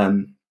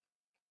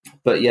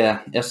 But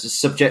yeah, it's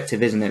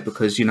subjective, isn't it?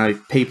 Because,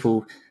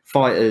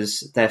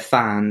 fighters, their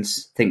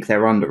fans think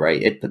they're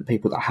underrated, but the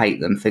people that hate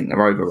them think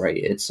they're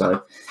overrated.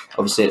 So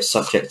obviously it's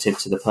subjective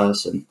to the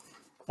person.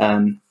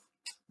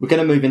 We're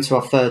going to move into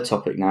our third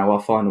topic now,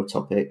 our final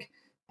topic,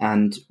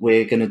 and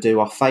we're going to do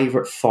our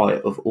favourite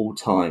fight of all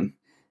time.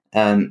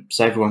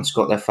 So everyone's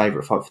got their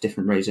favourite fight for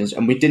different reasons.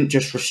 And we didn't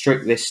just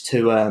restrict this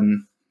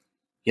to,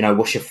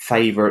 what's your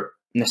favourite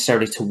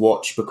necessarily to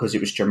watch because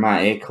it was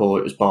dramatic or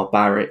it was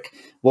barbaric.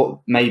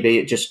 What maybe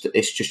it's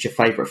just your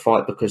favourite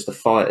fight because the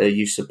fighter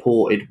you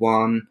supported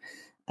won.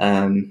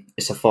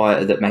 It's a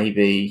fighter that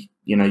maybe,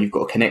 you've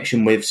got a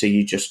connection with, so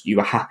you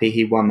were happy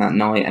he won that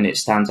night and it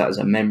stands out as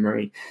a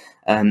memory.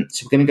 So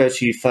we're going to go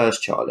to you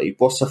first, Charlie.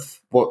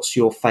 What's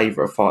your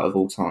favourite fight of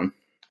all time?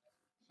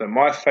 So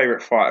my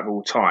favourite fight of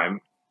all time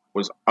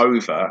was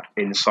over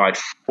inside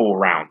 4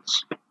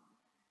 rounds.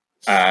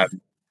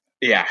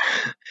 Yeah,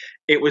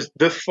 it was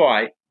the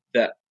fight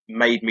that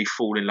made me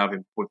fall in love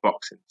with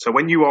boxing. So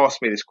when you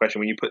asked me this question,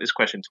 when you put this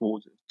question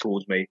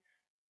towards me,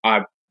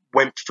 I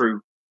went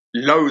through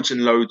loads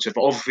and loads of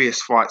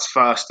obvious fights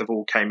first of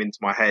all came into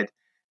my head.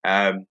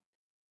 And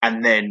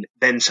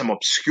then some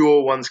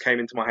obscure ones came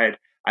into my head.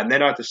 And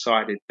then I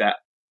decided that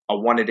I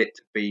wanted it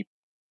to be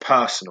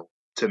personal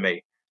to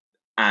me.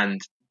 And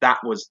that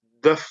was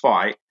the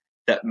fight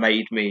that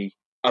made me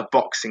a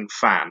boxing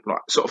fan, like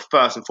sort of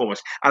first and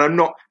foremost. And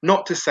I'm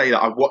not to say that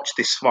I watched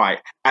this fight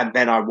and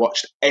then I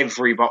watched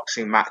every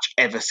boxing match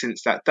ever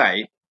since that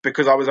day,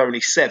 because I was only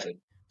 7.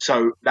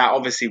 So that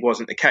obviously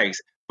wasn't the case.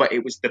 But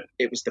it was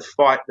the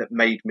fight that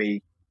made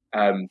me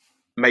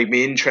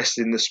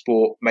interested in the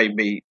sport, and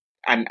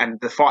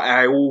the fight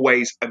I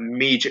always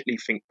immediately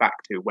think back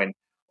to when,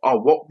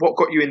 what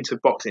got you into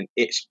boxing?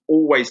 It's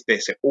always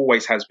this. It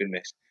always has been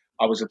this.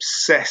 I was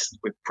obsessed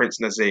with Prince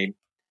Naseem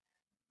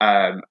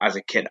as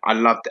a kid. I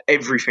loved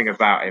everything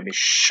about him.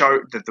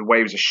 The way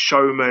he was a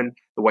showman,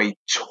 the way he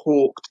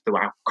talked,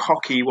 how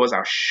cocky he was,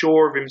 how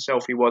sure of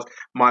himself he was.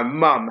 My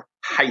mum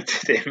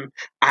hated him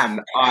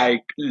and I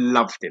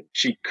loved him.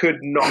 She could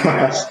not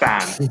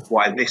understand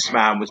why this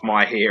man was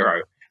my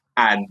hero.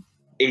 And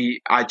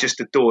I just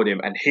adored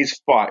him. And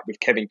his fight with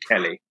Kevin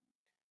Kelly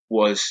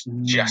was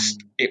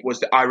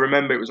I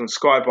remember it was on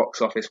Sky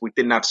Box Office. We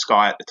didn't have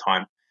Sky at the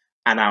time,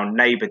 and our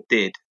neighbour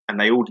did, and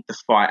they ordered the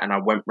fight, and I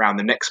went round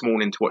the next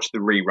morning to watch the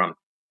rerun.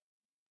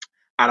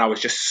 And I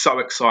was just so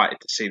excited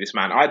to see this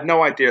man. I had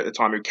no idea at the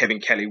time who Kevin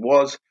Kelly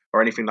was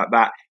or anything like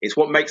that. It's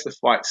what makes the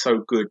fight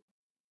so good,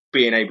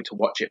 being able to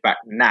watch it back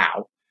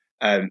now.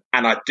 And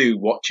I do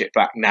watch it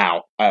back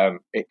now.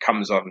 It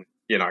comes on,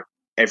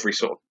 every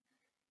sort of,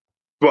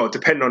 well,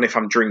 depending on if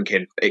I'm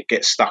drinking, it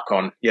gets stuck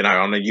on,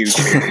 on a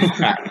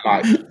YouTube at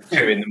like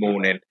 2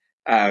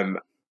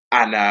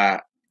 a.m.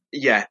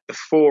 Yeah, the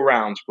 4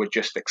 rounds were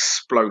just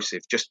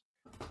explosive. Just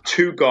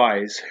 2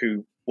 guys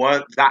who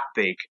weren't that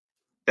big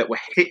that were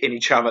hitting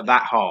each other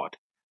that hard.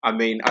 I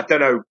mean, I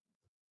don't know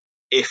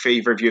if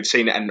either of you have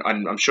seen it, and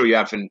I'm sure you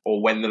haven't,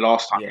 or when the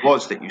last time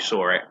was that you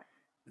saw it.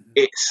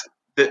 It's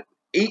that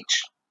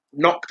each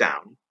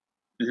knockdown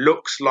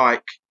looks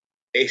like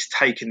it's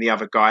taken the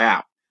other guy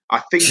out. I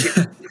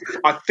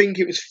think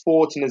it was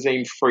 4 to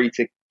Nazim, 3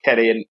 to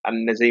Kelly,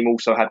 and Nazim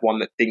also had one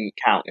that didn't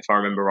count, if I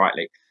remember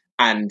rightly.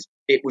 And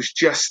it was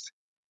just,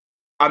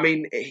 I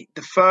mean,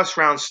 the first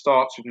round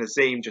starts with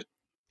Nazim just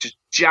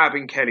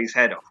jabbing Kelly's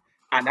head off,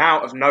 and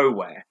out of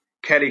nowhere,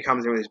 Kelly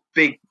comes in with this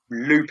big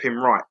looping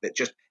right that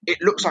just, it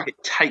looks like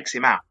it takes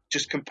him out.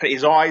 Just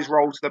his eyes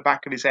roll to the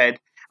back of his head,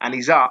 and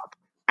he's up,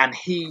 and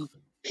he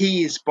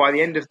is, by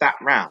the end of that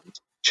round,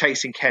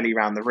 chasing Kelly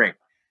around the ring.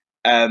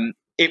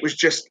 It was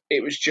just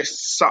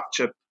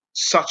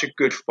such a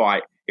good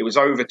fight. It was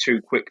over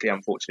too quickly,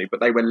 unfortunately, but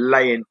they were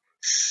laying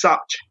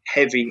such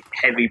heavy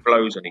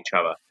blows on each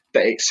other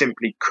that it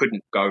simply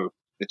couldn't go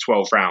the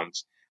 12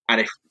 rounds.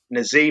 And if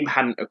Nazim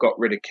hadn't have got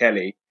rid of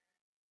Kelly,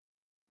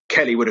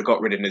 Kelly would have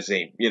got rid of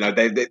Nazim. You know,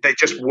 they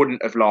just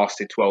wouldn't have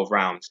lasted 12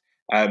 rounds.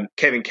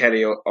 Kevin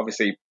Kelly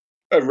obviously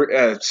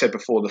said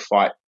before the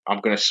fight,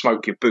 "I'm going to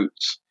smoke your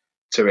boots,"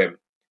 to him.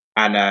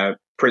 And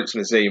Prince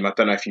Nazim, I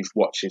don't know if you've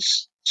watched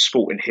his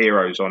Sporting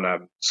Heroes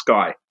on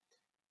Sky,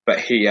 but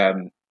he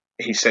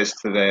says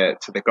to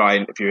the guy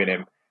interviewing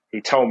him,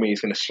 he told me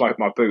he's going to smoke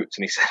my boots,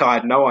 and he said, I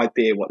had no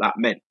idea what that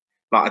meant.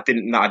 Like,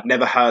 I'd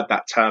never heard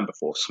that term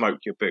before, smoke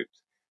your boots.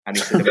 And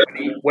he said,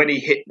 when he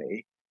hit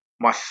me,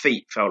 my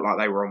feet felt like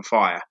they were on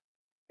fire.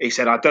 He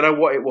said, I don't know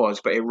what it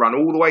was, but it ran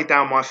all the way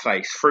down my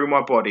face, through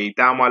my body,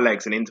 down my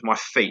legs, and into my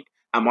feet,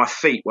 and my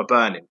feet were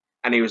burning.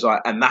 And he was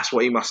like, and that's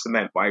what he must have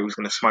meant by he was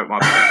going to smoke my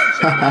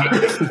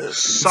boots. It was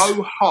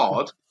so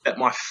hard that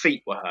my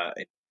feet were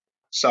hurting.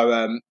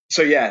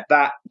 So yeah,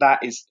 that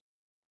is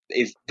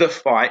the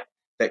fight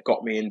that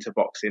got me into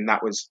boxing. I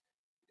was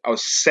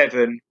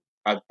 7,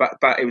 but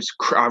it was,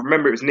 I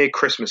remember it was near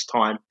Christmas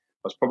time.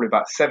 I was probably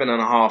about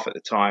 7.5 at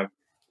the time,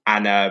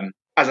 and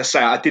as I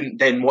say, I didn't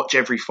then watch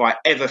every fight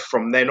ever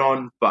from then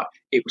on, but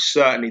it was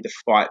certainly the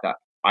fight that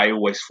I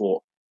always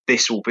thought,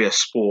 this will be a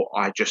sport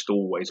I just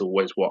always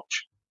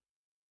watch.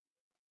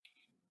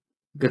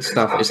 Good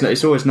stuff.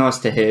 It's always nice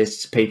to hear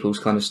people's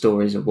kind of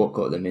stories of what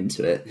got them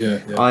into it.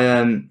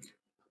 Yeah.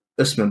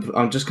 Usman,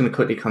 I'm just going to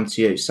quickly come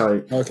to you.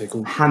 So, okay,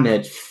 cool.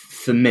 Hamed,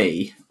 for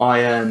me,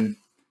 I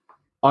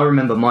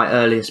remember my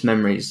earliest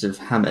memories of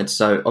Hamed.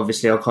 So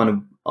obviously, I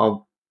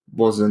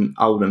wasn't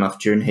old enough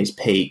during his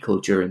peak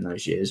or during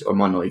those years, or I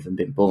might not even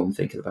been born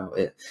thinking about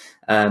it.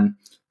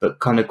 But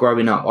kind of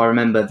growing up, I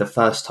remember the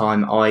first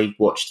time I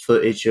watched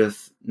footage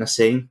of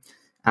Nassim,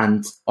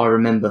 and I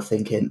remember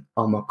thinking,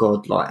 oh my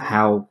God, like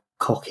how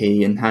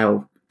cocky and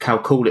how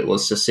cool it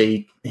was to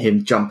see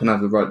him jumping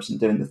over the ropes and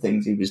doing the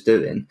things he was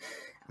doing.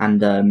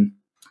 And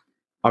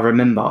I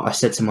remember I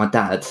said to my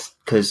dad,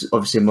 because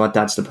obviously my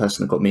dad's the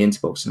person that got me into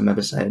boxing, I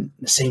remember saying,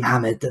 Nassim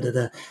Hamed, da da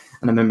da.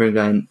 And I remember him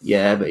going,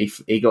 yeah, but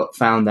he got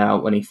found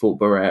out when he fought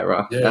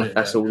Barrera.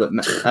 That's all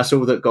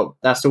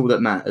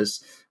that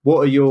matters. What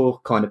are your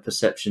kind of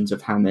perceptions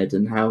of Hamed,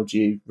 and how do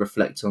you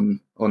reflect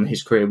on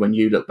his career when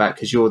you look back?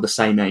 Because you're the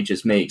same age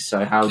as me,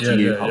 so how do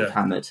you hold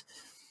Hamed?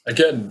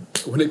 Again,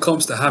 when it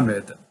comes to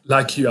Hamed,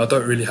 like you, I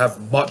don't really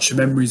have much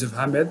memories of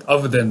Hamed,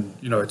 other than,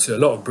 to a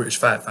lot of British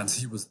fight fans,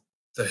 he was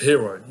the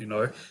hero,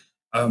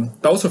 But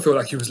I also feel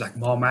like he was like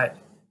Marmite,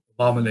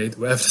 Marmalade,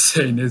 whatever the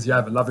saying is. You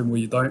either love him or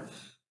you don't.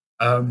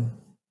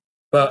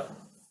 But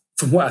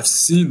from what I've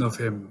seen of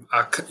him,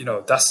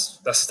 that's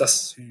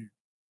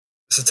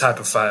the type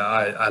of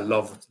fighter I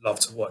love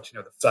to watch.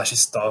 The flashy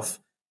stuff,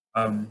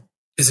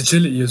 his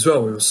agility as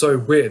well. It was so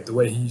weird the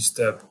way he used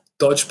to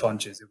dodge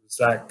punches. It was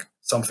like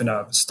something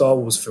out of a Star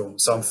Wars film,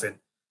 something.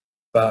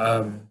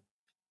 But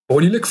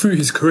when you look through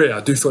his career,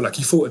 I do feel like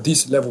he fought a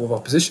decent level of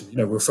opposition.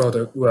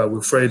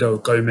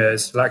 Wilfredo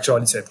Gomez, like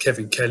Charlie said,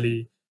 Kevin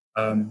Kelly.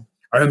 I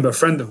remember a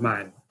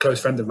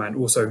close friend of mine,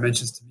 also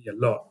mentions to me a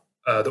lot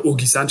the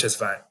Augie Sanchez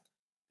fight,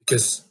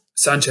 because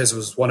Sanchez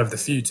was one of the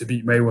few to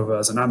beat Mayweather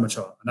as an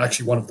amateur, and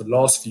actually one of the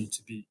last few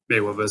to beat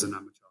Mayweather as an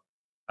amateur.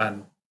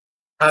 And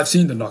I've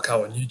seen the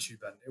knockout on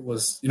YouTube, and it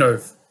was,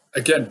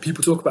 again,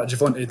 people talk about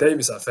Gervonta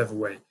Davis at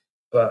featherweight,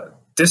 but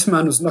this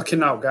man was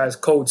knocking out guys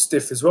cold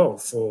stiff as well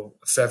for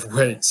a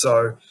featherweight.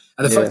 So,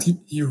 and the fact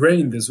he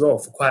reigned as well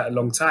for quite a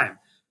long time.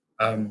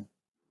 I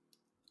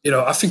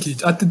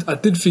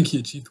did think he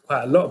achieved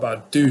quite a lot, but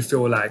I do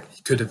feel like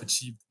he could have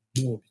achieved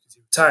more because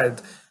he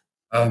retired.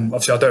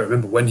 Obviously, I don't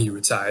remember when he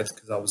retired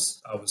because I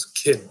was a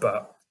kid,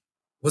 but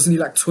wasn't he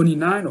like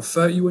 29 or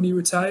 30 when he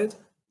retired?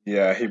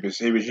 Yeah, he was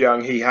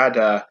young. He had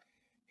a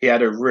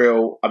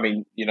real,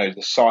 the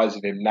size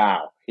of him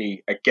now.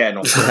 He, again,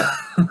 on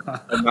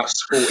that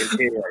Sporting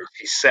Heroes,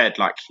 he said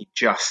like he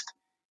just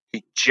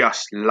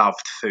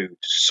loved food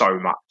so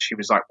much. He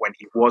was like, when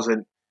he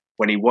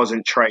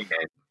wasn't training,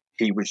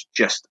 he was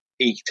just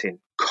eating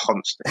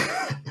constantly.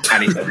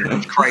 And he said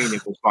his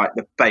training was like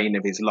the bane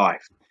of his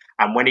life.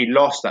 And when he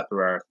lost that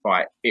Barrera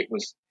fight,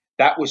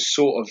 that was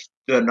sort of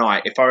the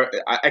night.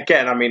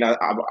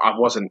 I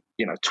wasn't,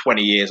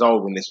 20 years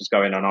old when this was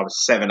going on. I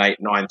was 7, 8,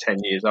 9, 10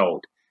 years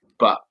old.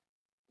 But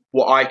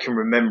what I can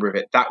remember of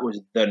it, that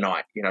was the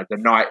night, the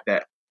night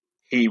that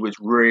he was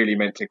really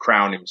meant to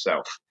crown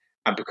himself.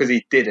 And because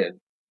he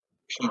didn't,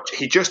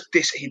 he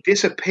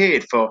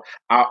disappeared for.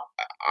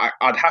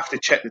 I'd have to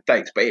check the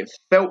dates, but it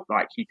felt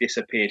like he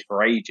disappeared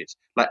for ages,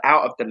 like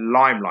out of the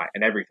limelight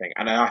and everything.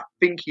 And I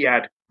think he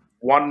had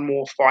one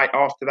more fight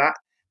after that,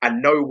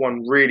 and no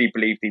one really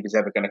believed he was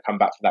ever going to come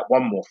back for that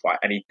one more fight,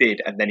 and he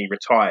did, and then he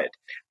retired.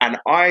 And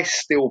I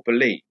still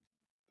believe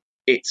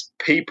it's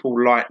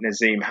people like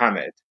Nazim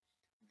Hamed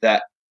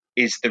that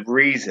is the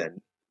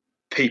reason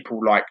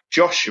people like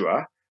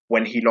Joshua,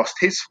 when he lost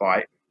his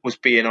fight, was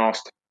being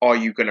asked, "Are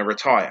you going to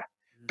retire?"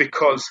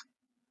 Because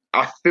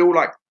I feel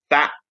like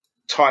that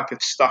type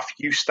of stuff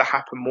used to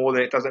happen more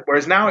than it doesn't.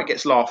 Whereas now it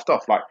gets laughed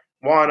off. Like,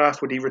 why on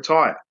earth would he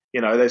retire?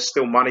 You know, there's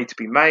still money to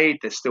be made.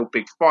 There's still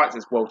big fights.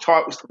 There's world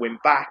titles to win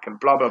back and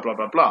blah, blah, blah,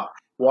 blah, blah.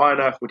 Why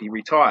on earth would he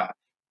retire?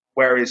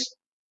 Whereas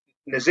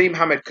Nazim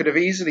Hamed could have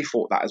easily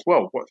thought that as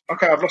well.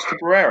 Okay, I've lost to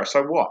Barrera,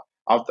 so what?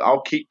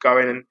 I'll keep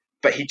going.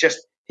 But he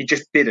just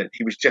didn't.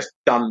 He was just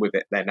done with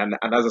it then. And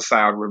as I say,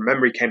 I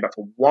remember he came back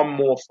for one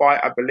more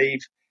fight, I believe,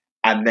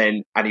 and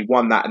he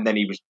won that, and then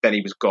he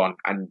was gone.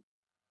 And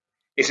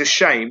it's a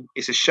shame.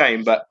 It's a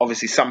shame, but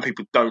obviously some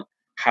people don't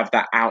have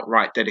that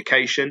outright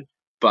dedication.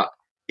 But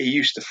he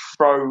used to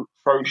throw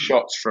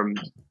shots from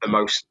the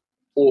most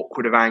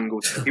awkward of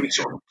angles. He would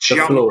sort of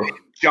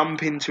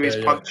jump into his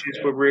punches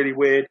were really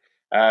weird.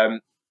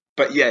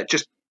 But yeah,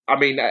 just I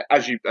mean,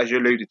 as you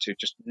alluded to,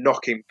 just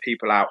knocking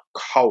people out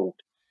cold.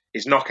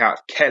 His knockout of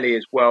Kelly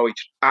as well, he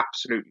just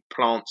absolutely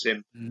plants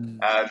him.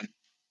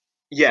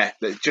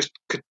 Just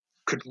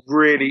could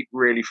really,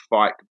 really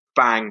fight,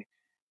 bang,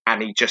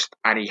 and he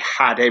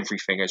had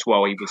everything as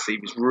well. He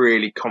was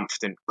really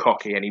confident,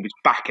 cocky, and he was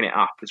backing it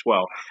up as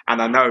well.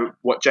 And I know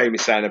what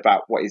Jamie's saying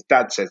about what his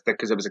dad says,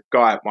 because there was a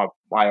guy at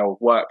my old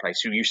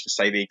workplace who used to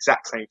say the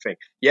exact same thing.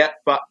 Yeah,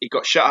 but he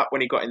got shut up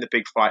when he got in the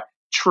big fight.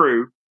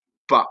 True,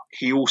 but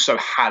he also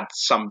had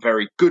some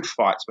very good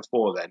fights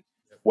before then,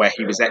 where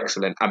he was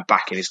excellent and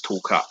backing his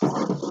talk up.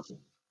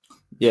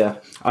 Yeah,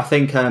 I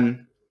think,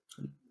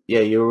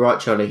 you were right,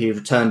 Charlie. He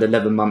returned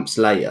 11 months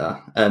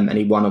later and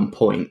he won on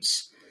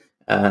points,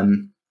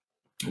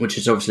 which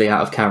is obviously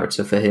out of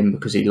character for him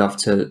because he loved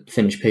to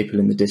finish people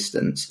in the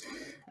distance.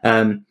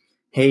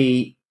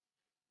 He's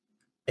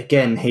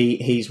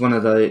one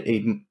of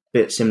the,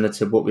 bit similar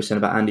to what we were saying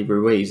about Andy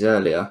Ruiz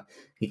earlier.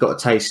 He got a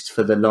taste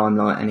for the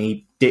limelight and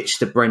he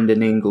ditched the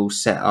Brendan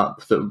Ingalls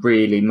setup that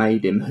really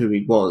made him who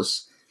he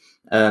was.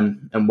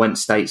 And went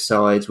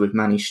stateside with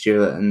Manny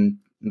Stewart and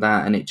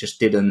that, and it just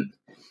didn't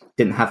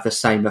have the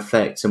same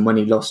effect. And when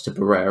he lost to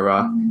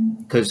Barrera,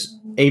 because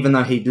even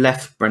though he'd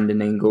left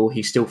Brendan Ingle,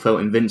 he still felt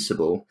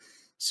invincible.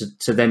 So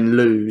to then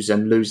lose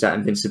that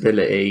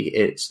invincibility,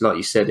 it's like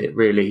you said, it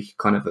really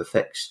kind of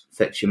affects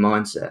your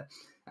mindset.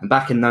 And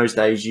back in those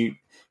days, you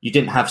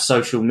didn't have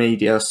social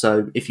media,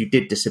 so if you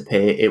did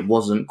disappear, it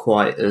wasn't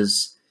quite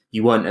as,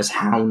 you weren't as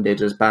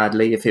hounded as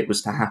badly if it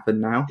was to happen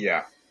now.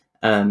 Yeah.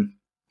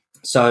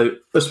 So,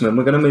 Usman,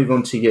 we're going to move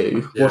on to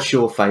you. Yeah. What's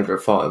your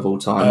favourite fight of all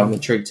time? I'm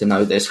intrigued to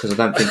know this because I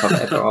don't think I've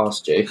ever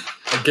asked you.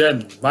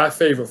 Again, my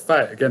favourite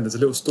fight, there's a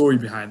little story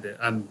behind it.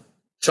 And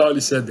Charlie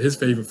said his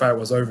favourite fight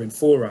was over in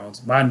 4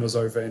 rounds. Mine was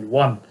over in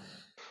 1.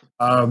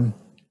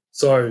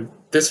 So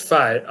this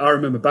fight, I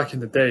remember back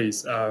in the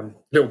days,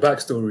 little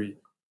backstory.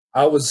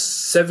 I was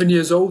 7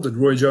 years old and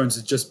Roy Jones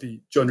had just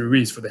beat Johnny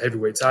Ruiz for the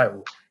heavyweight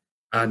title.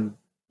 And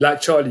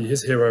like Charlie,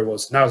 his hero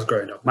was, when I was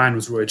growing up, mine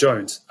was Roy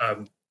Jones.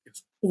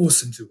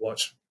 Awesome to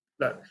watch.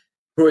 Like,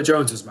 Roy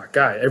Jones was my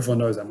guy. Everyone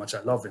knows how much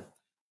I love him.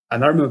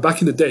 And I remember back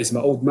in the days, my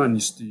old man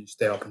used to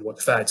stay up and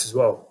watch fights as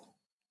well.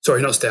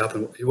 Sorry, not stay up.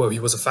 He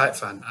was a fight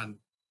fan. And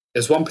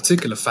there's one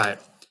particular fight.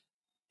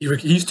 He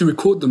used to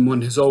record them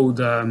on his old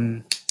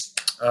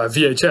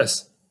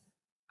VHS.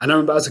 And I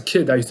remember as a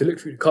kid, I used to look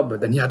through the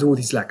cupboard and he had all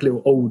these like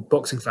little old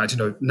boxing fights,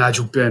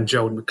 Nigel Benn,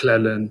 Gerald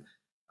McClellan,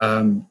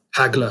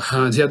 Hagler,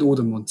 Hearns. He had all of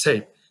them on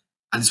tape.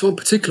 And there's one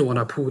particular one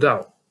I pulled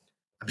out.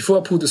 Before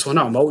I pulled this one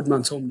out, my old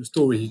man told me the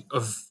story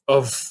of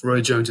Roy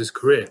Jones's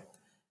career.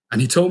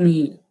 And he told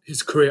me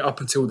his career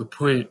up until the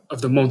point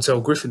of the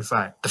Montel Griffin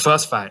fight, the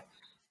first fight.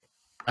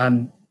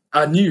 And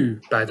I knew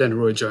by then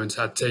Roy Jones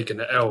had taken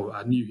the L.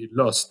 I knew he'd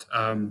lost.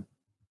 And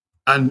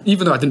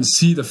even though I didn't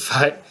see the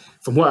fight,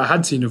 from what I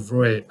had seen of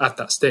Roy at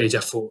that stage, I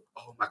thought,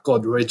 oh my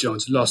God, Roy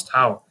Jones lost.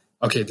 How?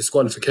 Okay,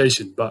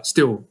 disqualification, but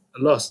still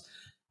a loss.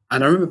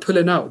 And I remember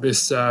pulling out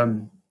this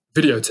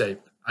videotape.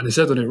 And it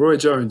said on it, Roy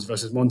Jones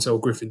versus Montel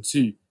Griffin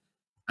 2.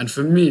 And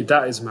for me,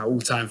 that is my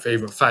all-time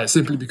favourite fight,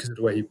 simply because of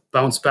the way he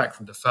bounced back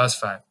from the first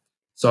fight.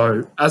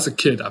 So as a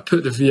kid, I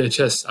put the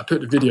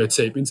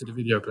videotape into the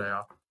video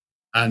player.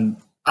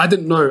 And I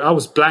didn't know, I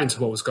was blind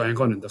to what was going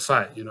on in the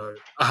fight.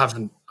 I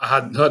hadn't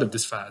heard of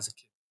this fight as a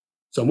kid.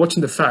 So I'm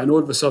watching the fight and all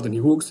of a sudden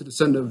he walks to the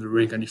centre of the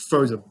ring and he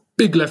throws a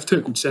big left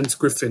hook which sends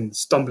Griffin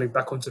stumbling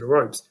back onto the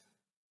ropes.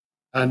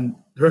 And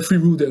the referee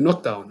ruled it a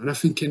knockdown. And I'm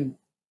thinking,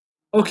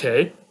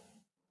 okay,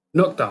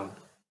 knockdown.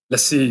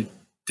 Let's see,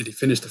 did he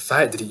finish the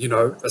fight? Did he,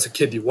 as a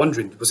kid, you're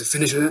wondering, was it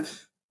finishing?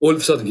 All of a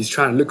sudden, he's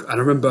trying to look. And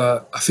I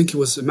remember, I think it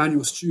was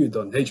Emmanuel Stewart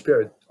on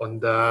HBO, on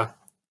the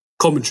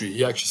commentary.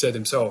 He actually said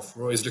himself,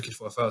 Roy is looking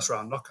for a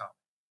first-round knockout.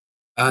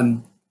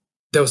 And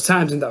there was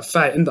times in that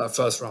fight, in that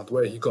first round,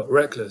 where he got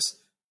reckless.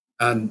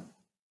 And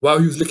while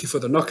he was looking for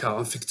the knockout,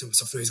 I'm thinking to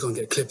myself, no, he's going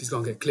to get clipped, he's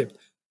going to get clipped.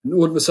 And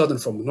all of a sudden,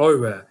 from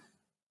nowhere,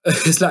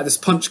 it's like this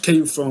punch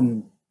came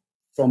from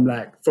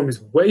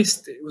his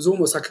waist. It was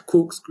almost like a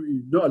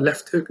corkscrew, not a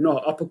left hook,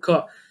 not an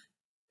uppercut.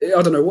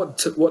 I don't know what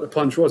the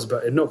punch was,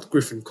 but it knocked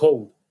Griffin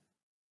cold.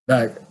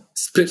 Like,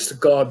 splits the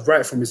guard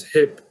right from his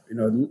hip,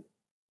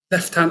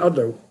 left hand. I don't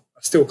know.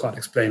 I still can't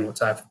explain what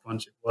type of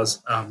punch it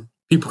was.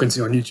 People can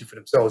see on YouTube for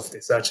themselves if they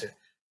search it.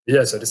 But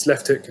yeah, so this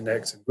left hook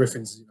connects, and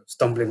Griffin's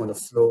stumbling on the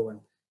floor, and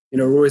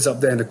Roy's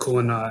up there in the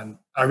corner. And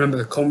I remember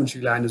the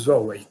commentary line as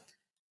well, and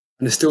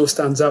it still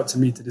stands out to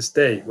me to this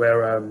day,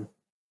 where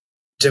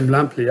Jim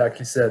Lampley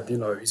actually said,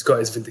 he's got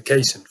his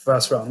vindication,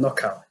 first round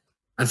knockout.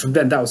 And from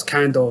then, that was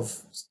kind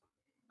of,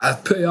 I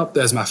put it up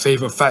there as my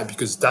favourite fight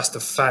because that's the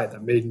fight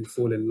that made me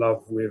fall in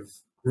love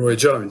with Roy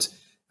Jones.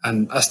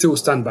 And I still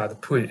stand by the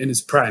point. In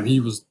his prime, he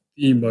was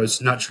the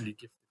most naturally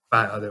gifted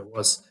fighter there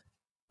was.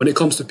 When it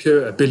comes to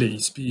pure ability,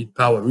 speed,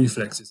 power,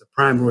 reflexes, the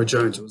prime Roy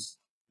Jones was,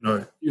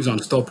 he was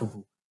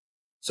unstoppable.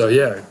 So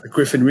yeah, the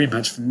Griffin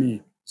rematch for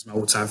me is my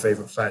all-time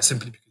favourite fight,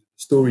 simply because of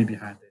the story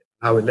behind it,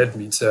 how it led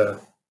me to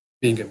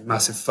being a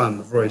massive fan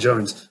of Roy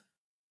Jones.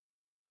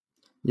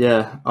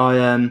 Yeah,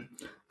 I'm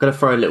going to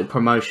throw a little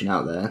promotion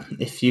out there.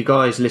 If you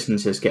guys listen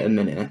to this, get a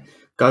minute,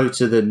 go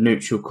to the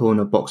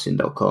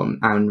neutralcornerboxing.com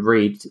and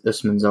read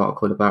Usman's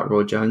article about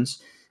Roy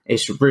Jones.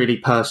 It's really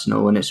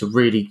personal, and it's a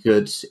really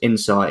good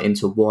insight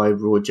into why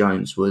Roy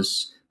Jones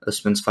was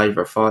Usman's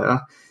favourite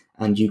fighter.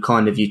 And you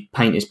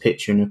paint his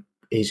picture in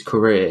his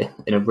career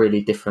in a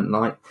really different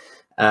light.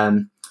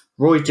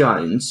 Roy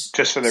Jones.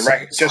 Just for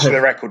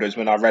the record, as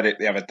when I read it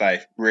the other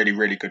day, really,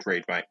 really good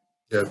read, mate.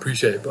 Yeah,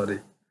 appreciate it, buddy.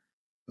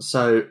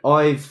 So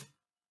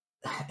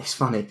it's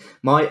funny.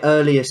 My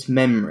earliest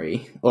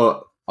memory,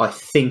 or I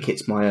think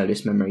it's my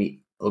earliest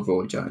memory of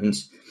Roy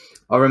Jones,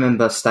 I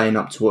remember staying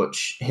up to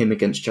watch him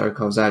against Joe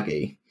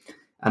Calzaghe,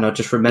 and I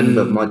just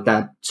remember my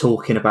dad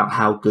talking about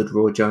how good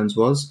Roy Jones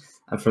was,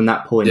 and from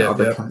that point,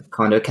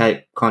 kind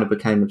of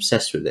became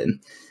obsessed with him.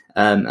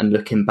 And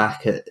looking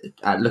back at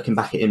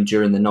him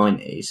during the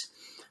 90s,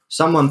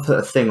 someone put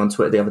a thing on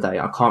Twitter the other day.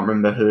 I can't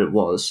remember who it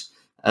was,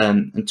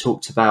 and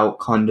talked about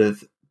kind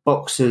of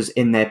boxers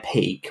in their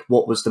peak.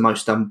 What was the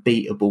most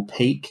unbeatable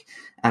peak?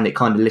 And it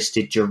kind of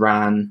listed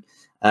Duran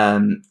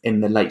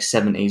in the late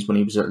 70s when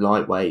he was at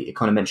lightweight. It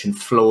kind of mentioned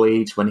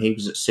Floyd when he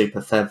was at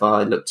super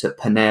feather. It looked at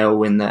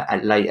Pernell in the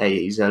late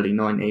 80s, early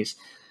 90s.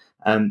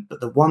 But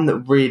the one that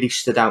really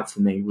stood out for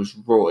me was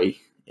Roy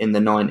in the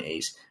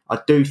 90s. I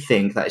do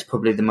think that is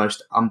probably the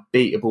most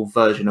unbeatable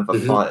version of a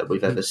fighter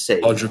we've ever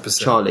seen. 100%.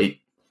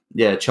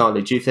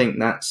 Charlie, do you think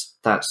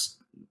that's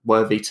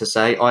worthy to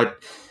say? I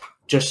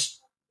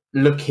just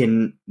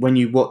looking, when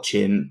you watch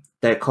him,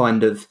 they're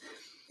kind of,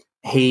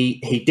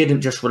 he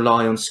didn't just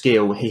rely on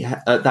skill.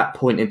 At that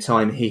point in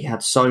time, he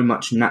had so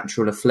much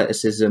natural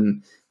athleticism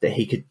that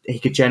he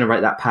could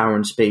generate that power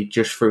and speed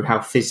just through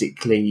how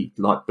physically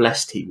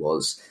blessed he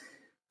was.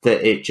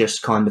 That it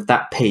just kind of,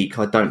 that peak,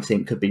 I don't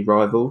think could be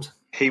rivaled.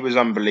 He was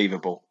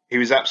unbelievable. He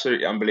was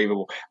absolutely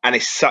unbelievable. And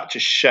it's such a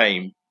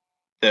shame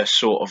the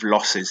sort of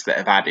losses that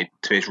have added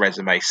to his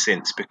resume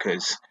since,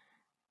 because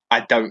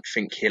I don't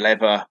think he'll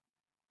ever,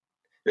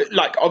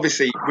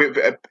 obviously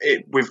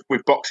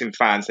with boxing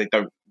fans, they're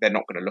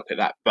not going to look at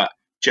that. But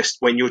just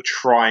when you're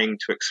trying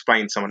to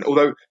explain someone,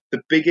 although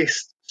the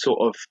biggest sort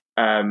of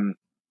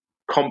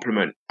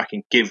compliment I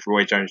can give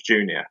Roy Jones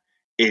Jr.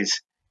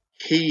 is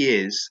he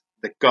is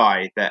the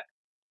guy that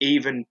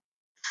even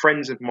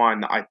friends of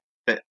mine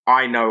that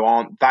I know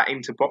aren't that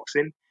into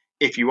boxing,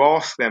 if you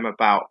ask them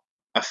about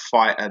a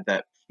fighter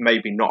that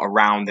maybe not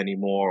around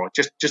anymore, or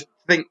just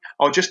think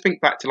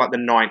back to the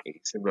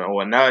 90s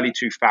or an early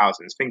 2000s,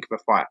 think of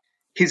a fighter,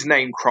 his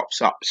name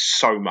crops up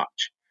so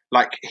much.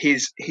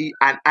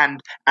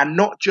 And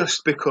not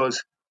just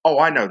because, oh,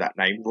 I know that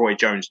name, Roy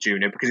Jones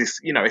Jr.,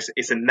 because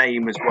it's a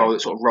name as well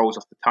that sort of rolls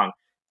off the tongue.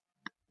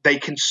 They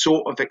can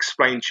sort of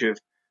explain to you,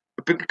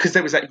 because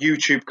there was that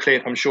YouTube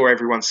clip, I'm sure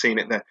everyone's seen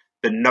it,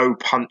 the no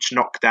punch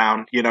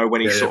knockdown,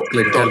 when he sort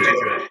of dodges,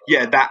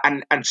 that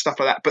and stuff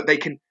like that. But they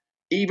can,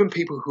 even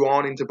people who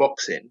aren't into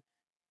boxing,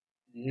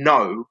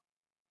 know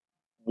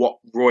what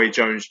Roy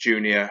Jones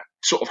Jr.,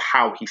 sort of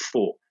how he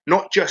fought.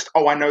 Not just,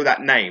 oh, I know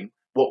that name.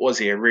 What was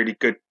he? A really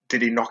good,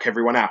 did he knock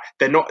everyone out?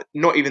 They're not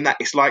even that.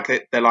 It's like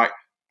they're like,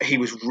 he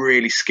was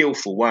really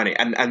skillful, weren't he?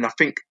 And I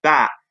think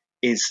that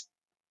is,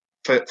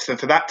 for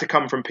that to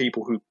come from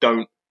people who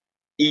don't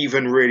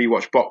even really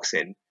watch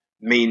boxing,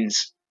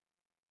 means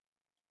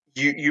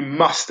you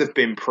must have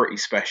been pretty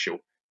special.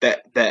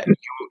 That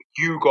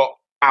you got,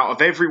 out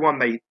of everyone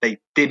they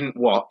didn't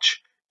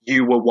watch,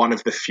 you were one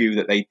of the few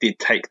that they did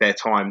take their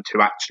time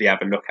to actually have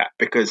a look at.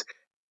 Because,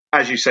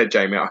 as you said,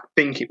 Jamie, I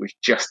think it was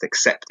just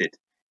accepted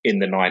in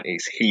the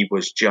 90s. He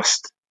was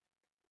just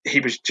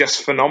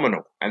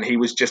phenomenal, and he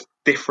was just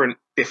different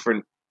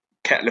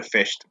kettle of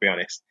fish, to be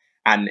honest.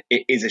 And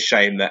it is a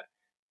shame that,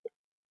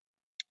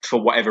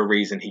 for whatever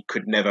reason, he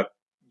could never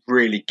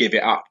really give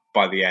it up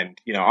by the end.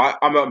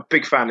 I'm a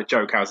big fan of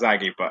Joe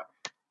Calzaghe, but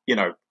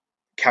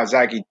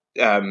Calzaghe,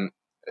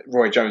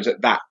 Roy Jones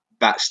at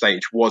that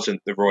stage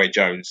wasn't the Roy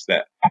Jones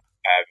that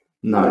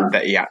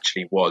that he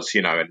actually was,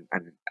 and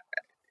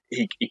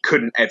he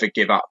couldn't ever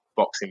give up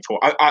boxing for.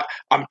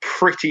 I'm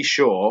pretty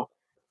sure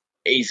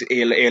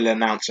he'll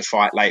announce a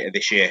fight later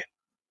this year,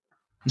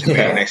 to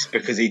be honest,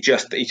 because he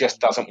just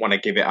doesn't want to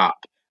give it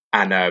up.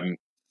 And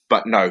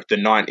but no, the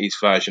 '90s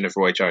version of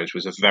Roy Jones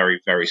was a very,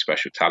 very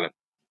special talent.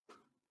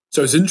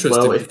 So it's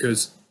interesting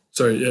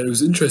it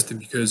was interesting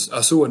because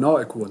I saw an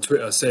article on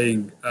Twitter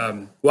saying,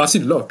 I've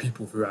seen a lot of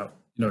people throughout,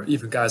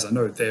 even guys I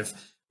know, they've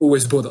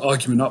always brought the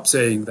argument up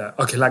saying that,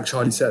 okay, like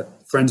Charlie said,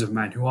 friends of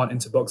mine who aren't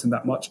into boxing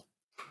that much,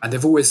 and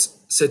they've always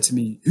said to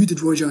me, who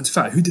did Roy Jones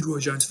fight? Who did Roy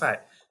Jones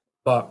fight?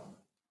 But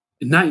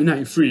in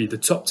 1993, the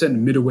top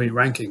 10 middleweight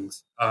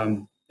rankings,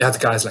 they had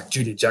guys like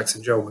Julian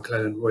Jackson, Joe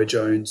McClellan, Roy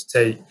Jones,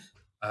 Tate,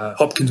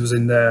 Hopkins was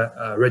in there,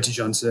 Reggie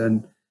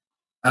Johnson.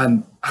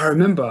 And I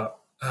remember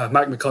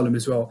Mike McCollum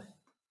as well.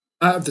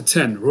 Out of the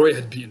 10, Roy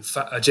had beaten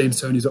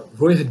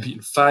Roy had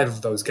beaten 5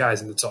 of those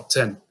guys in the top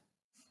 10.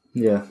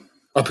 Yeah.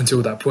 Up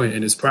until that point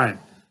in his prime.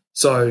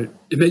 So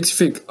it makes you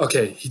think,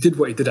 okay, he did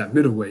what he did at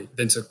middleweight,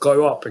 then to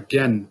go up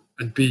again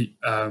and beat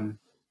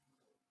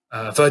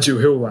Virgil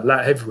Hill at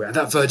light heavyweight. And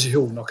that Virgil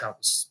Hill knockout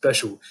was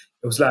special.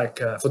 It was like,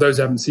 for those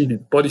who haven't seen it,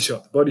 the body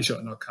shot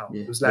knockout.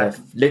 Yeah. It was like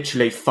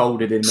literally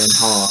folded him in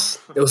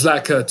half. It was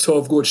like a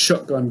 12-gauge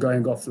shotgun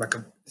going off.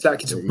 It's like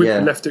he just whipped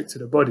the left hook to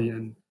the body.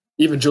 And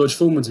even George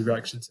Foreman's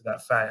reaction to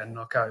that fight and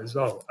knockout as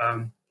well.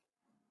 I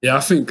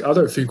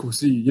don't think we'll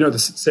see, the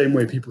same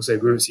way people say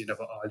we won't see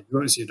another Ali, we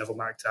won't see another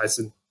Mike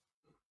Tyson,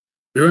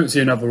 we won't see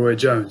another Roy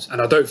Jones.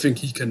 And I don't think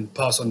he can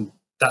pass on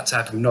that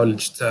type of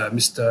knowledge to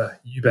Mr.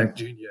 Eubank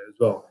Jr. as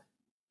well.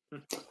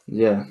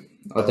 Yeah,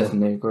 I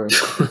definitely agree.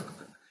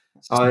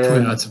 I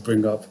had to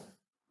bring up.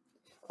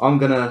 I'm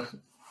going to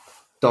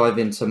dive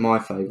into my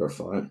favourite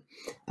fight.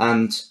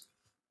 And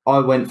I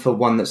went for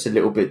one that's a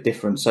little bit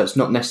different. So it's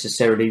not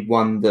necessarily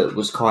one that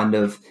was kind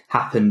of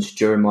happened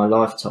during my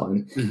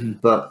lifetime. Mm-hmm.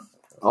 But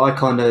I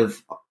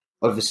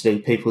obviously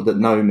people that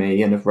know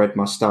me and have read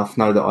my stuff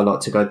know that I like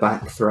to go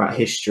back throughout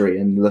history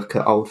and look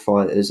at old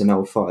fighters and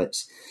old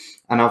fights.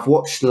 And I've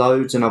watched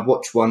loads and I've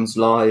watched ones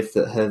live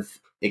that have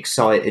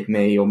excited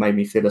me or made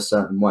me feel a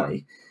certain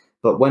way.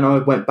 But when I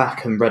went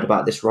back and read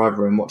about this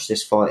rivalry and watched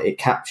this fight, it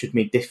captured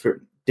me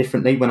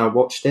differently when I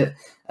watched it.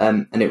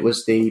 And it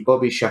was the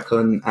Bobby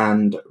Chacon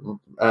and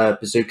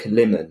Bazooka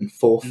Lemon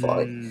 4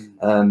 fight,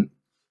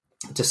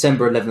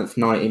 December 11th,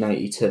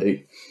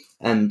 1982.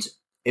 And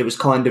it was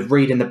kind of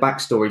reading the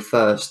backstory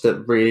first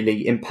that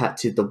really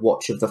impacted the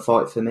watch of the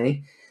fight for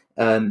me.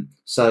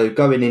 So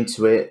going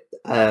into it,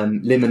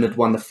 Lemon had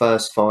won the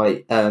first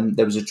fight.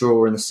 There was a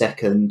draw in the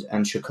second,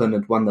 and Chacon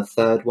had won the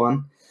third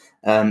one.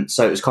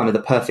 So it was kind of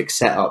the perfect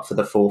setup for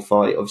the 4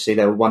 fight. Obviously,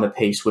 they were 1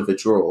 apiece with a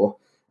draw.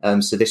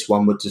 So this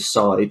one would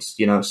decide,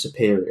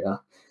 superior.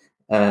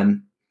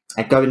 And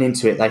going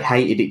into it, they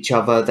hated each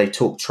other. They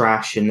talked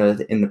trash in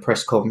the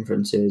press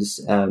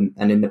conferences and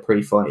in the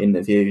pre-fight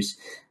interviews.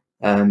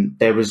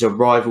 There was a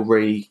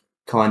rivalry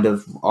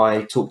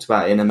I talked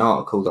about in an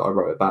article that I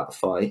wrote about the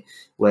fight,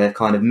 where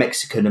kind of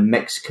Mexican and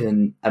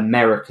Mexican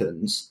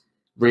Americans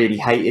really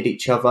hated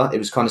each other. It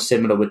was kind of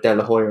similar with De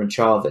La Hoya and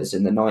Chavez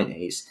in the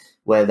 90s,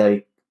 where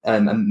they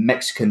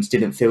Mexicans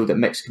didn't feel that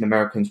Mexican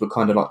Americans were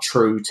kind of like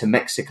true to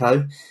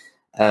Mexico,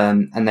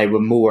 and they were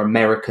more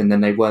American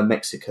than they were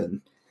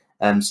Mexican.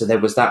 So there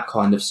was that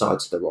kind of side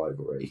to the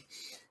rivalry.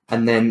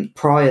 And then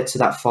prior to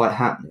that fight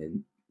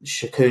happening,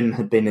 Chacon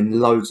had been in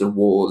loads of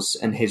wars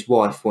and his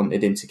wife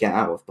wanted him to get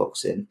out of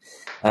boxing.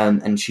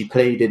 And she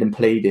pleaded and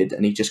pleaded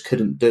and he just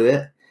couldn't do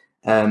it.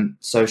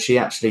 So she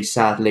actually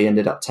sadly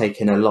ended up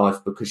taking her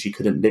life because she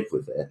couldn't live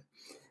with it.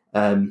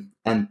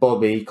 And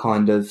Bobby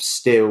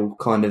still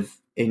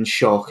in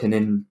shock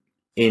and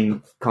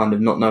in kind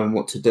of not knowing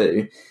what to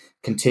do,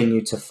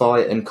 continued to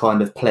fight and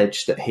kind of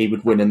pledged that he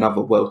would win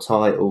another world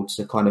title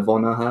to kind of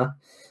honour her.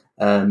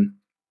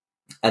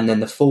 And then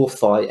the 4th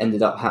fight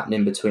ended up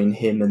happening between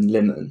him and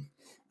Lemon.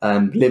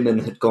 Lemon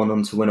had gone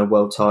on to win a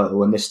world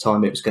title, and this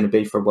time it was going to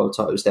be for a world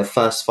title. It was their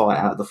first fight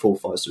out of the 4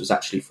 fights. It was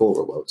actually for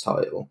a world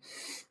title.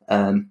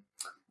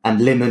 And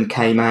Lemon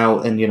came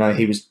out and,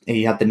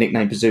 he had the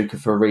nickname Bazooka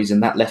for a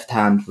reason. That left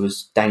hand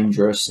was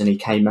dangerous and he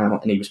came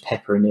out and he was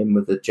peppering him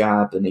with a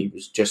jab and he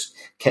was just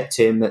kept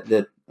him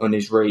on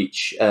his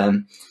reach.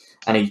 And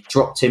he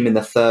dropped him in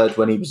the 3rd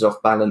when he was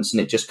off balance,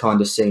 and it just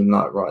kind of seemed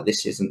like, right,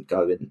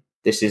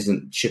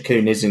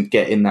 Chacon isn't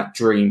getting that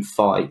dream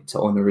fight to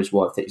honour his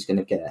wife that he's going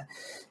to get.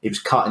 He was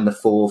cut in the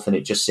 4th and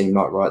it just seemed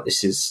like, right,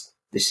 this is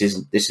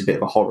a bit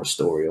of a horror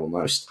story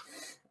almost.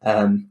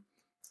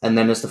 And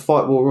then as the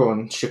fight wore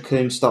on,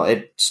 Chacon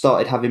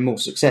started having more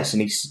success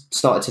and he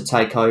started to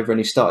take over and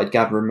he started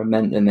gathering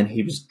momentum and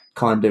he was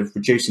kind of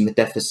reducing the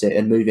deficit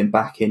and moving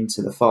back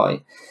into the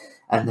fight.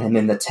 And then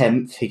in the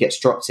 10th, he gets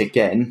dropped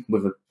again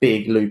with a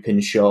big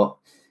looping shot.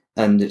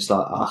 And it's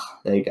like,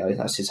 there you go,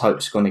 that's his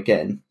hopes gone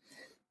again.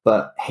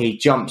 But he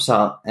jumps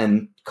up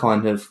and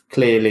kind of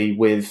clearly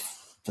with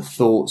the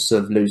thoughts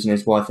of losing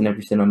his wife and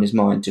everything on his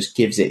mind, just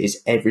gives it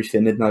his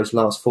everything in those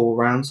last 4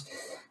 rounds.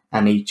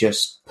 And he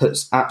just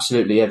puts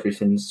absolutely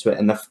everything into it.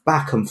 And the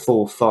back and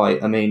forth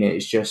fight, I mean,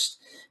 it's just,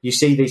 you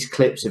see these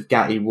clips of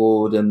Gatti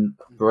Ward and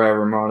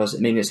Barrera Morales. I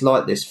mean, it's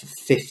like this for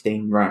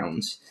 15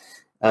 rounds.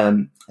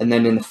 And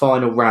then in the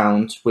final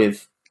round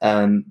with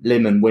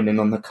Limon winning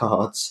on the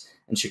cards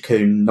and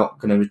Shakun not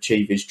going to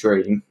achieve his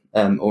dream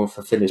or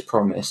fulfill his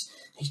promise,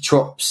 he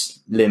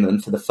drops Limon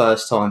for the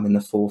first time in the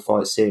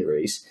 4-fight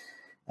series.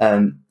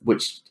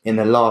 Which in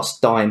the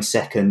last dying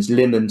seconds,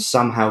 Limon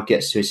somehow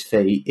gets to his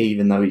feet,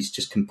 even though he's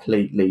just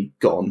completely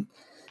gone.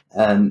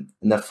 And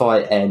the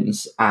fight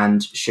ends,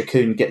 and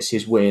Shakun gets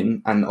his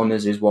win and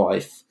honours his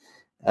wife.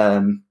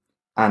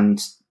 And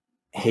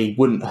he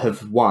wouldn't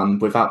have won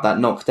without that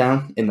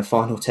knockdown in the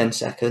final 10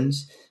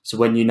 seconds. So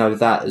when you know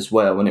that as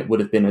well, and it would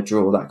have been a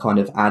draw, that kind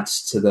of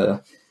adds to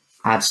the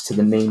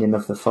meaning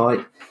of the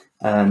fight.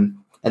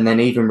 And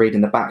then even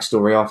reading the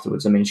backstory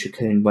afterwards, I mean,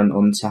 Shakun went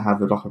on to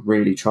have a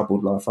really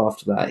troubled life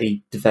after that.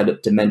 He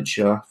developed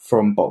dementia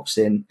from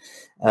boxing.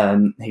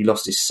 He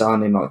lost his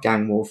son in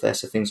gang warfare,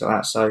 so things like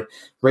that. So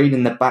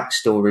reading the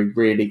backstory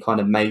really kind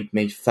of made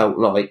me felt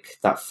like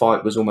that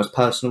fight was almost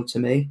personal to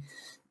me.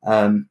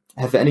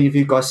 Have any of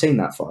you guys seen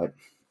that fight?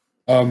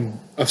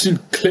 I've seen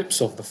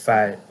clips of the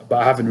fight, but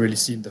I haven't really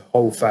seen the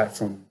whole fight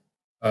from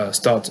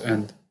start to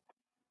end.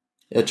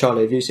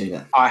 Charlie, have you seen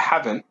it? I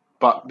haven't,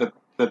 but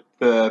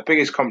the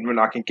biggest compliment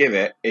I can give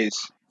it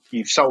is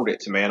you've sold it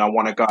to me, and I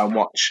want to go and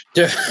watch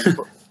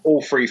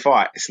all 3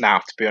 fights now,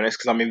 to be honest,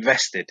 because I'm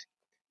invested.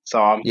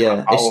 So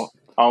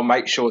I'll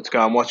make sure to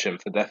go and watch them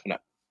for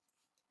definite.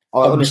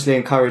 I honestly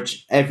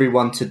encourage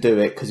everyone to do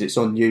it because it's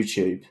on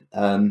YouTube,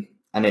 and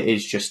it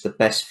is just the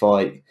best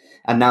fight.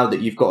 And now that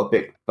you've got a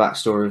bit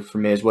backstory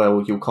from me as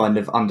well, you'll kind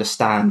of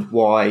understand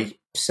why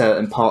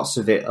certain parts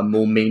of it are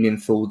more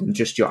meaningful than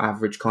just your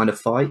average kind of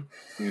fight.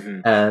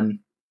 Mm-hmm.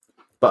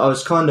 But I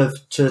was kind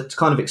of to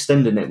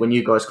extending it when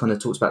you guys kind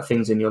of talked about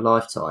things in your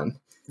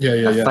lifetime.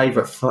 A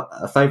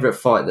favorite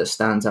fight that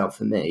stands out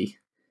for me.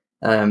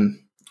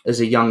 As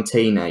a young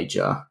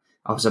teenager,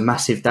 I was a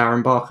massive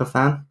Darren Barker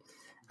fan,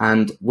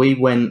 and we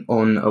went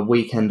on a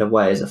weekend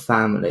away as a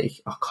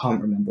family. I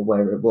can't remember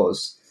where it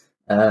was,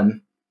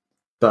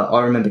 but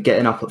I remember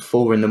getting up at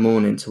 4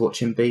 a.m. to watch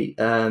him beat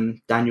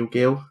Daniel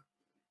Gill,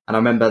 and I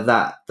remember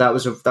that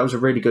was a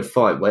really good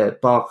fight where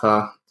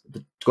Barker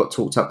got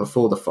talked up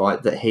before the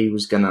fight that he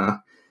was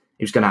gonna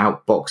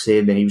outbox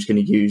him and he was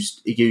gonna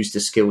use the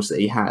skills that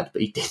he had,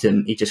 but he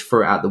didn't. He just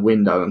threw it out the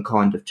window and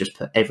kind of just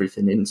put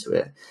everything into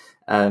it.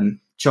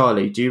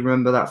 Charlie, do you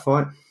remember that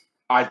fight?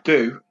 I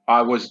do.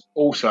 I was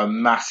also a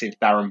massive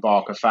Darren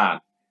Barker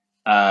fan.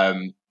 A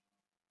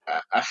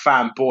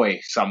fanboy,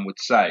 some would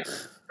say.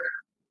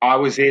 I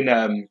was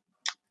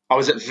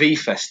at V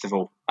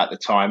Festival at the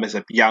time as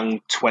a young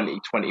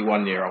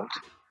 21-year-old.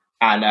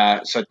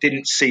 And so I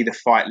didn't see the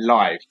fight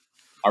live.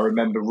 I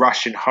remember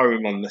rushing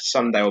home on the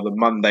Sunday or the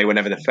Monday,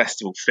 whenever the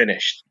festival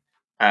finished,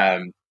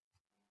 and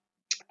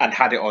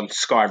had it on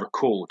Sky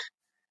Record.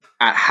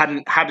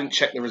 Hadn't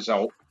checked the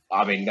result.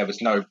 I mean,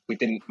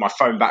 my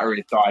phone battery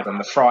had died on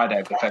the Friday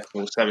of the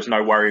festival, so there was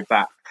no worry of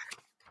that.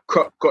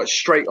 Got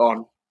straight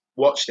on,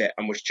 watched it,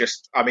 and was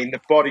just, I mean,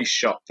 the body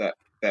shot that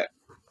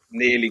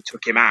nearly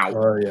took him out.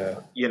 Oh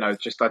yeah. I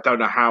don't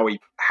know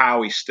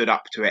how he stood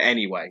up to it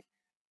anyway,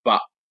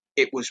 but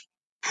it was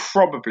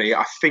probably,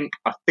 I think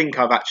I've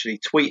actually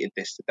tweeted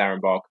this to Darren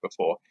Barker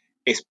before.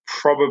 It's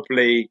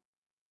probably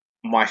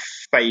my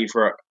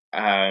favourite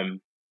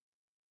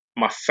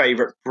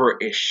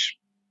British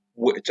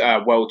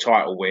world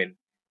title win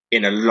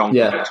in a long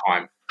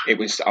time. I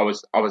was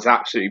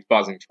absolutely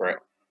buzzing for it,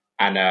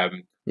 and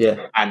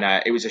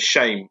it was a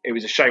shame. It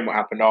was a shame what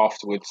happened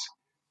afterwards,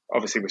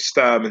 obviously with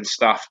Sturm and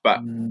stuff. But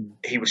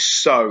he was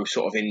so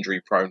sort of injury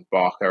prone,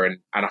 Barker,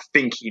 and I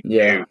think he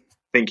knew.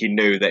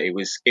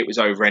 That it was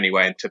over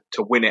anyway, and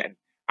to win it,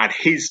 and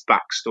his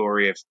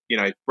backstory of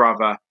his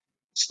brother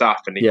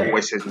stuff, and he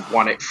always says he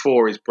won it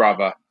for his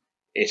brother.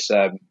 It's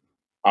I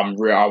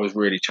was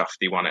really chuffed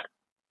he won it.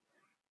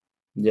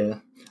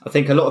 Yeah, I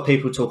think a lot of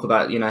people talk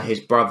about his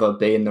brother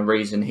being the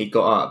reason he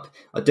got up.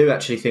 I do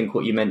actually think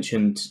what you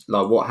mentioned,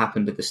 like what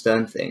happened with the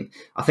Stern thing,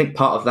 I think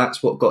part of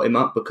that's what got him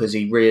up, because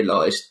he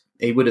realised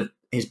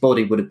his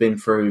body would have been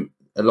through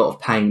a lot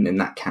of pain in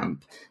that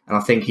camp, and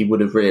I think he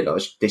would have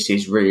realised this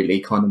is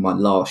really kind of my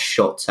last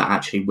shot to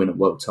actually win a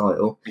world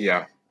title.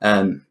 Yeah.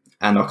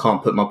 And I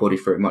can't put my body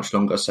through it much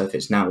longer, so if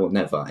it's now or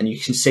never. And you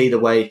can see the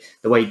way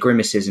he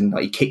grimaces and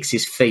he kicks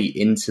his feet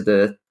into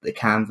the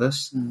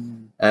canvas.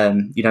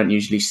 You don't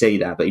usually see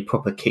that, but he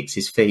proper kicks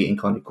his feet and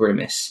kind of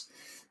grimace.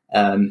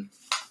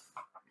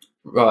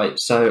 Right,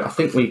 so I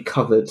think we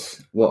covered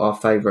what our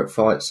favourite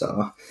fights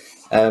are.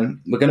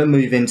 We're going to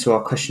move into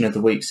our question of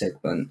the week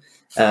segment.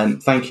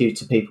 Thank you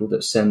to people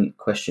that sent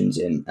questions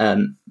in.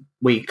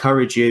 We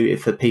encourage you,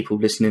 for people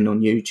listening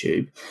on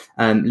YouTube,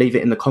 leave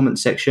it in the comment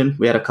section.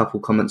 We had a couple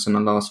comments on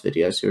the last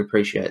video, so we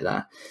appreciate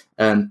that.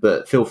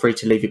 But feel free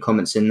to leave your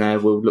comments in there.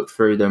 We'll look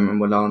through them and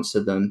we'll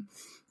answer them.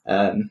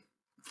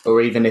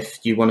 or even if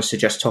you want to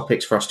suggest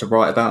topics for us to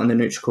write about in the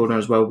Neutral Corner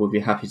as well, we'll be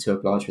happy to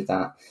oblige with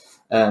that.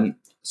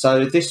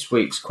 So this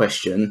week's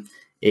question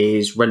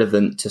is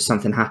relevant to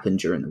something happened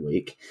during the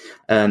week.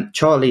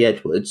 Charlie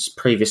Edwards,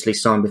 previously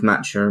signed with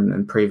Matchroom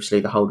and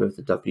previously the holder of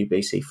the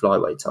WBC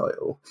flyweight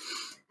title,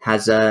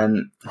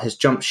 has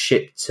jumped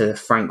ship to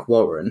Frank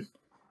Warren.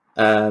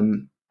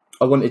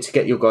 I wanted to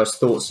get your guys'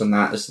 thoughts on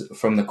that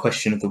from the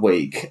question of the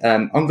week.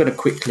 I'm going to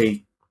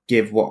quickly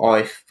give what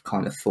I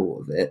kind of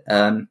thought of it.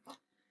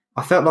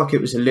 I felt like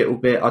it was a little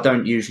bit, I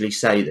don't usually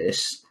say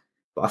this,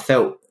 but I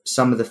felt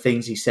some of the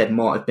things he said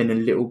might have been a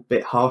little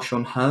bit harsh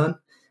on Hearn,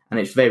 and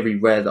it's very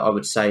rare that I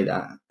would say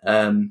that.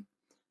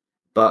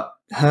 But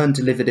Hearn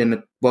delivered him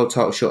a world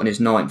title shot in his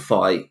 9th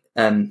fight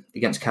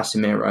against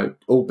Casemiro,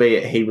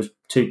 albeit he was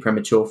too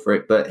premature for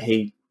it, but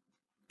he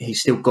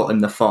still got him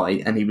the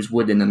fight and he was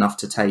willing enough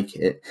to take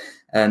it.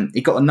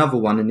 He got another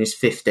one in his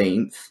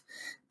 15th,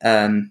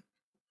 and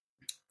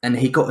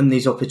he got him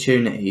these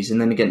opportunities, and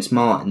then against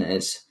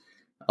Martinez,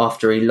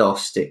 after he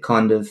lost,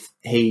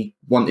 he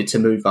wanted to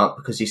move up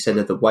because he said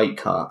of the weight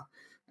cut.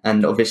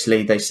 And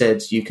obviously they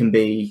said you can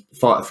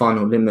fight a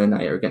final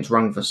eliminator against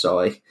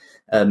Rungvisai,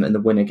 and the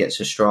winner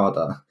gets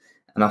Estrada.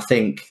 And I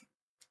think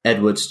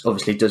Edwards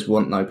obviously does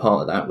want no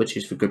part of that, which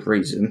is for good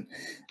reason.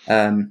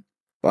 But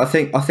I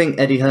think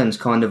Eddie Hearn's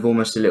kind of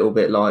almost a little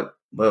bit like,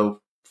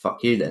 well,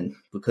 fuck you then,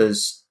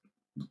 because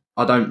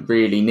I don't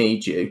really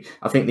need you.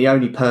 I think the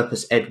only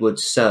purpose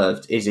Edwards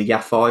served is a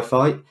Yafai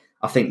fight.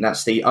 I think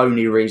that's the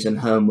only reason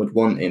Hearn would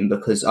want him,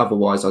 because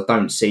otherwise I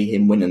don't see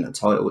him winning a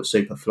title at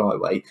super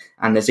flyweight.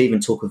 And there's even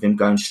talk of him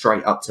going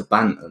straight up to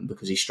bantam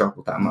because he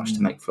struggled that much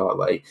to make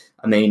flyweight.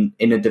 I mean,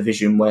 in a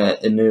division where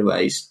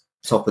Inoue's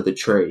top of the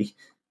tree,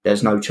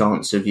 there's no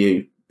chance of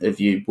you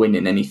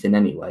winning anything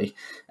anyway.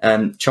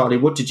 Charlie,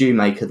 what did you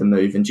make of the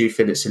move, and do you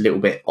feel it's a little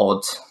bit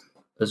odd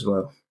as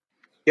well?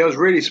 Yeah, I was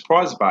really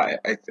surprised about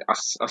it.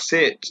 I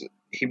see it.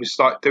 He was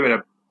like doing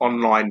an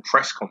online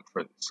press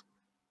conference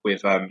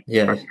with Frank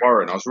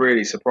Warren. I was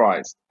really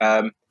surprised.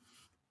 I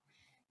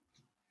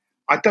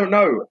don't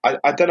know.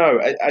 I don't know.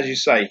 As you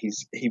say,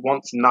 he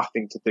wants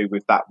nothing to do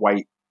with that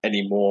weight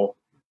anymore.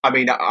 I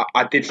mean,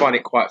 I did find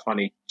it quite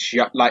funny.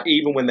 Like,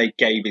 even when they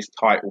gave his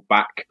title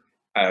back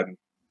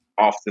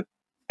after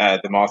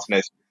the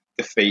Martinez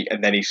defeat,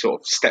 and then he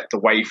sort of stepped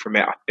away from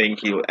it. I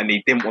think he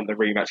didn't want the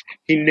rematch.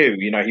 He knew,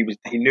 he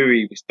knew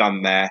he was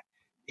done there.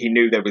 He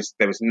knew there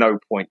was no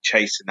point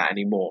chasing that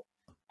anymore.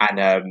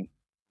 And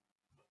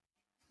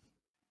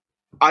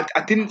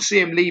I didn't see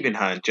him leaving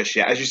Hearn just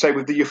yet. As you say,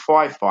 with the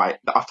Yafai fight,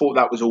 I thought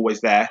that was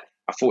always there.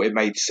 I thought it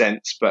made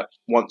sense, but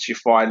once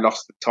Yafai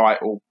lost the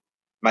title,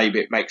 maybe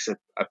it makes a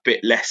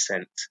bit less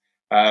sense.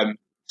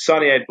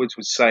 Sonny Edwards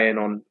was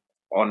saying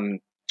on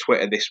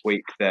Twitter this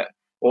week that,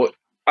 or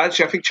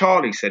actually, I think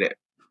Charlie said it,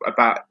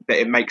 about that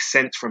it makes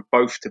sense for them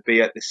both to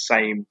be at the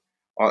same,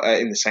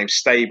 in the same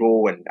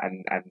stable and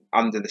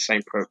under the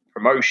same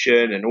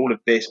promotion and all of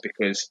this,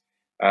 because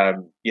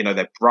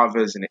they're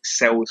brothers and it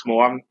sells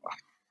more.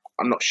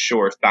 I'm not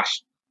sure if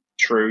that's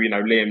true.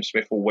 Liam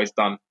Smith always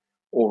done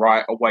all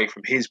right away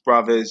from his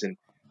brothers, and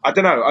I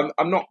don't know.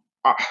 I'm not.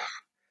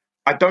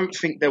 I don't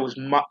think there was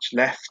much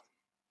left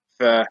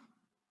for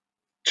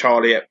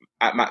Charlie at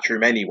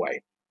Matchroom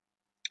anyway.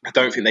 I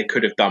don't think they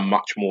could have done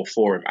much more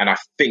for him, and I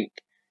think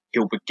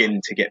he'll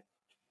begin to get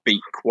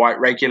beat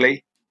quite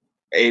regularly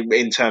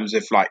in terms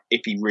of, like,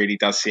 if he really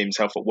does see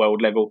himself at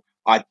world level.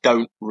 I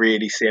don't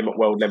really see him at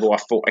world level. I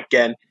thought,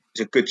 again,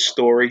 it's a good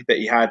story that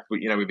he had,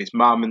 with his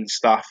mum and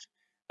stuff.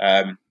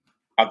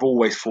 I've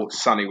always thought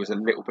Sonny was a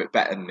little bit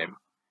better than him,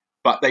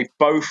 but they've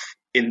both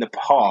in the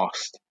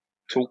past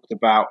talked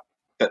about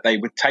that they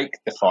would take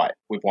the fight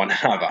with one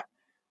another.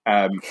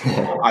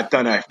 I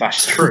don't know if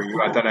that's true.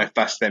 I don't know if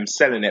that's them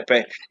selling it,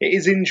 but it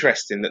is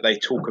interesting that they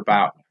talk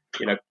about,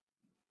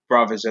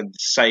 brothers and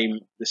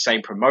the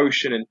same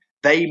promotion, and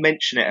they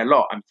mention it a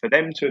lot. And for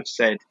them to have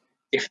said,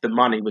 if the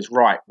money was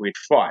right, we'd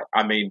fight.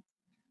 I mean,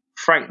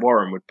 Frank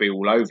Warren would be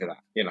all over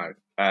that,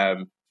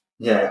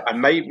 Yeah,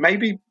 and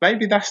maybe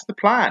that's the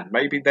plan.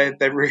 Maybe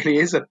there really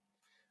is a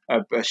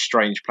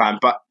strange plan,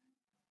 but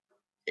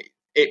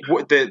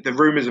the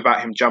rumors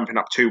about him jumping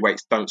up 2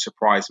 weights don't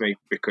surprise me,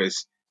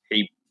 because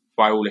he,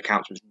 by all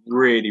accounts, was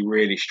really,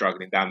 really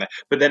struggling down there.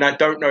 But then I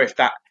don't know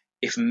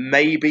if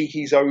maybe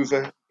he's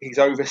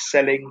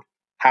overselling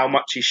how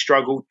much he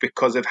struggled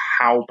because of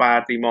how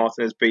badly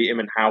Martinez beat him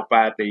and how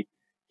badly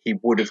he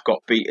would have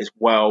got beat as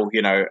well,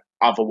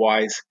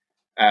 otherwise.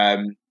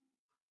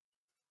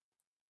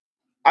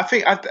 I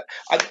think I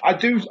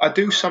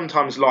do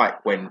sometimes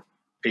like when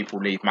people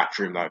leave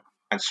Matchroom, though,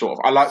 and sort of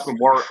I like when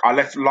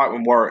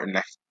Warrington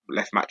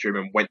left Matchroom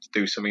and went to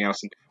do something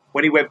else, and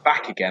when he went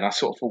back again, I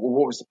sort of thought, well,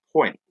 what was the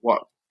point?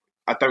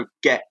 I don't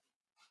get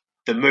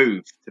the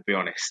move, to be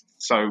honest.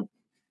 So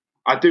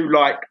I do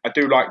like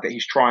that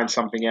he's trying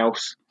something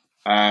else,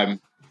 and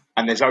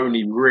there's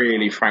only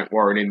really Frank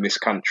Warren in this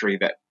country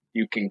that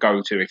you can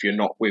go to if you're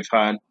not with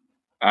Hearn,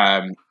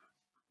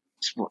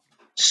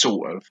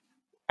 sort of.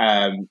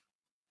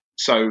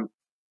 So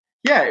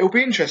yeah, it'll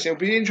be interesting. It'll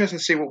be interesting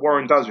to see what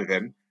Warren does with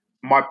him.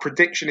 my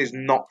prediction is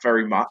not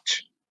very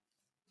much,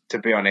 to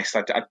be honest.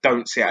 I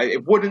don't see it.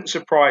 It wouldn't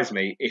surprise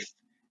me if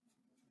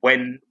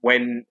when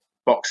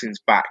boxing's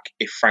back,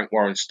 if Frank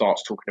Warren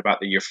starts talking about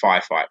the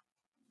Yafai fight.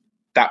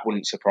 That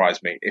wouldn't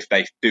surprise me if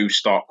they do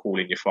start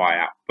calling Yafai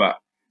out. But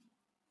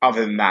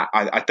other than that,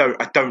 I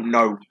don't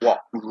know what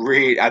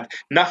really.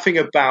 Nothing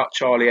about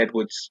Charlie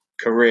Edwards'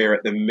 career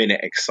at the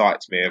minute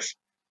excites me.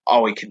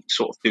 He can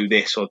sort of do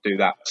this or do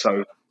that.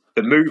 So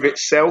the move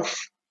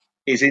itself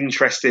is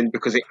interesting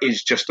because it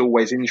is just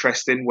always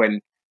interesting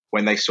when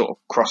they sort of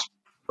cross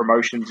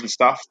promotions and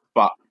stuff.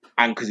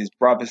 And because his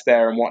brother's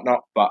there and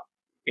whatnot. But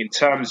in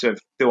terms of,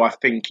 do I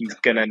think he's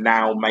going to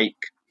now make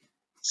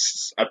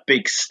a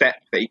big step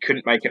that he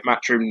couldn't make at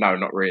Matchroom? No,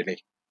 not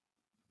really.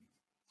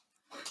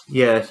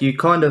 Yeah, you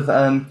kind of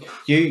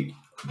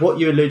what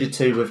you alluded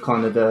to with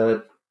kind of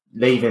the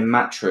leaving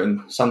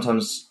Matchroom.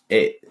 Sometimes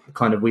it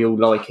kind of, we all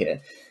like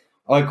it.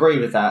 I agree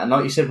with that, and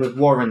like you said with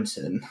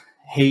Warrington,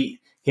 he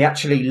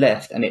actually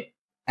left,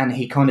 and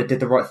he kind of did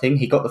the right thing.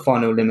 He got the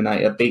final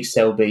eliminator, beat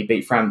Selby,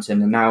 beat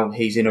Frampton, and now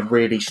he's in a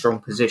really strong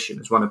position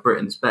as one of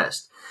Britain's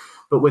best.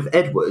 But with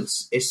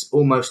Edwards, it's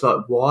almost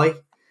like, why?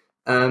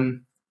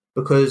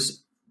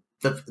 Because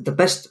the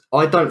best,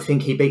 I don't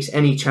think he beats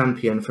any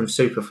champion from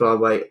super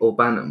flyweight or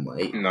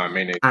bantamweight. No,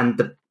 me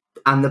neither.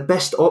 And the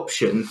best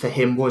option for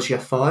him was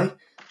Yafai.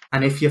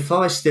 And if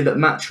Yafai's still at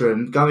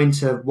Matchroom, going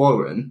to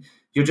Warren,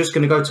 you're just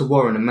going to go to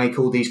Warren and make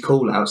all these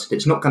call-outs.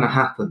 It's not going to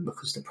happen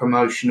because the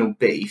promotional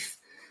beef.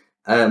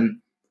 I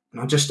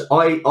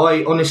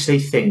honestly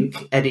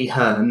think Eddie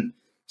Hearn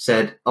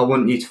said, I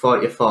want you to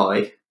fight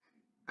Yafai,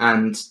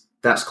 and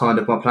that's kind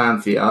of my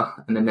plan for you.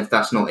 And then if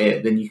that's not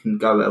it, then you can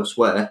go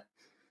elsewhere.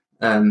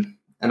 And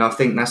I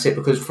think that's it,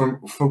 because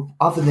from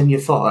other than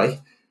Yafai,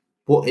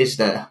 what is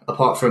there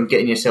apart from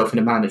getting yourself in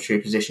a mandatory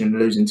position and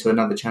losing to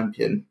another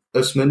champion?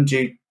 Usman,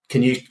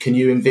 can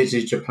you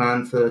envisage a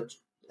plan for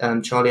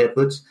Charlie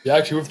Edwards? Yeah,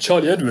 actually, with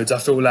Charlie Edwards, I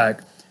feel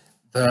like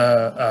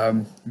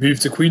the move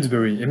to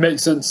Queensberry, it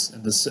makes sense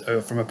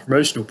from a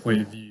promotional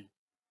point of view,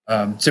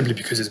 simply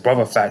because his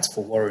brother fights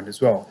for Warren as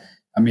well.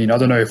 I mean, I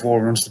don't know if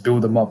Warren wants to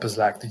build them up as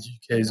like the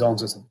UK's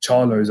answer to the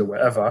Charlos or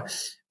whatever,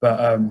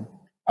 but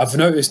I've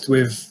noticed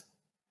with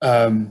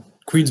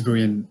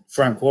Queensberry and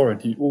Frank Warren,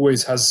 he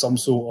always has some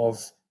sort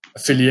of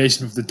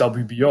affiliation with the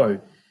WBO.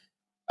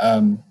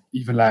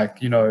 Even like,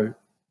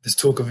 there's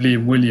talk of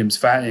Liam Williams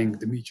fighting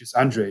Demetrius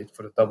Andrade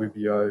for the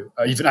WBO.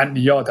 Even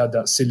Anthony Yard had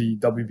that silly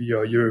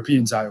WBO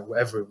European title,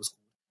 whatever it was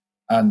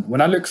called. And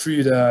when I look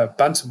through the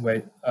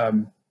bantamweight,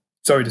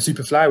 the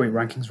super flyweight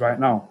rankings right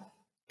now,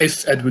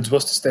 if Edwards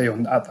was to stay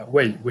at that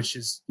weight, which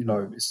is,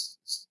 it's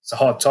a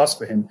hard task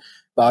for him.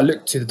 But I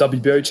look to the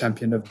WBO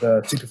champion of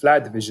the super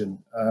flyweight division,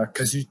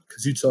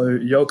 Kazuto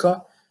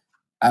Ioka,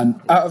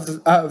 and out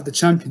of the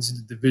champions in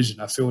the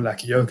division, I feel like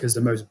Ioka is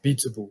the most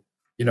beatable.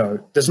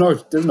 There's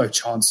no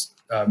chance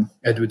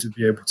Edwards would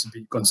be able to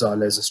beat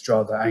Gonzalez,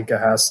 Estrada, Anka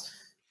Haas.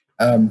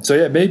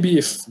 Maybe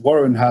if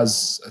Warren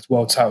has a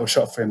world title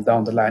shot for him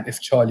down the line,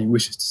 if Charlie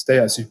wishes to stay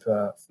at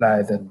super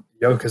fly, then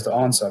Ioka's the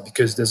answer,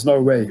 because there's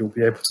no way he'll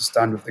be able to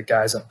stand with the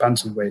guys at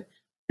bantamweight.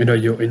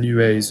 Your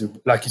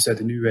Inoues, like you said,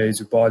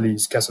 Inoues,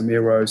 Ubalis,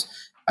 Casemiros.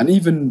 And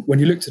even when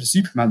you look to the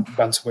Superman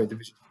bantamweight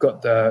division, you've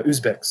got the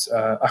Uzbeks,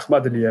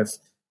 Akhmadaliev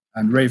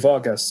and Ray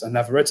Vargas and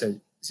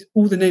Navarrete.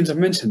 All the names I've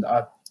mentioned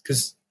are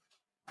because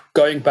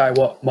going by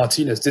what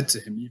Martinez did to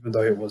him, even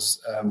though it was,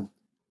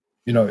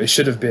 it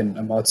should have been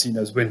a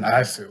Martinez win,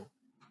 I feel.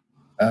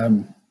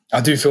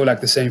 I do feel like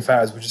the same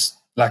fighters will just,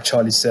 like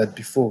Charlie said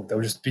before,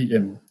 they'll just beat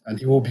him and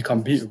he will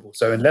become beatable.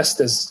 So unless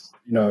there's,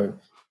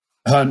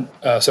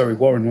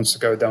 Warren wants to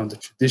go down the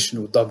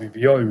traditional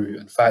WBO route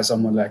and fight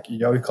someone like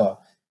Ioka,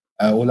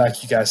 or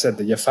like you guys said,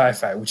 the Yafai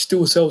fight, which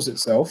still sells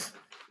itself,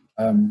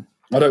 I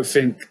don't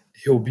think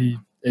he'll be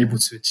able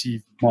to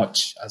achieve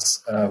much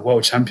as a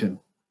world champion.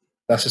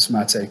 That's just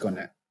my take on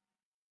it.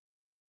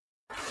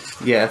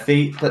 Yeah,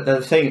 the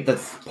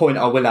point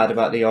I will add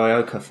about the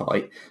Ioka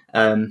fight,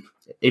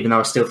 even though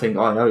I still think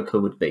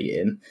Ioka would beat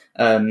him,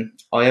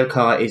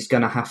 Ioka is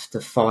going to have to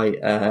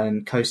fight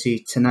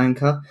Kosi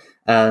Tanaka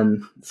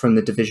from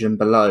the division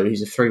below.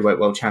 He's a 3-weight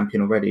world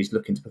champion already. He's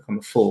looking to become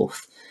a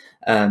 4th.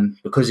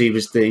 Because he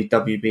was the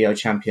WBO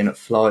champion at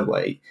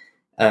flyweight.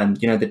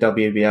 The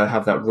WBO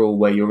have that rule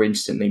where you're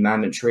instantly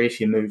mandatory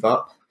if you move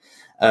up.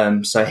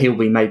 So he'll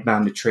be made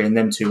mandatory, and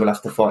them two will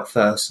have to fight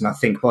first. And I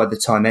think by the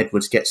time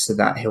Edwards gets to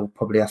that, he'll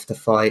probably have to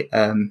fight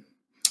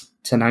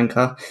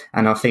Tanaka,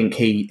 and I think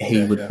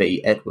he would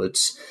beat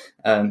Edwards.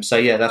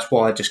 That's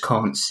why I just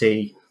can't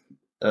see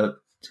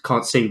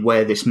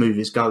where this move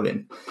is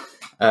going.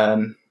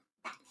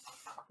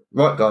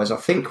 Right, guys, I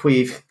think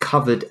we've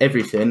covered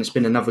everything. It's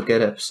been another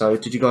good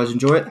episode. Did you guys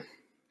enjoy it?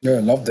 Yeah,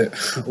 loved it.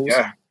 Awesome.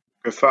 Yeah,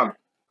 good fun.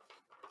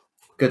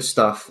 Good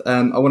stuff.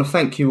 I want to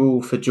thank you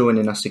all for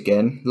joining us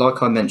again.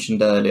 Like I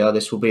mentioned earlier,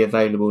 this will be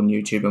available on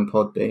YouTube and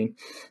Podbean.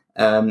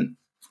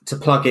 to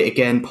plug it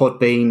again,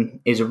 Podbean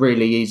is a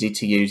really easy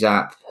to use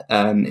app.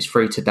 It's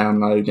free to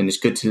download and it's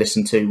good to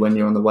listen to when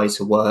you're on the way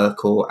to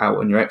work or out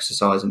on your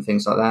exercise and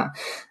things like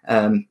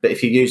that. But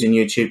if you're using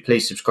YouTube,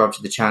 please subscribe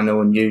to the channel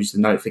and use the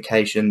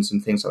notifications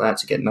and things like that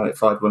to get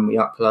notified when we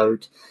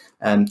upload.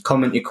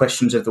 Comment your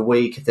questions of the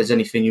week. If there's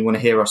anything you want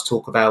to hear us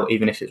talk about,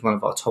 even if it's one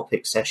of our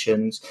topic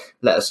sessions,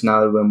 let us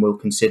know and we'll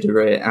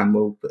consider it and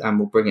we'll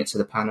bring it to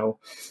the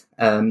panel.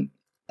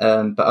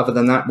 But other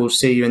than that, we'll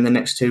see you in the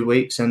next 2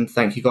 weeks, and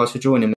thank you guys for joining me.